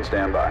Houston,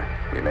 stand by.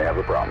 We may have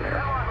a problem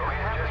here.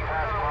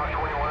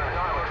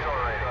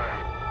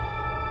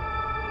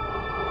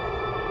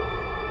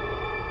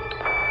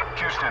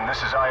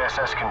 this is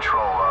ISS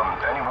Control.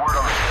 Any word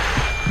on the...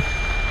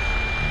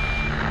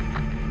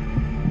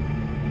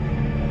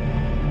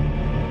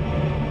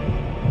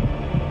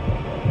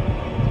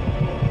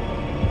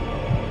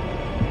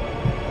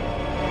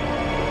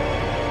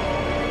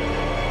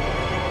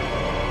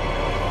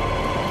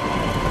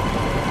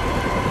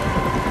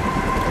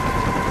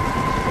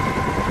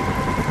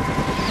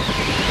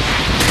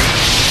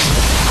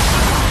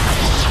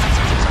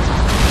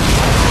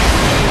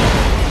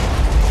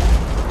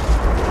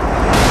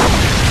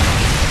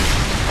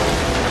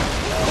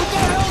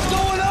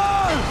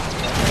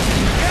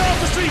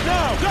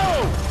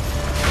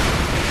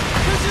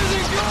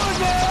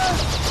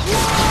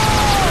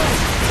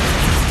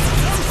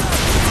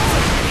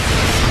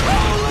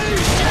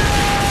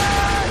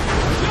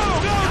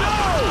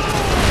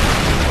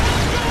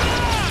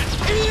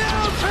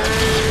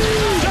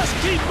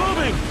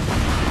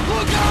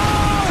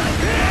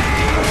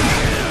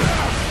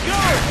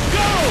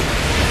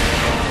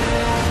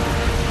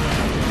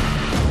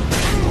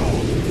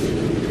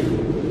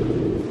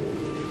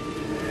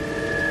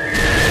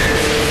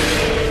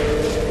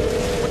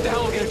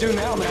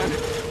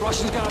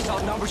 Russians got us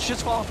outnumbered.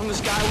 Shit's falling from the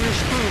sky. We're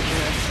screwed,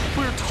 man.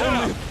 We're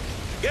totally...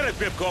 Get it,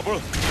 Pip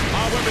Corporal.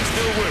 Our weapons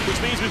still work, which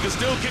means we can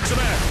still kick some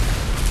ass.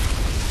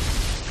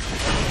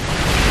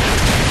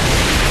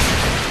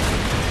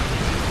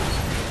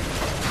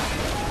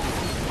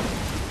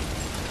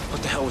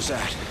 What the hell was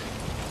that?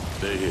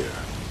 They're here.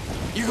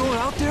 You going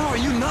out there? Are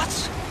you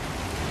nuts?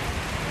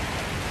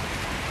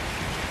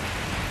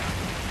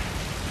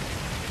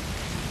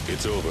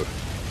 It's over.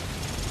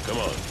 Come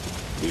on.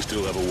 We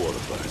still have a water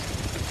fight.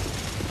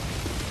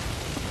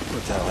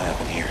 What the hell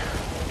happened here?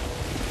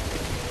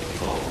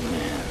 Oh,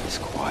 man, it's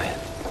quiet.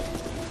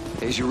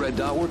 Hey, is your red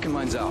dot working?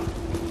 Mine's out.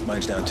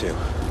 Mine's down, too.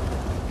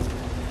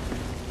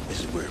 This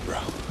is weird, bro.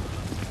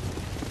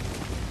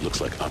 Looks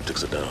like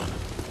optics are down.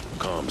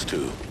 Comms,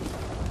 too.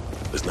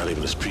 There's not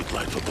even a street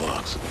light for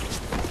blocks.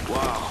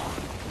 Wow.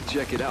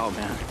 Check it out,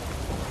 man.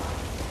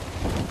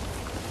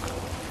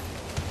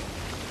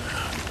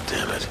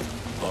 Damn it.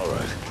 All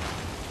right.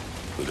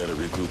 We gotta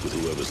regroup with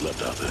whoever's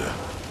left out there.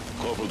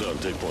 Corporal Dunn,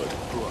 take point.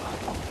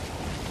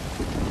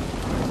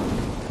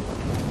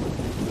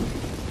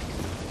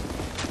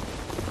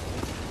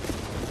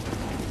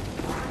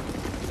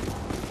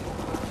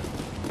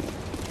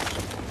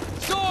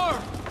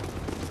 Star!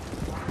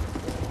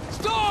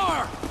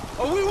 Star!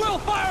 Or we will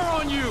fire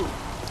on you!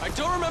 I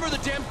don't remember the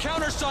damn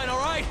countersign, all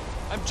right?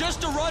 I'm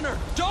just a runner.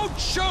 Don't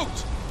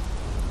shoot!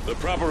 The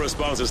proper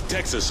response is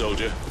Texas,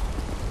 soldier.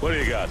 What do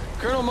you got?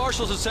 Colonel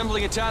Marshall's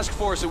assembling a task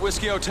force at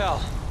Whiskey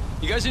Hotel.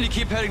 You guys need to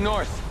keep heading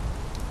north.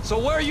 So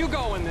where are you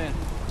going, then?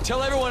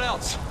 Tell everyone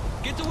else.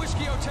 Get to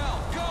Whiskey Hotel.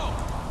 Go!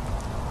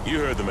 You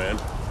heard the man.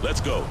 Let's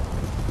go.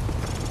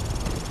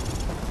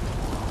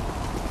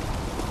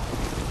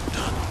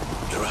 Done.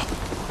 You're up.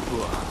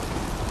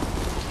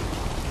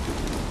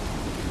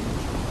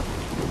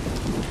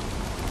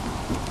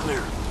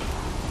 Clear.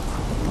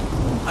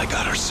 I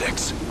got our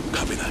 6.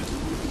 Copy that.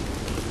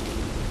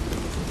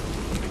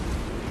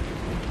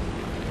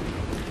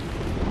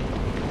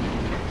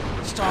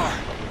 Star.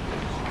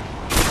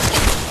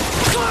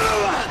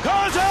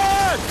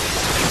 Contact!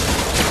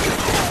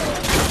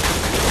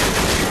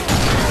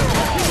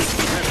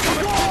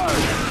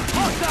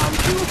 Hostile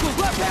cubicles,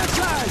 left-hand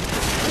side!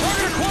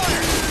 Target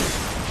acquired!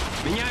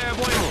 Меняю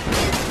обойму.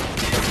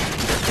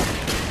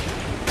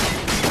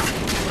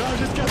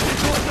 Вражеская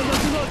пехота на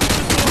 12 часов!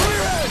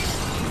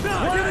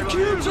 Get a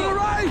cube to the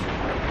right!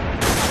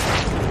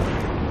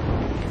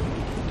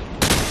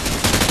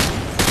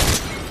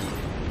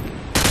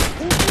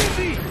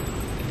 Убитый!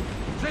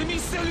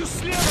 Займись целью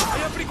слева, а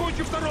я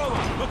прикончу второго!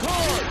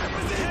 McCord!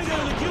 Hang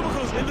on the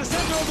cubicles in the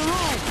center of the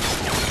room!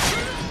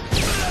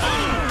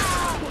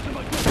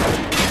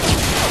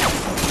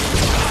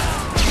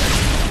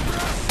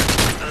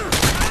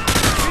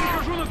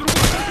 Перехожу на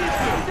другую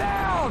позицию!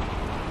 Down!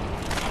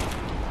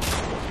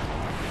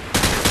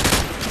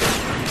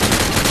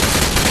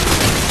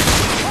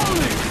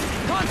 Holy!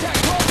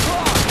 Contact 12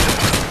 o'clock!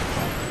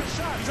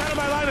 He's out of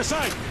my line of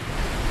sight!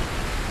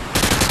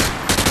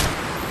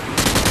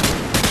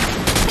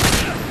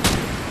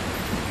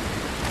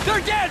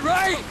 They're dead,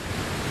 right?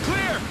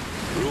 Clear!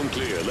 Room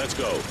clear. Let's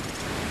go.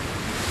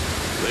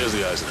 There's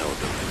the Eisenhower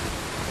building.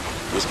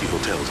 Whiskey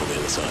Hotel's on the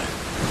other side.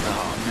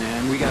 Oh,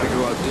 man, we gotta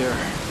go out there.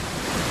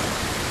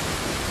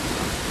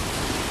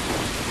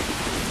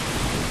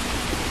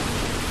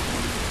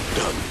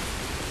 Done.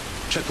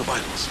 Check the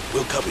vitals.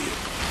 We'll cover you.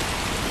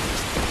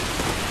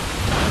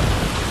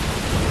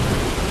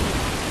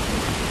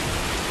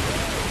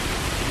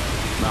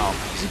 No,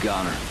 he's a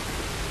goner.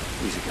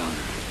 He's a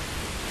goner.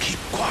 Keep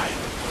quiet.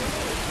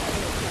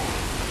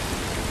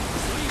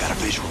 Got a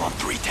visual on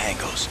 3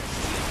 tangos.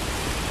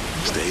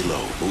 Stay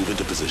low. Move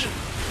into position.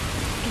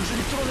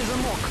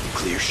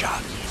 Clear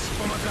shot.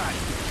 Smoke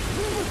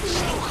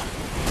him.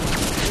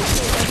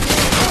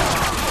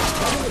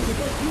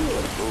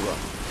 Move up.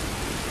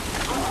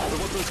 What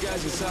about those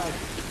guys inside?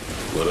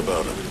 What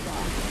about him?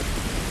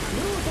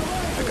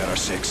 I got our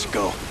 6.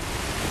 Go.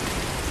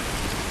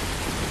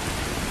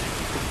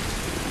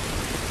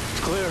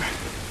 Clear.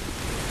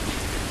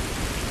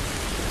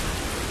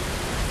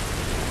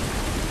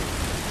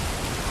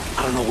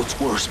 I don't know what's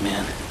worse,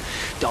 man.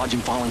 Dodging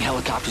falling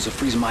helicopters or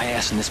freezing my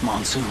ass in this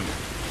monsoon.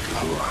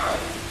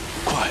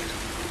 Quiet.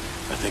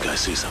 I think I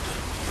see something.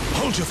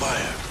 Hold your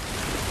fire.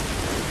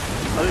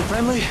 Are they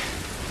friendly?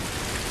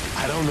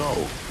 I don't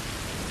know.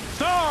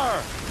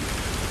 Star!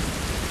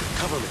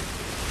 Cover me.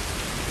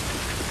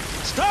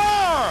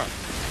 Star!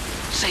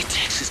 Say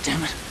Texas,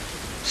 damn it.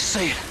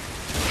 Say it.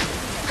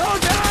 Go,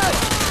 Dad!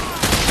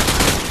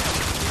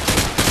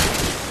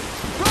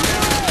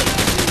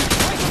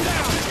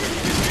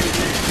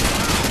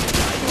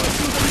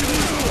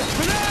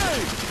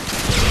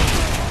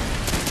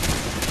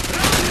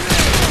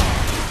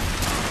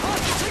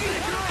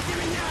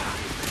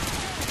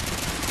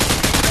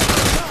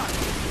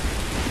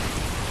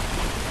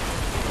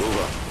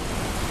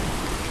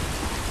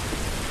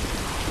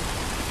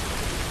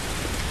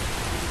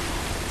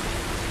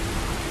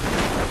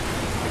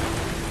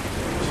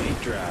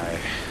 Dry.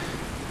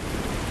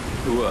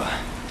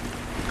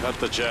 Cut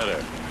the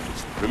chatter.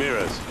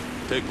 Ramirez,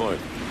 take point.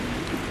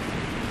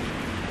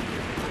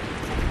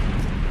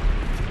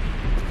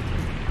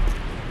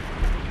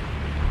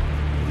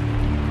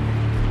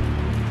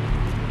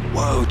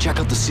 Whoa, check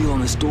out the seal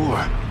on this door.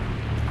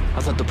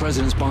 I thought the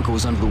president's bunker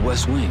was under the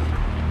west wing.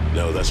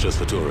 No, that's just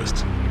for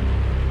tourists.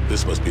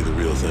 This must be the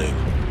real thing.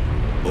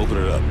 Open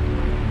it up.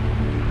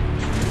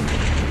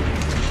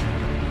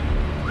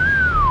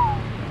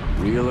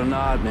 Real or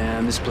not,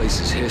 man, this place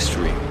is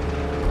history.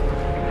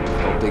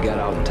 Hope they got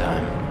out in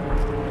time.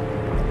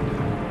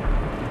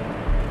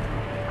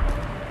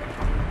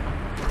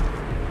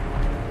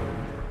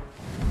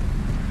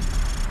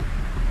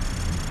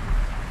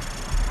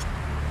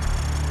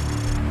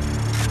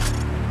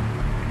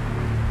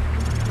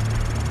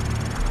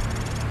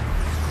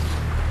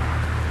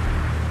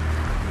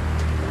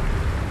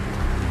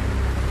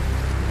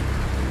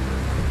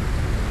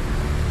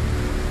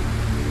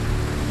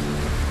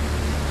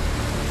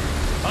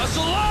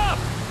 Hustle up!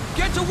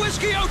 Get to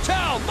Whiskey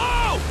Hotel!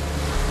 Move!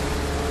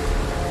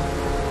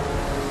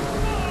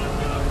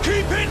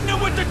 Keep hitting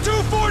them with the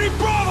 240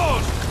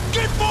 Bravos!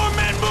 Get more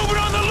men moving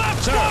on the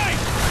left flank!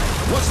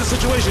 What's the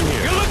situation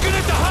here? You're looking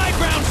at the high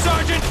ground,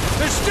 Sergeant!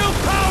 There's still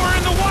power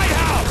in the White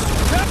House!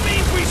 That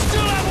means we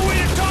still have a way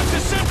to talk to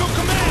Central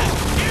Command!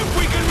 If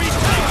we can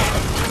retake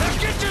it! Now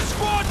get your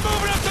squad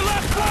moving up the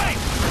left flank!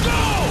 Go!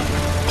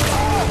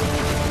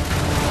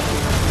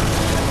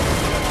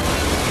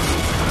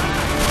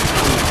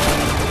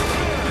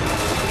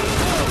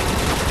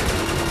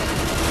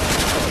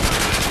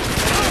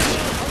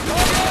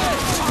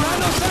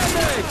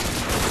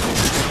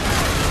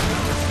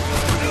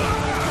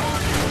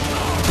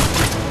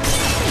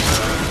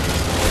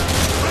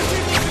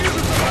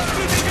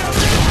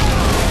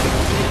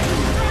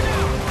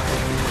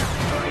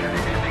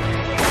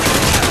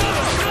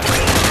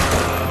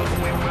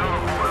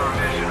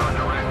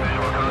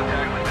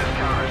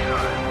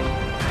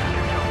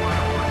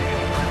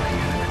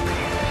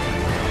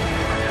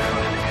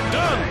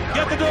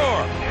 Get the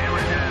door!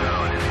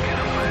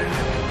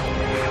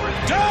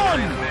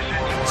 Done!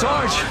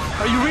 Sarge,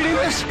 are you reading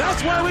this?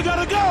 That's where we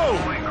gotta go!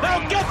 Now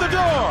get the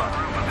door!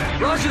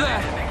 Roger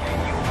that!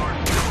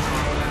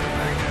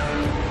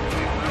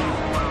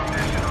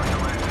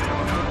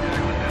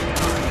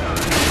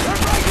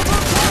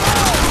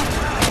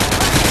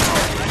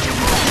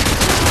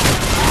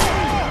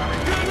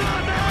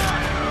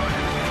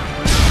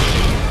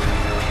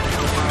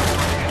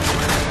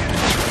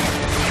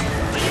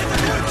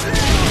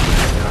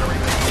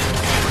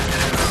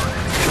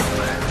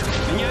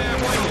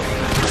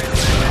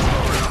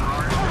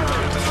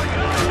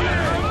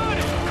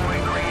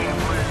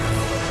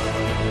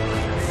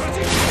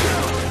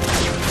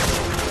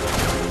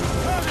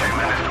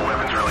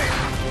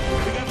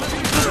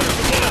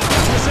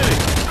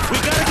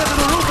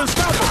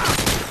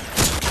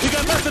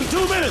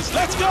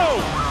 Let's go!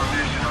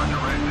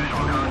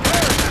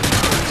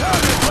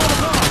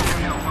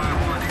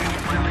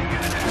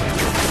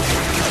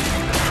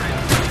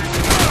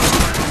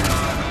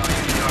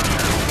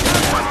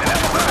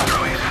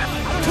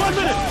 One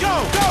minute! Go!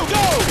 Go!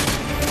 Go!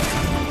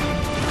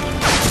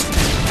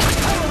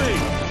 Follow me!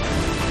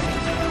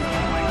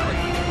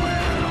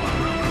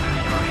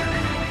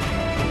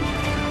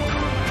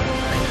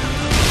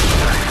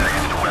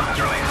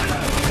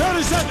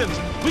 30 seconds!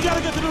 We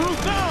gotta get to the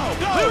roof now!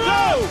 Go!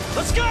 Go!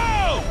 Let's go!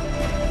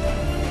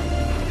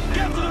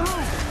 Get to the roof!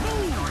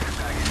 Move!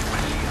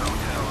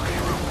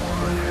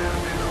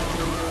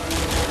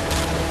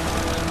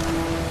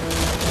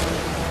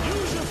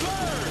 Use your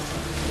flares!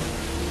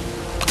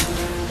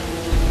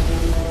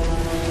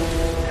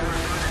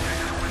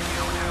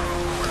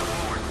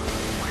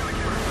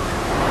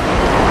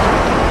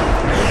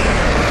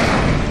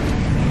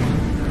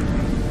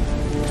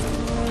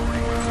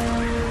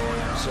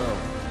 So,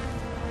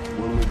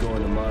 when are we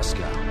going to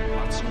Moscow?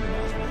 Not soon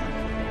enough, man.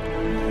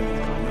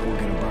 I know we're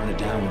gonna burn it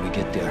down when we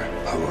get there.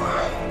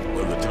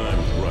 When the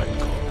time's right,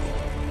 Corporal.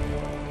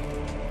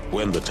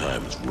 When the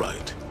time is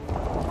right.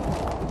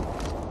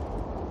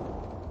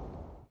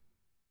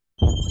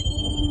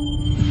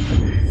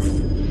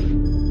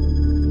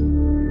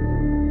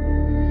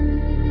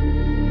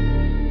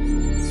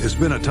 It's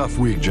been a tough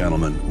week,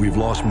 gentlemen. We've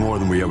lost more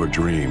than we ever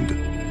dreamed,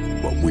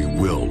 but we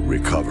will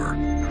recover.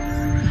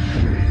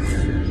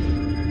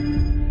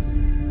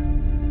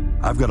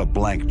 I've got a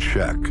blank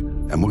check,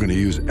 and we're going to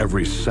use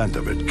every cent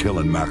of it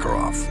killing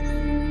Makarov.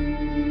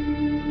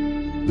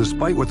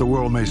 Despite what the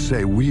world may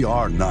say, we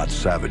are not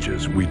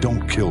savages. We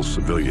don't kill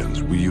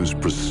civilians. We use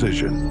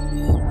precision.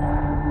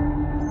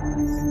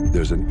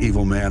 There's an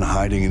evil man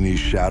hiding in these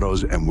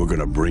shadows, and we're going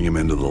to bring him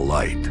into the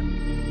light.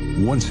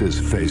 Once his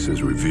face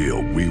is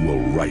revealed, we will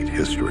write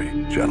history,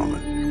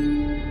 gentlemen.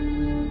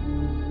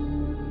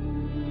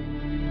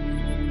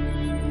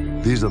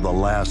 These are the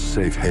last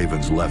safe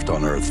havens left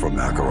on Earth for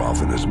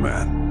Makarov and his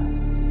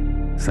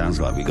men.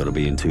 Sounds like we got to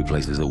be in two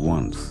places at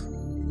once.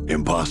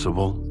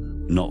 Impossible?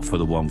 Not for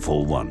the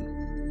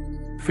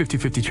 141.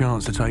 50-50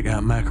 chance to take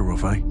out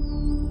Makarov, eh?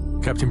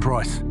 Captain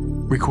Price,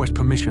 request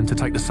permission to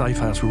take the safe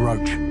house with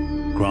Roach.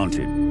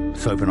 Granted.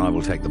 Soap and I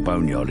will take the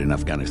boneyard in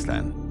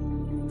Afghanistan.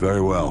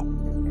 Very well.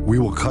 We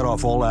will cut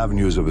off all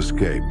avenues of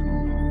escape.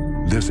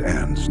 This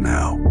ends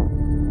now.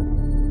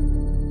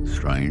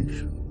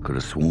 Strange. Could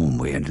have sworn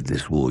we ended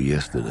this war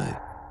yesterday.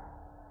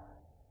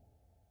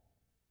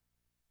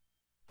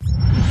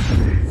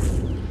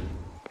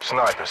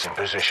 Snipers in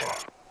position.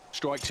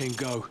 Strike team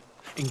go.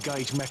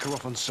 Engage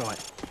Makarov on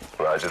site.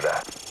 Roger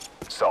that.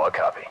 Solid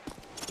copy.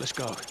 Let's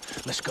go.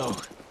 Let's go.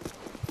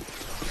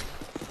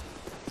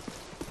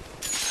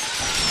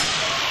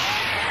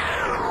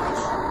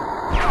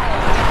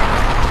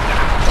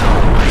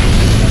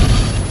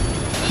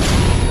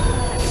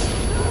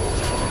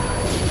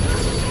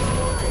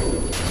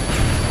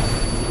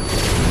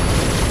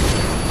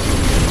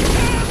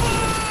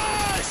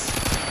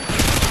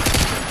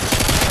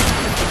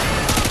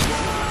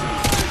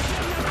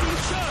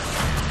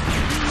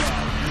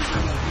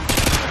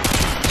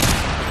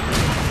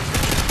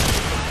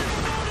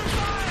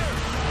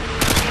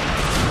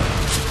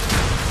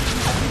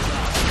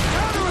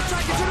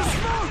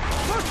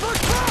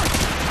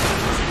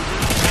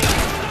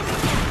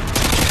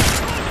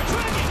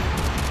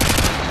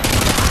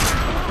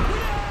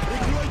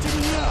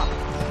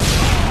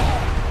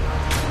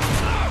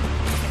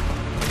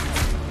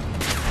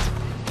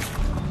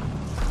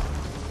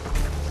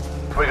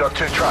 We got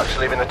 2 trucks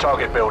leaving the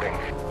target building.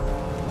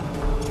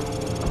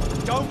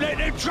 Don't let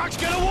them trucks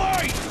get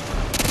away!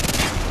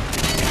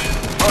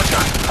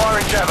 Roger,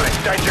 firing javelin,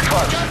 danger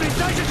close. Javelin,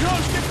 danger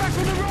close, get back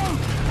on the road!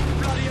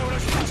 Bloody hell,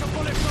 those trucks are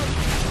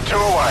bulletproof! 2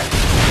 away.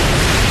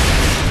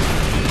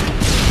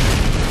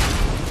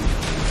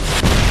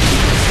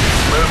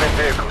 Moving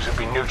vehicles have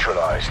been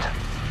neutralized.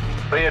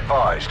 Be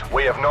advised,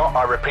 we have not,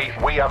 I repeat,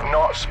 we have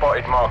not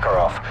spotted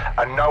Makarov,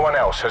 and no one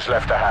else has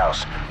left the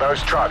house.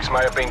 Those trucks may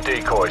have been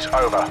decoys.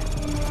 Over.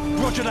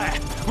 Roger that.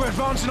 We're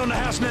advancing on the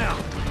house now.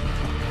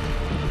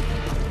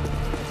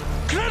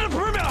 Clear the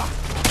perimeter!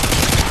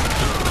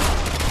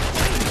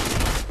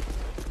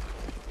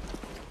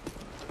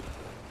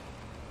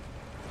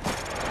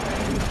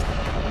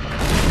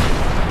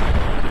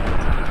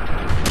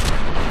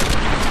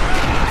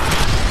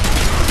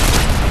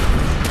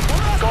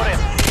 Got him.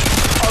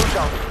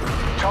 Ozone.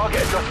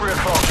 Target at your 3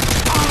 o'clock.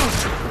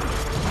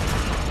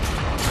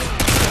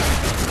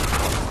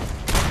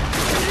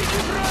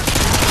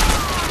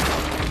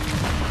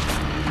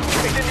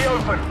 He's in the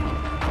open.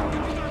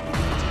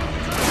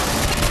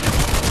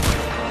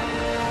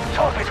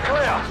 Target's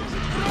clear.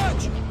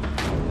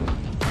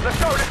 Let's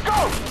go, let's go!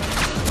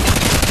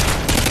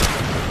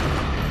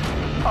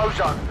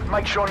 Ozone,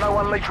 make sure no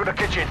one leaves from the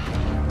kitchen.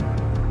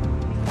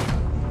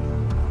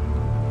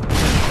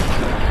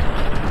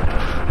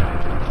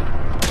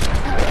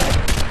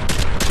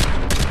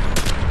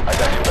 I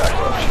got you back,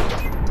 Roach.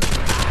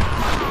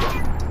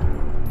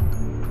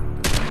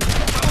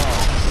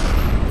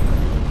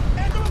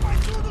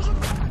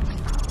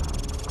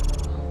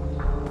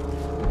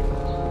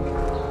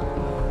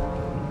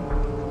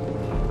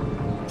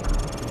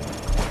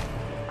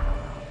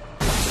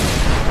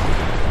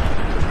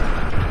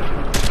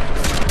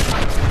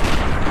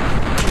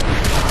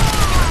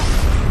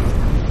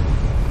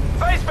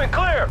 Basement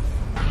clear!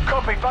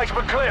 Copy,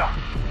 basement clear!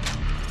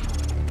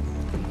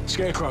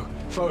 Scarecrow,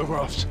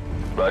 photographs.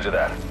 Roger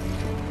that.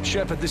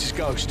 Shepard, this is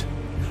Ghost.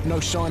 No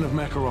sign of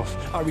Makarov.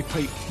 I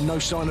repeat, no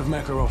sign of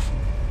Makarov.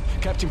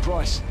 Captain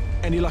Price,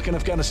 any luck in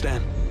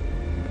Afghanistan?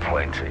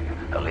 Plenty.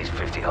 At least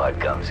 50 hired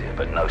guns here,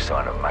 but no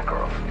sign of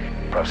Makarov.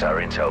 Perhaps our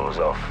intel was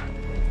off.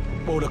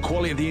 Well, the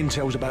quality of the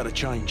intel's about to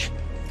change.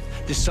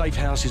 This safe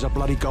house is a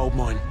bloody gold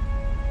mine.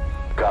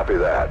 Copy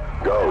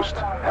that. Ghost,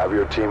 have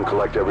your team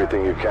collect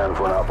everything you can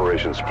for an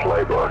operations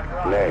playbook.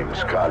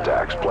 Names,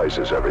 contacts,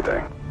 places,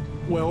 everything.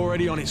 We're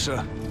already on it,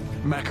 sir.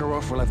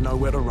 Makarov will have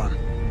nowhere to run.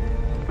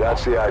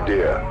 That's the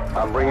idea.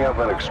 I'm bringing up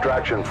an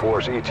extraction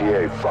force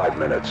ETA 5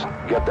 minutes.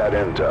 Get that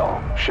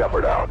intel.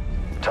 Shepard out.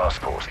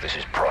 Task Force, this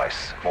is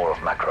Price. More of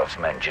Makarov's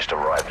men just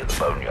arrived at the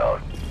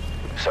boneyard.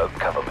 So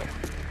cover me.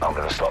 I'm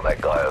gonna stop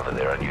that guy over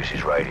there and use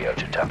his radio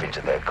to tap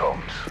into their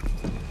comms.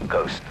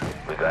 Ghost,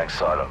 we're going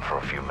silent for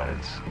a few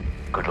minutes.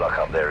 Good luck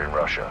up there in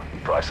Russia.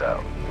 Price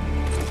out.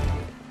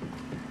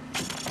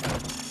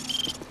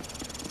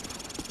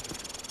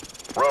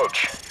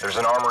 Roach, there's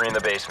an armory in the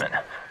basement.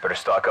 Better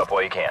stock up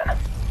while you can.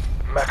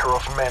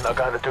 Makarov's men are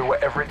going to do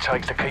whatever it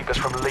takes to keep us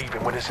from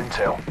leaving with this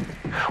intel.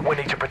 We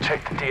need to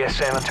protect the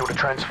DSM until the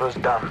transfer's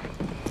done.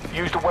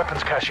 Use the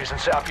weapons caches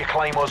and set up your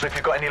claymores if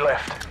you've got any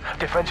left.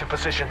 Defensive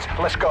positions,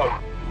 let's go.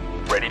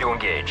 Ready to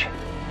engage.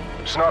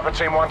 Sniper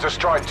Team 1 to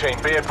Strike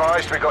Team. Be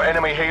advised, we've got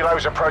enemy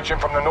helos approaching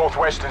from the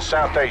northwest and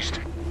southeast.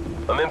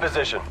 I'm in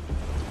position.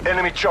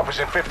 Enemy choppers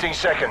in 15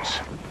 seconds.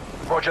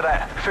 Roger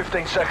that.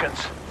 15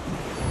 seconds.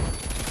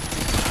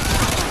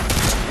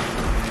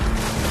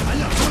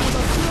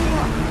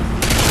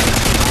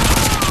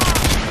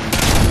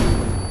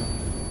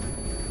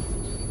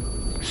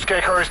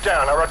 Scarecrow is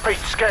down. I repeat,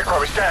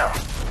 Scarecrow is down.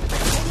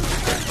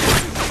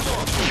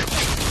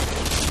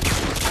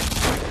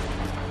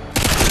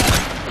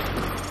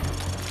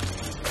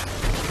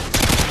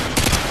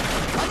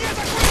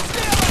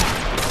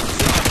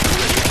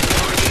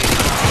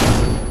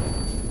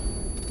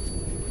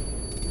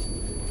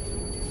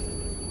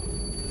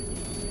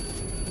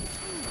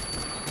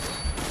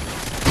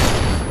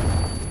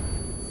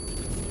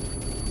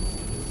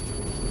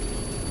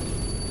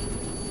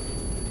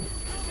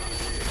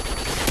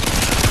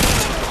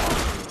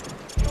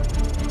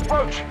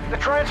 Roach, the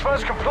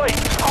transfer's complete.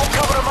 I'll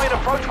cover the main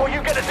approach while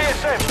you get the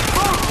DSM.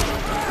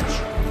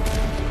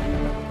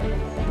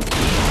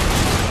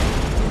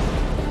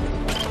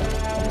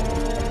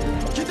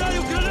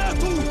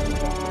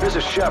 This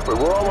is Shepard.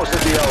 We're almost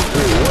at the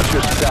L3. What's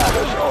your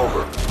status?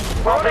 Over.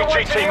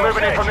 RPG team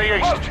moving in from the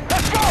east.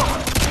 Let's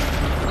go!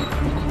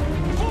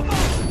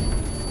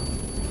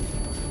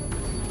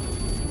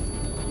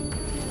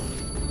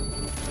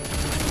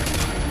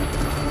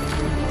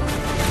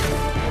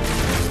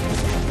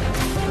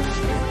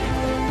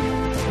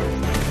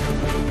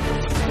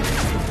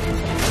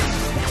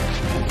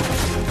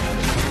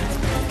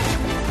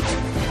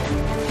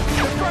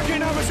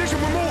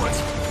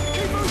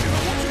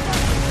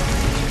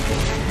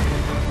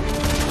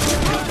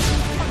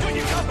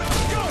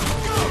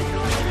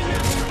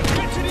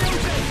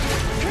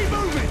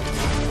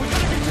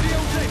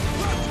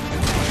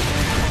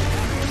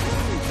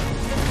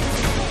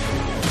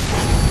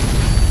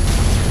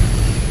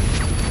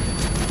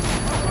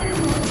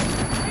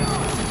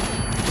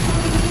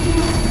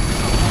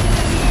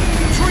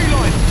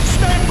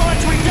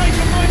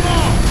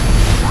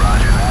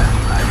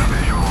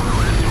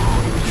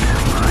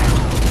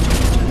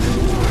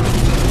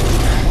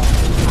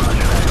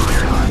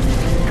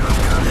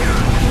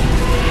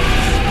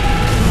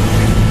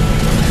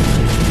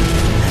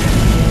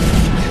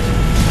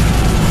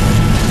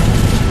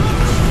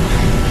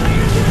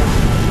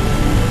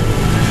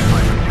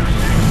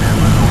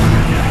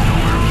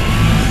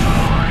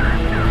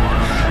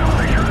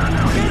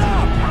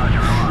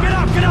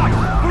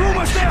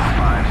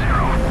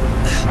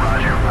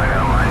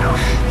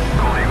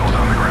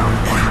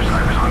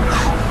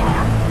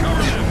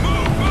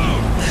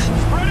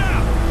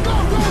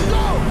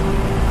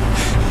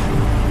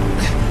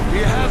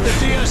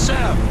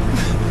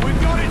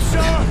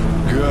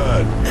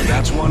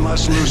 That's one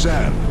less loose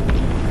end.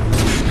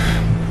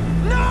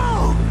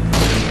 No!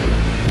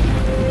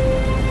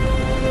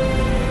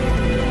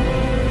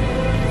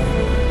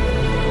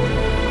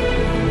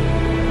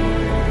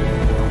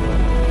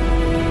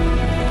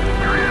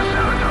 Area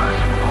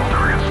sabotaged. All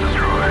targets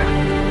destroyed.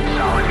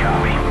 Solid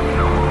copy.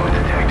 No movement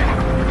detected.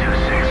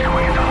 2-6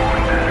 going into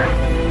holding pattern.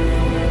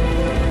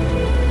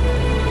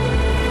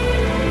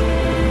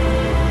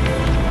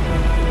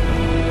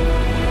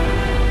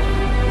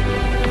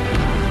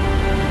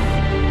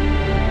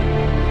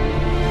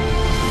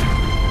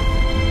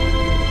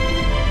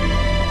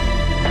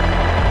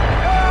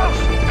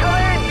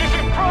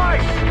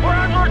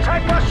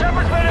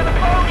 Shepard's been in the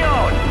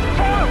boneyard!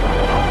 Hold the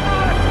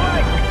left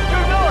flank! Do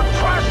not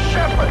trust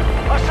Shepard!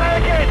 I say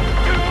again,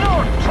 do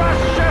not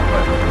trust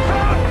Shepard!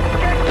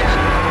 Get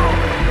down!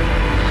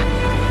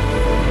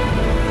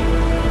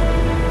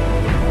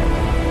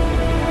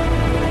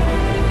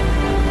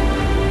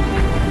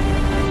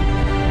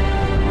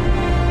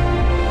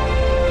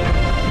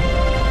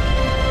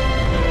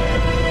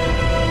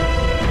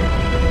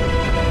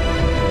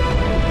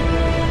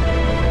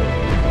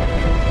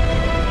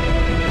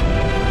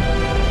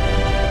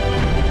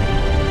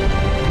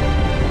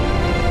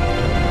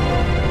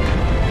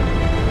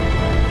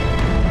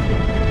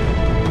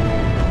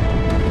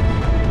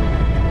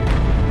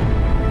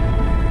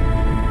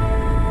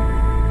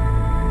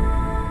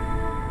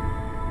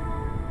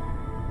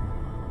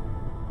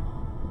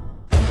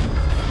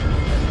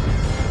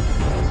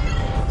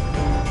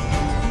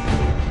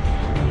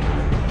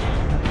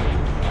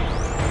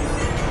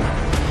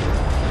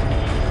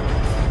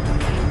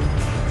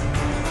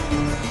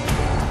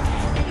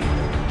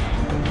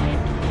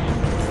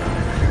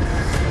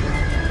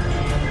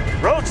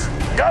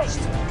 Ghost!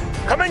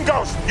 Come in,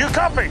 Ghost! You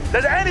copy?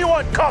 Does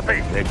anyone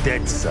copy? They're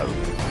dead, so.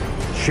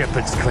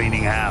 Shepard's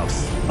cleaning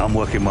house. I'm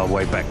working my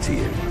way back to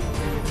you.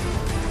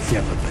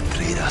 Shepard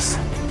betrayed us.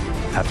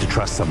 Have to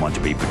trust someone to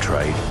be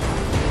betrayed.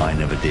 I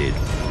never did.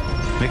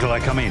 Nikolai,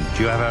 come in.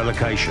 Do you have our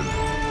location?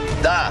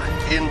 Da,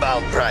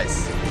 inbound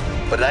Price.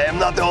 But I am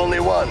not the only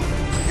one.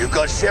 You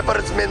got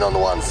Shepard's men on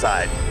one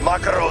side,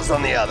 Makarov's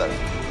on the other.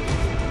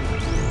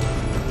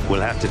 We'll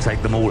have to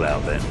take them all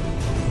out then.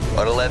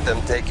 Or let them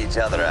take each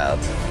other out.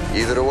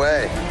 Either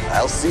way,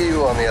 I'll see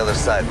you on the other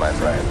side, my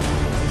friend.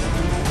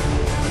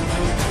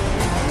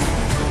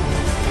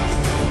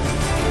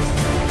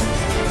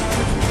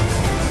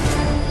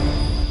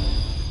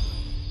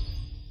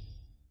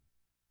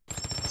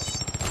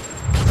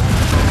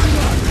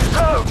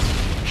 So,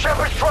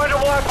 Shepard's trying to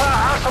wipe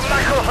out House and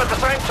Makarov at the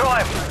same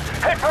time.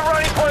 Head for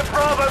running point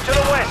Bravo to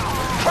the west.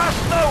 Trust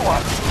no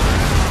one.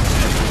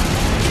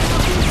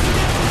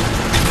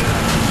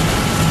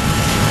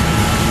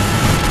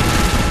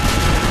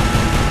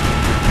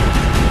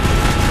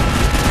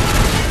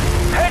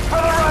 Head for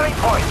the rallying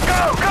point.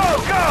 Go, go,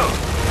 go!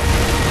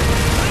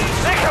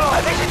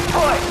 Nikolai, this is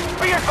Price.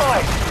 Be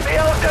advised, the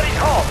LZ is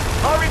hot.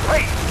 I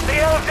repeat, the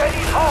LZ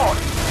is hot.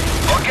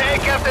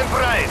 Okay, Captain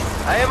Price.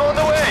 I am on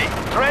the way.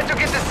 Trying to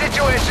get the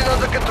situation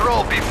under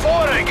control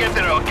before I get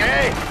there,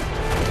 okay?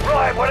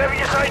 Right, whatever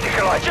you say,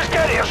 Nikolai. Just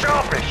get here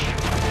sharpish.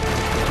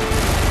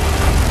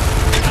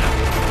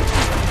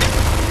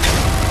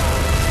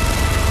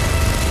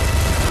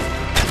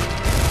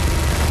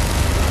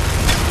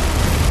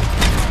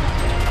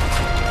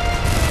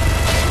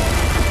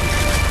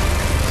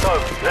 So,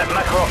 let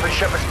Makarov and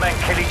Shepard's men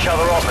kill each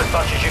other off as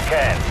much as you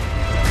can.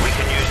 We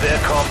can use their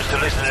comms to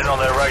listen in on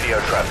their radio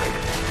traffic.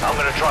 I'm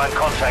gonna try and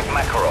contact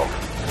Makarov.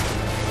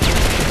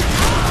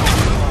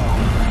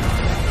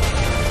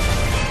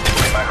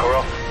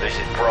 Makarov, this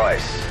is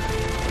Price.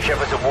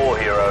 Shepard's a war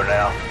hero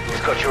now.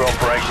 He's got your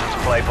operations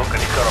playbook and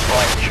he's got a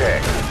blank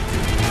check.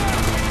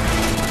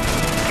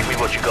 Give me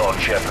what you got on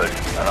Shepard,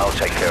 and I'll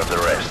take care of the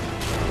rest.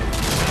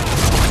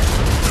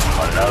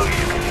 I know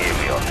you can hear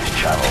me on this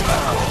channel,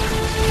 Makarov.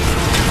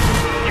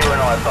 You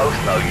and I both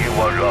know you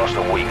won't last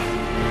a week.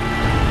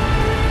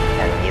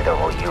 And neither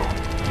will you.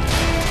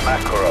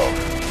 Makarov,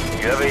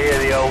 you ever hear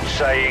the old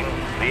saying,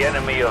 the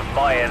enemy of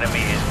my enemy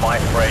is my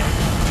friend?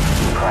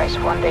 Price,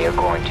 one day you're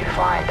going to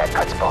find that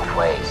cuts both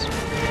ways.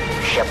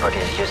 Shepard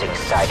is using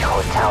Site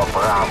Hotel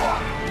Bravo.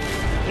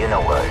 You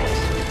know where it is.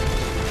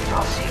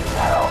 I'll see you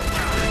now.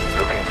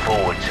 Looking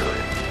forward to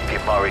it. Give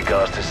my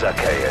regards to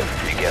Zakhaev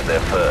if you get there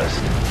first.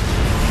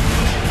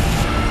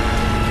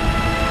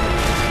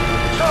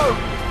 So,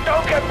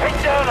 don't get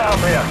pinned down out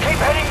there. Keep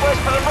heading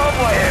west for the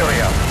runway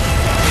area.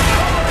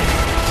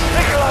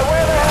 Nikolai,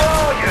 where the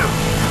hell are you?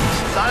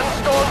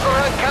 Sandstorms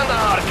around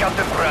Kandahar,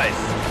 Captain Price.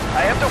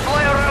 I have to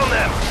fly around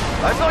them.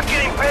 I'm not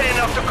getting paid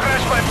enough to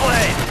crash my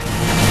plane.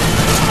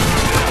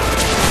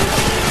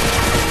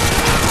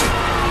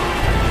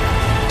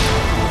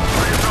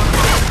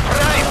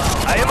 Price,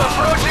 I am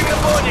approaching the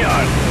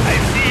boneyard. I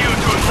see you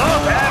do not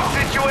have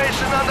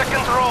situation under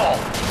control.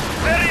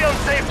 Very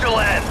unsafe to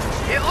land.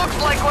 It looks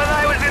like when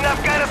I was in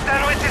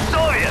Afghanistan with the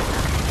Soviets.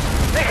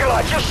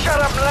 Nikolai, just shut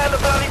up and land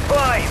the bloody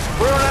plane.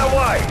 We're on our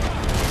way.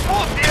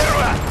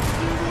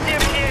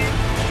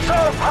 So,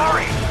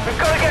 hurry! We've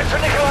got to get to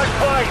Nikolai's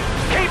plane.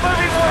 Keep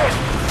moving west.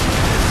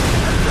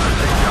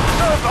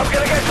 So, I'm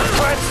going to get some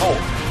transport.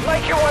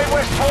 Make your way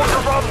west towards the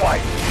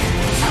runway.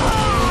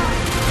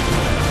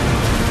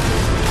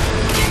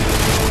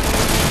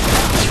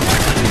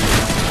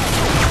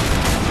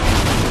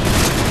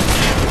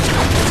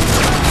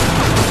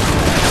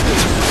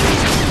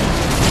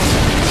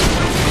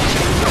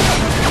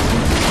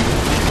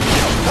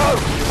 So,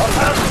 I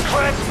found some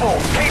transport.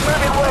 Keep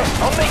moving west.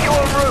 I'll meet you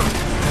en route.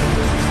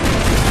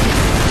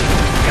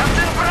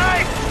 Captain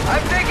Price,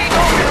 I'm taking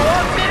off in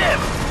 1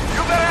 minute.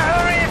 You better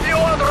hurry if you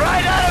want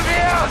right out of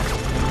here.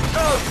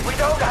 So, we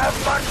don't have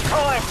much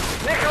time.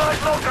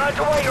 Nikolai's not going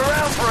to wait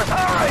around for us.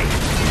 Hurry!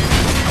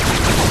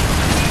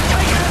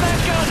 Take out that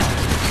gun!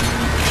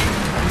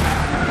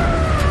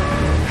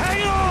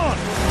 Hang on!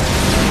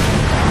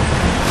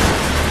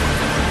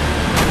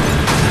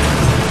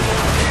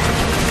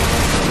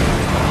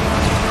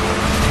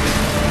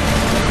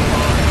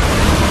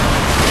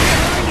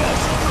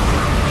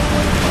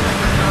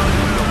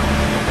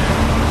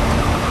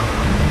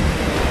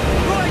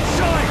 Right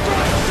side!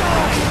 Right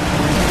side!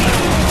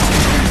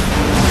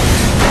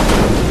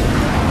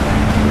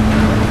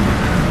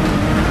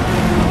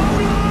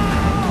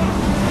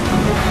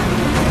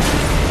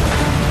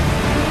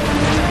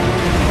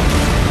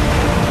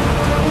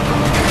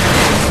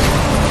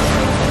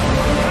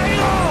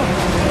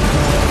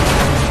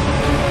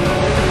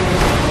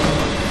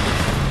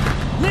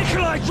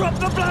 Drop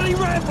the bloody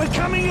ramp! We're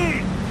coming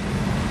in!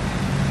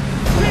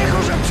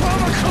 Vehicles at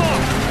 12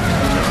 o'clock!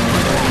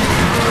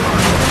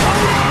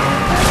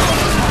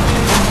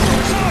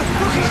 Son,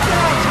 look, he's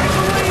down! Take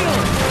the wheel!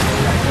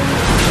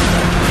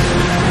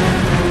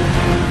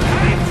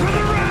 Aim for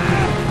the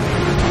ramp!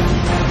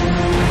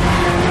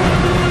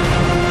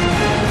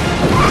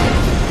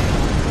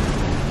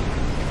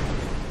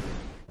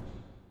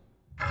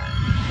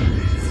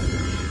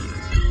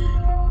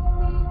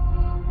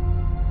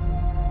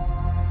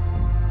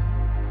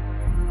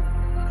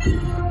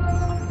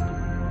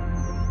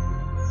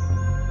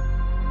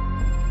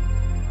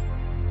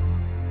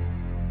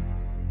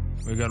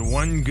 We got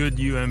one good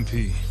UMP.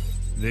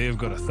 They've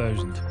got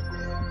 1,000.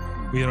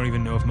 We don't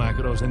even know if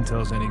Makarov's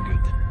intel's any good.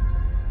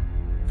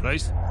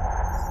 Price?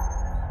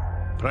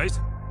 Price?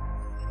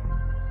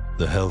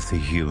 The healthy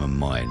human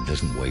mind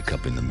doesn't wake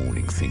up in the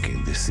morning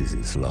thinking this is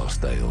its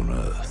last day on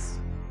Earth.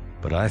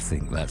 But I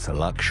think that's a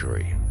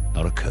luxury,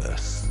 not a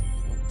curse.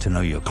 To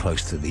know you're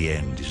close to the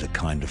end is a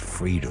kind of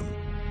freedom.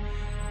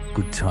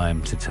 Good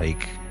time to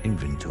take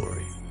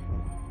inventory.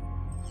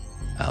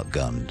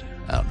 Outgunned,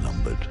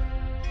 outnumbered,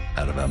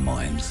 out of our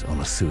minds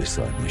on a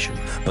suicide mission.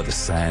 But the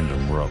sand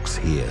and rocks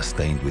here,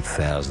 stained with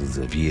thousands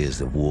of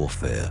years of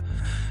warfare,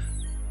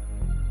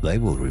 they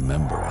will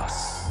remember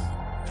us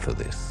for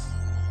this.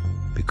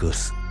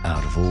 Because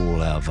out of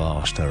all our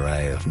vast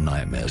array of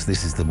nightmares,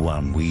 this is the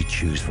one we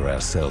choose for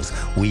ourselves.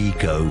 We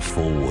go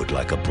forward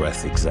like a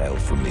breath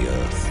exhaled from the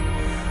earth,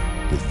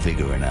 with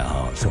vigor in our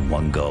hearts and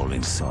one goal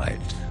in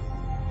sight.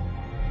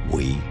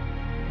 We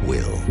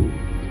will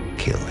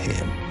kill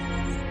him.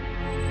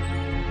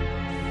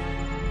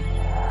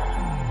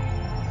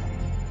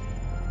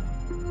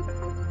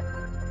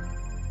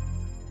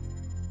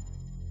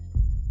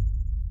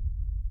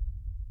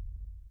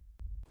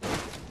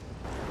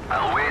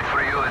 I'll wait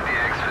for you at the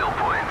exfil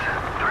point.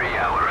 3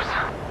 hours.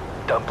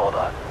 Don't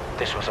bother.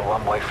 This was a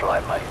one-way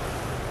flight, mate.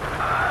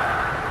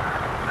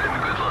 Then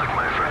good luck,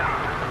 my friend.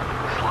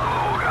 Slava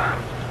Oga.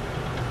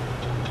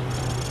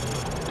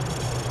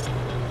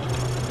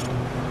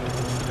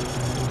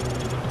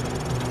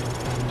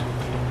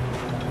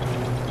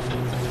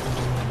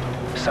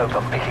 Soap,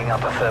 I'm picking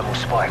up a thermal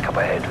spike up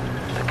ahead.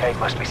 The gate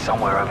must be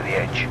somewhere over the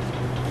edge.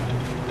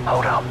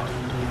 Hold up.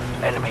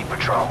 Enemy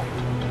patrol.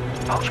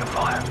 Hold your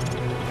fire.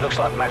 Looks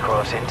like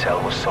Makarov's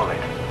intel was solid.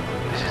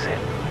 This is it.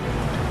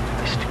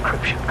 This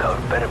decryption code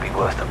better be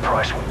worth the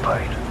price we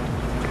paid.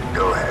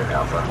 Go ahead,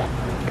 Alpha.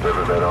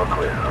 Riverbed all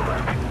clear, over.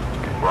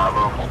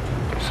 Bravo.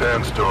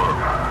 Sandstorm.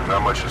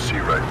 Not much to see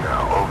right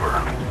now, over.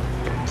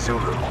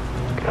 Zulu.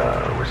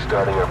 We're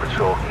starting our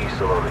patrol east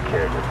along the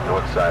canyon.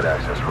 North side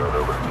access road,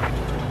 over.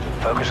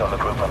 Focus on the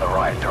group on the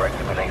right,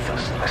 directly beneath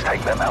us. Let's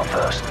take them out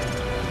first.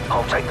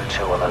 I'll take the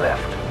two on the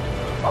left.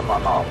 On my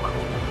mark.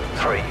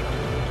 3,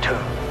 2,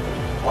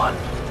 1.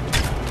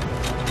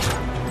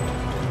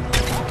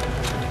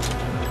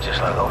 Just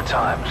like old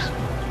times.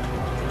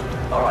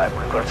 Alright,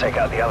 we've got to take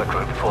out the other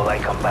group before they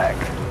come back.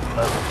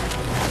 Move.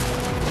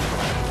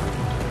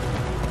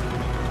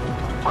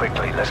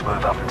 Quickly, let's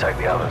move up and take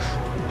the others.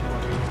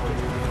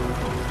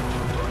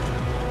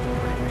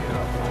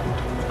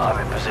 I'm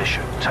in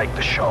position. Take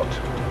the shot.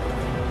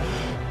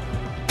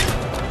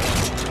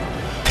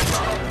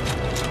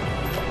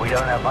 We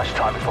don't have much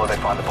time before they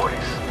find the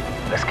bodies.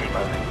 Let's keep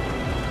moving.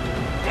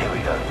 Here we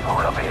go.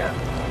 Hold up here.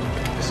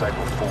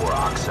 Disciple 4,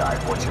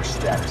 Oxide. What's your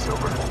status,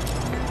 over?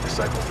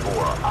 Disciple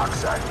 4,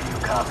 Oxide. Do you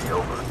copy,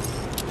 over?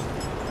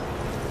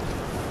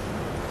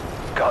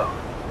 Go.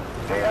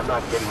 Hey, I'm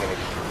not getting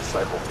anything from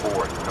Disciple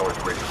 4 at the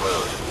North Ridge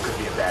Road. Could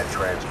be a bad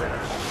transmitter.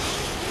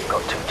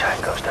 Got 2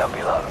 tangos down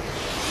below.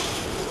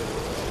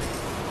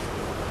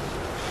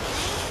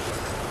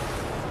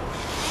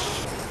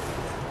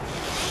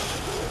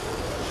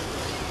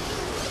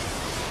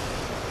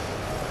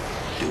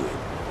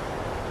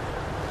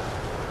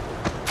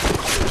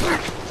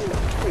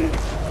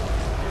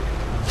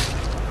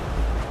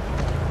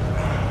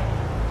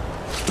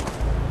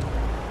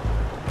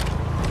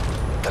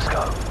 Let's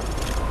go.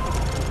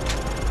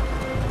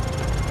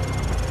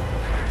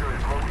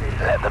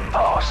 Let them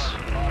pass.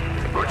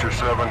 Butcher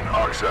 7,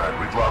 Oxide.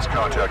 We've lost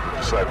contact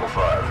with Disciple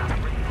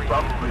 5.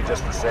 Probably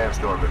just the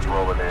sandstorm that's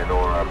rolling in,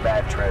 or a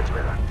bad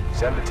transmitter.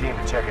 Send the team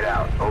to check it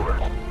out. Over.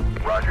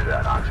 Roger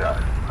that,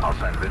 Oxide. I'll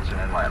send Vincent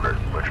and Lambert.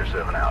 Butcher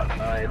 7 out.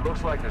 It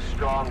looks like the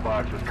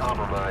strongbox was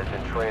compromised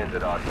in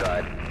transit,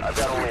 Oxide. I've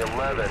got only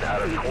 11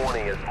 out of 20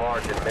 as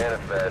marked in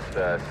manifest.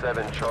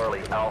 7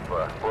 Charlie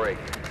Alpha. Break.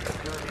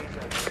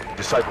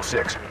 Disciple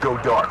 6, go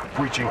dark.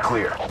 Breaching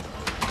clear.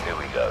 Here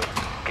we go.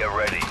 Get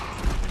ready.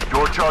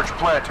 Door charge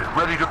planted.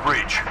 Ready to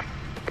breach.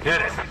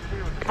 Hit it.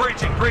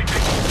 Breaching,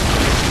 breaching.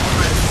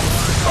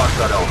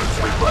 Oxide element,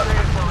 sleep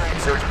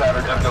left. Search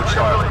pattern, Echo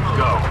Charlie.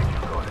 Go.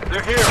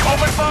 They're here.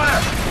 Open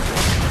fire!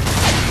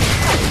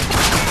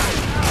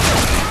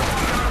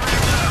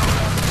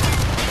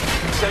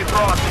 Stay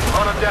frosty.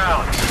 Hunt them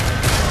down.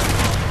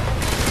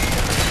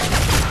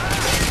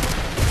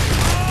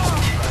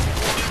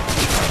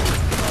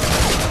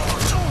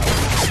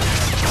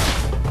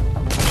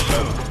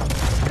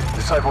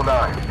 Disciple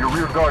 9, your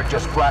rear guard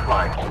just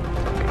flatlined.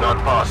 Not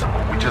possible.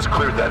 We just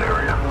cleared that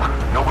area.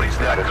 Nobody's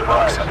that good,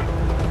 Oxide.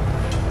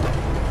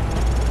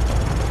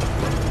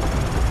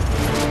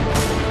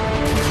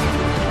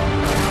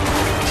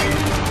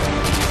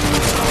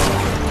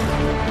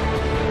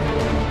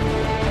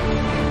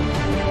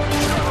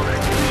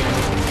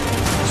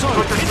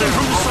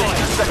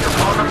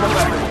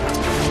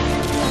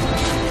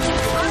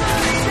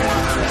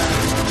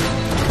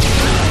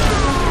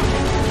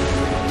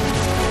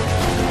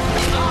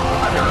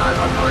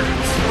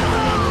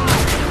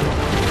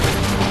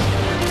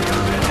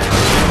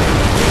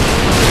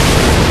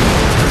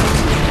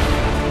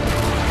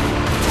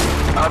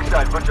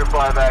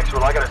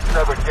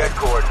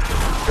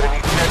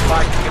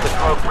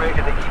 rig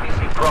and the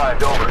EDC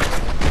primed, over.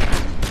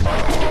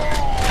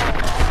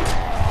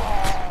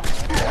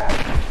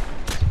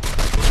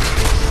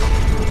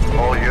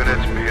 All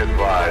units be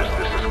advised,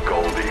 this is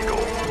Gold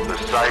Eagle. The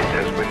site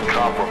has been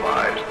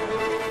compromised.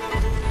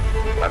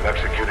 I'm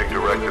executing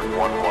Directive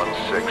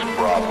 116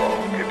 Bravo.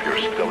 If you're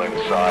still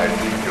inside,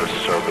 your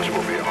service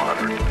will be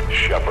honored.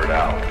 Shepard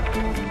out.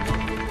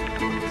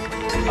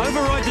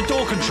 Override the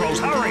door controls,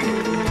 hurry!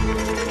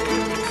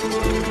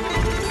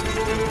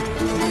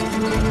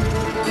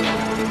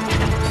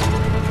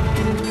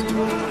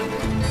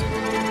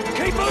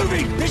 Keep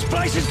moving! This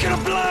place is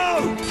gonna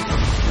blow!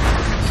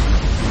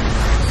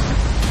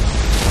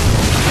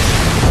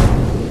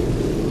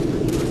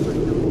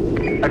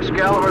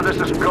 Excalibur,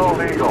 this is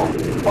Gold Eagle.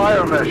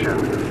 Fire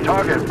mission.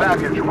 Target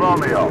package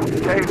Romeo.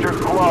 Danger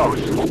close.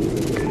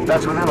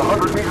 That's within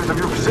 100 meters of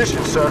your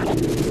position, sir.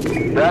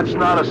 That's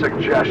not a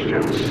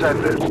suggestion.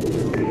 Send it.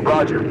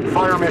 Roger.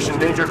 Fire mission,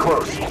 danger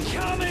close.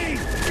 Coming!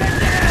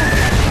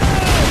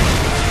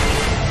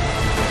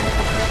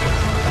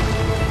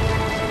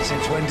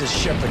 Since when does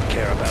Shepard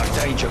care about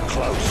danger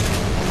close?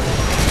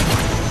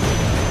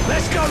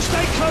 Let's go!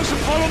 Stay close and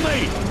follow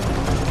me!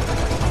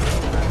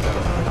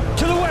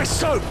 To the west,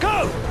 so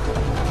go!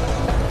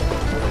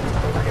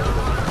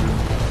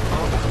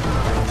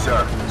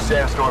 Sir,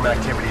 sandstorm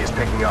activity is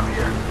picking up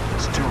here.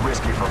 It's too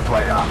risky for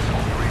flight ops.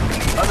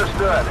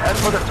 Understood. Head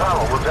for the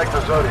tunnel. We'll take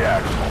the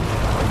Zodiacs.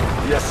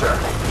 Yes, sir.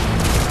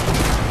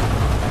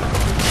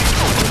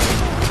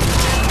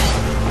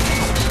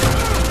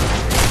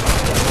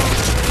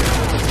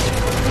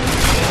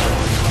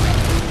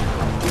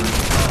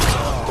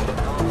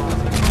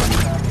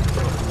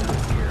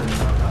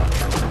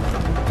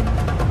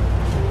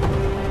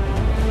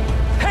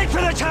 Head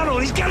for the tunnel!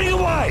 He's getting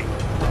away!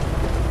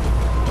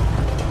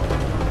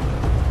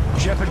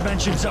 Shepard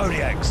mentioned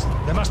Zodiacs.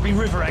 There must be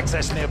river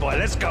access nearby.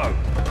 Let's go!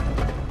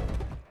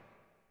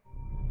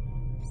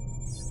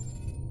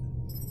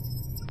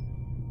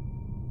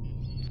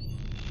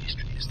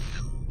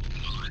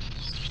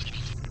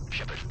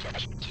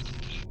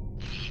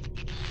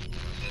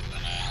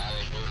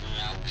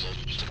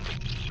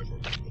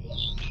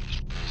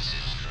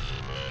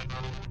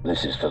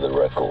 This is for the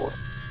record.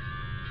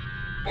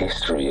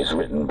 History is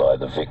written by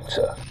the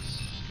victor.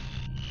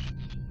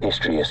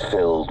 History is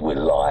filled with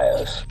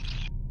liars.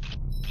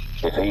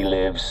 If he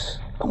lives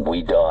and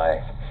we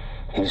die,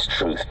 his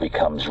truth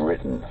becomes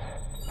written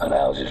and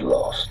ours is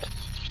lost.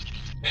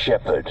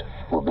 Shepard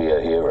will be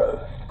a hero,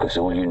 because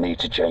all you need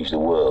to change the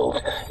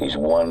world is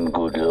one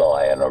good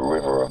lie and a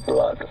river of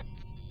blood.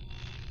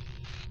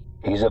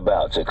 He's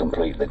about to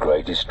complete the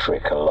greatest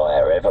trick a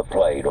liar ever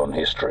played on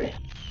history.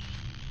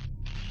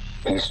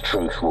 His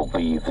truth will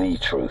be the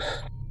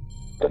truth,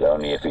 but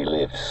only if he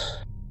lives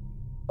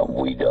and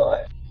we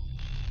die.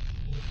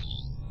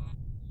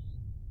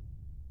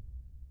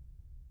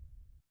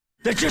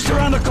 They're just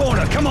around the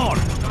corner, come on!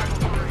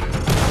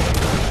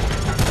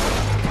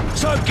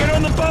 So, get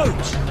on the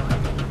boat!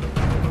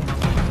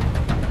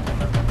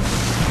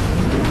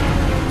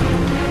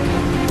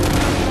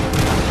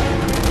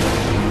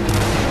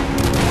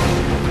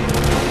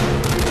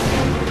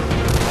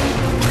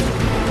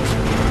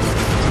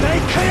 Stay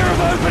clear of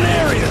open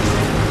areas!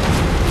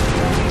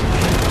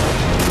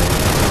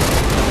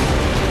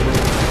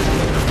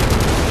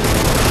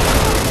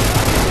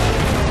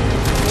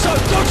 So,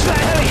 dodge that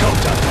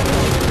helicopter!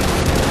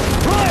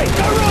 Right,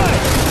 go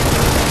right!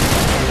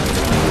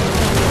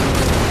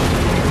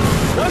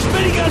 Those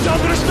miniguns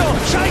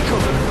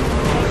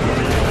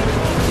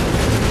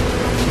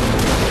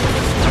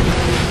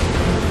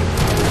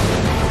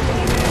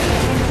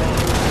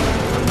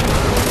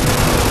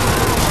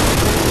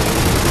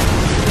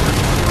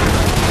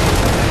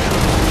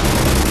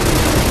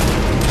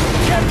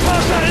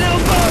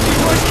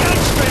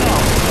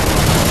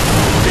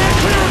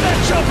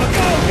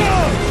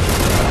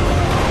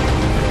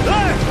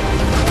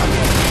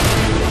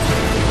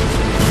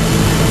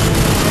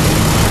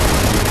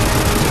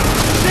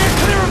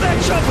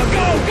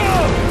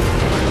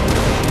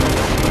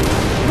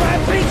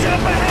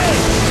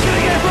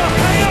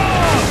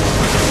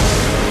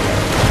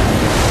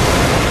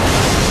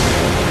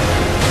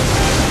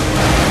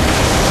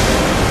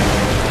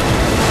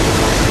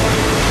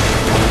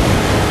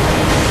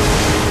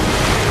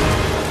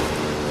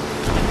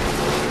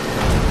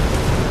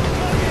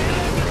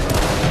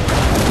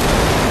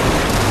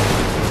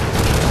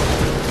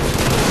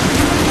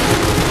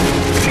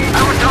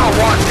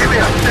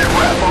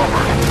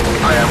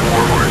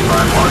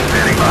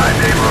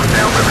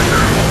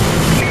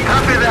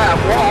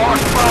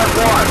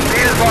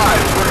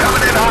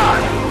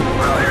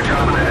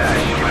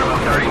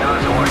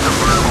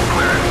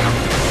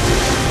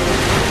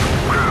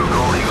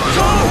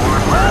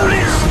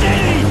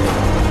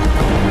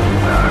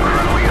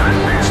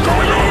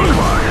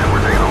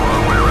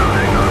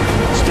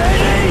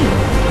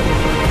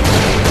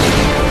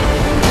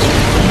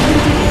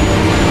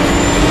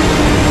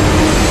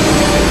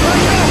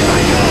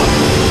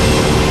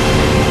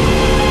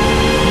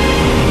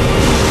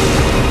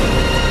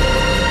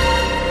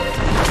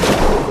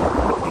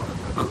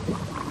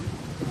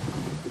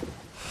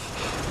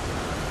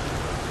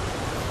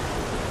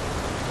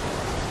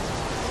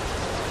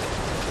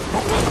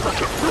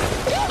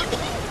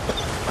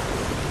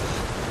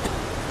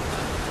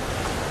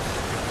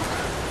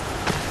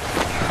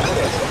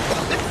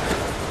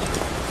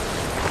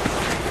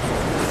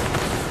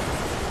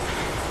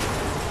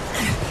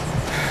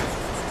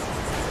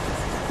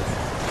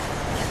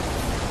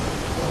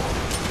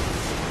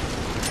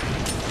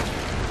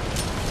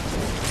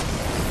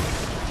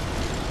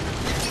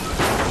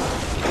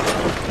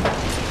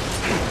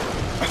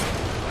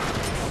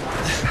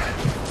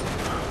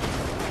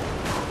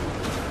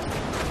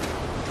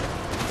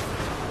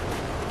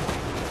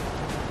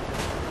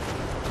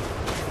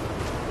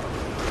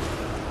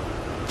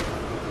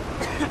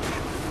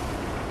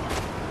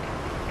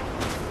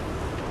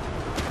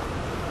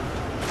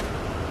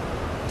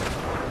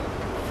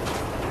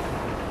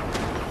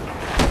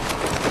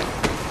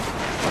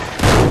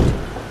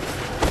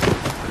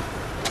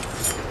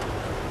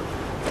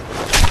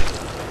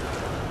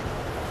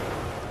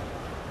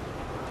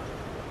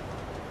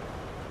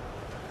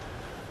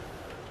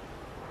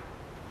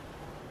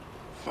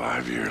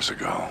 5 years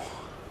ago,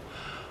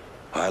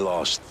 I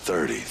lost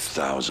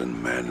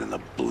 30,000 men in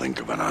the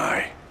blink of an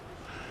eye.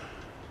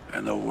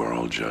 And the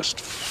world just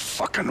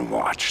fucking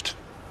watched.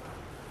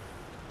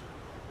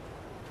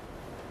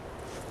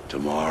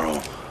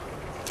 Tomorrow,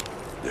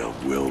 there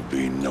will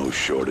be no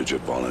shortage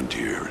of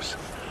volunteers,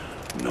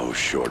 no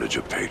shortage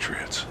of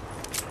patriots.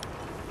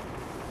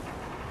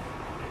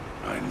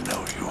 I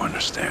know you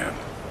understand.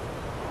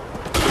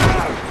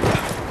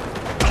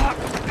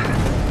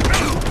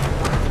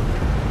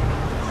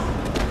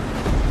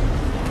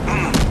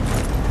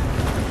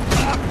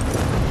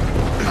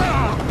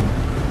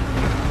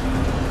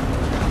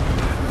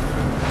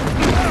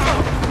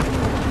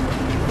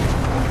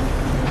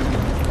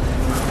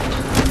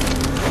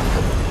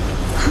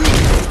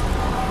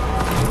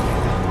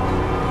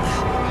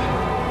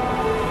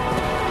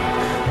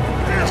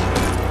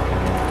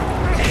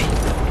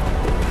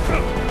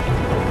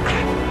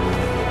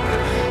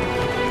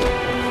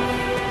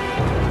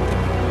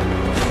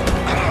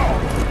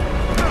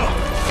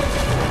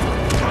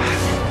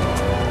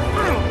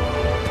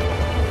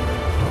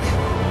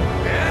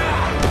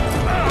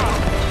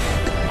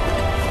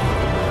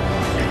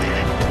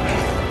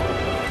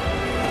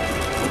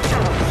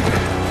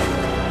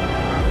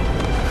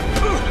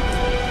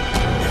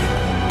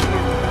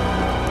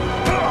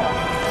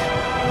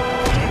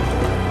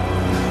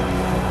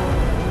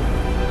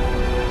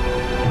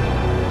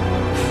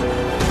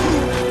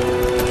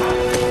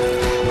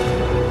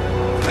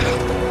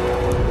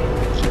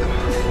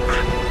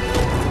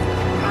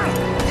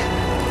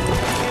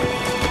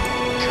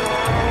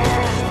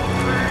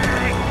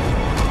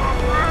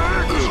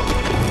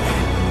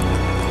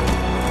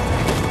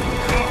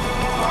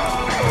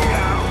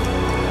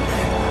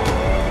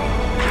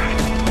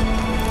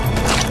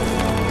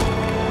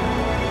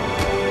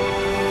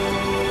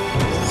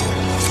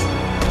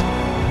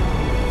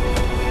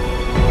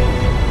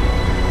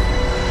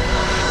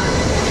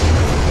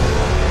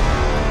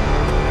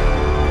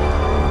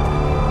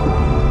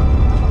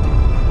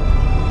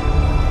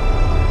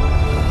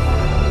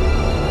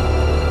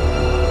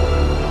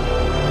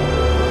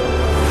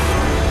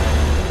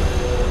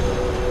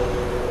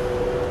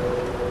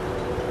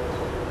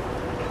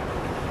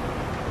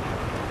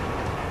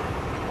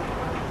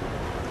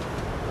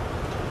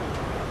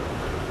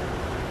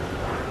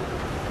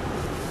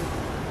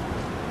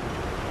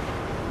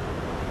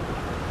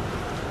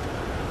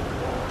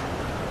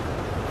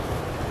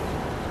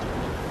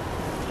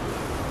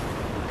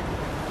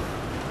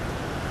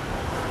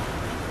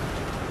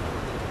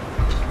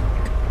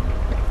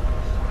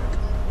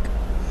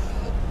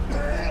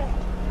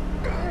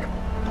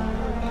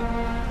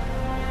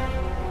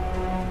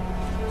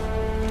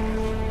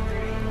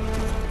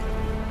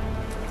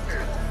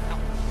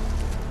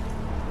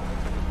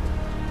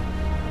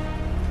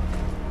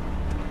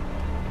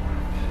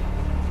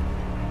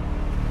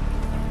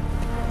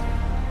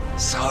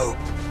 Soap.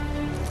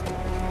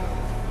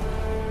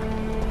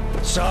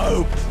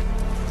 Soap!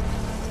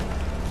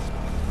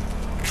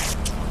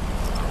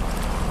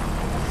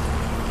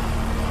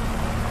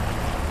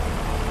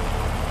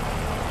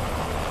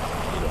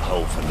 Need a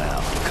hole for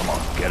now. Come on,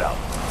 get up.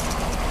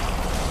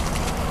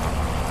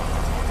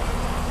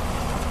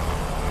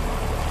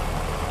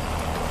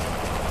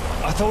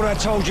 I thought I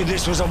told you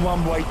this was a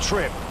one-way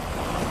trip.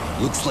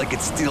 Looks like it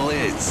still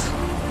is.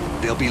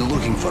 They'll be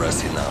looking for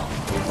us here now.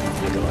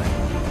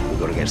 Nikolai, we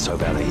gotta get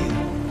Soap out of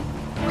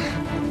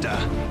here.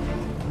 Duh.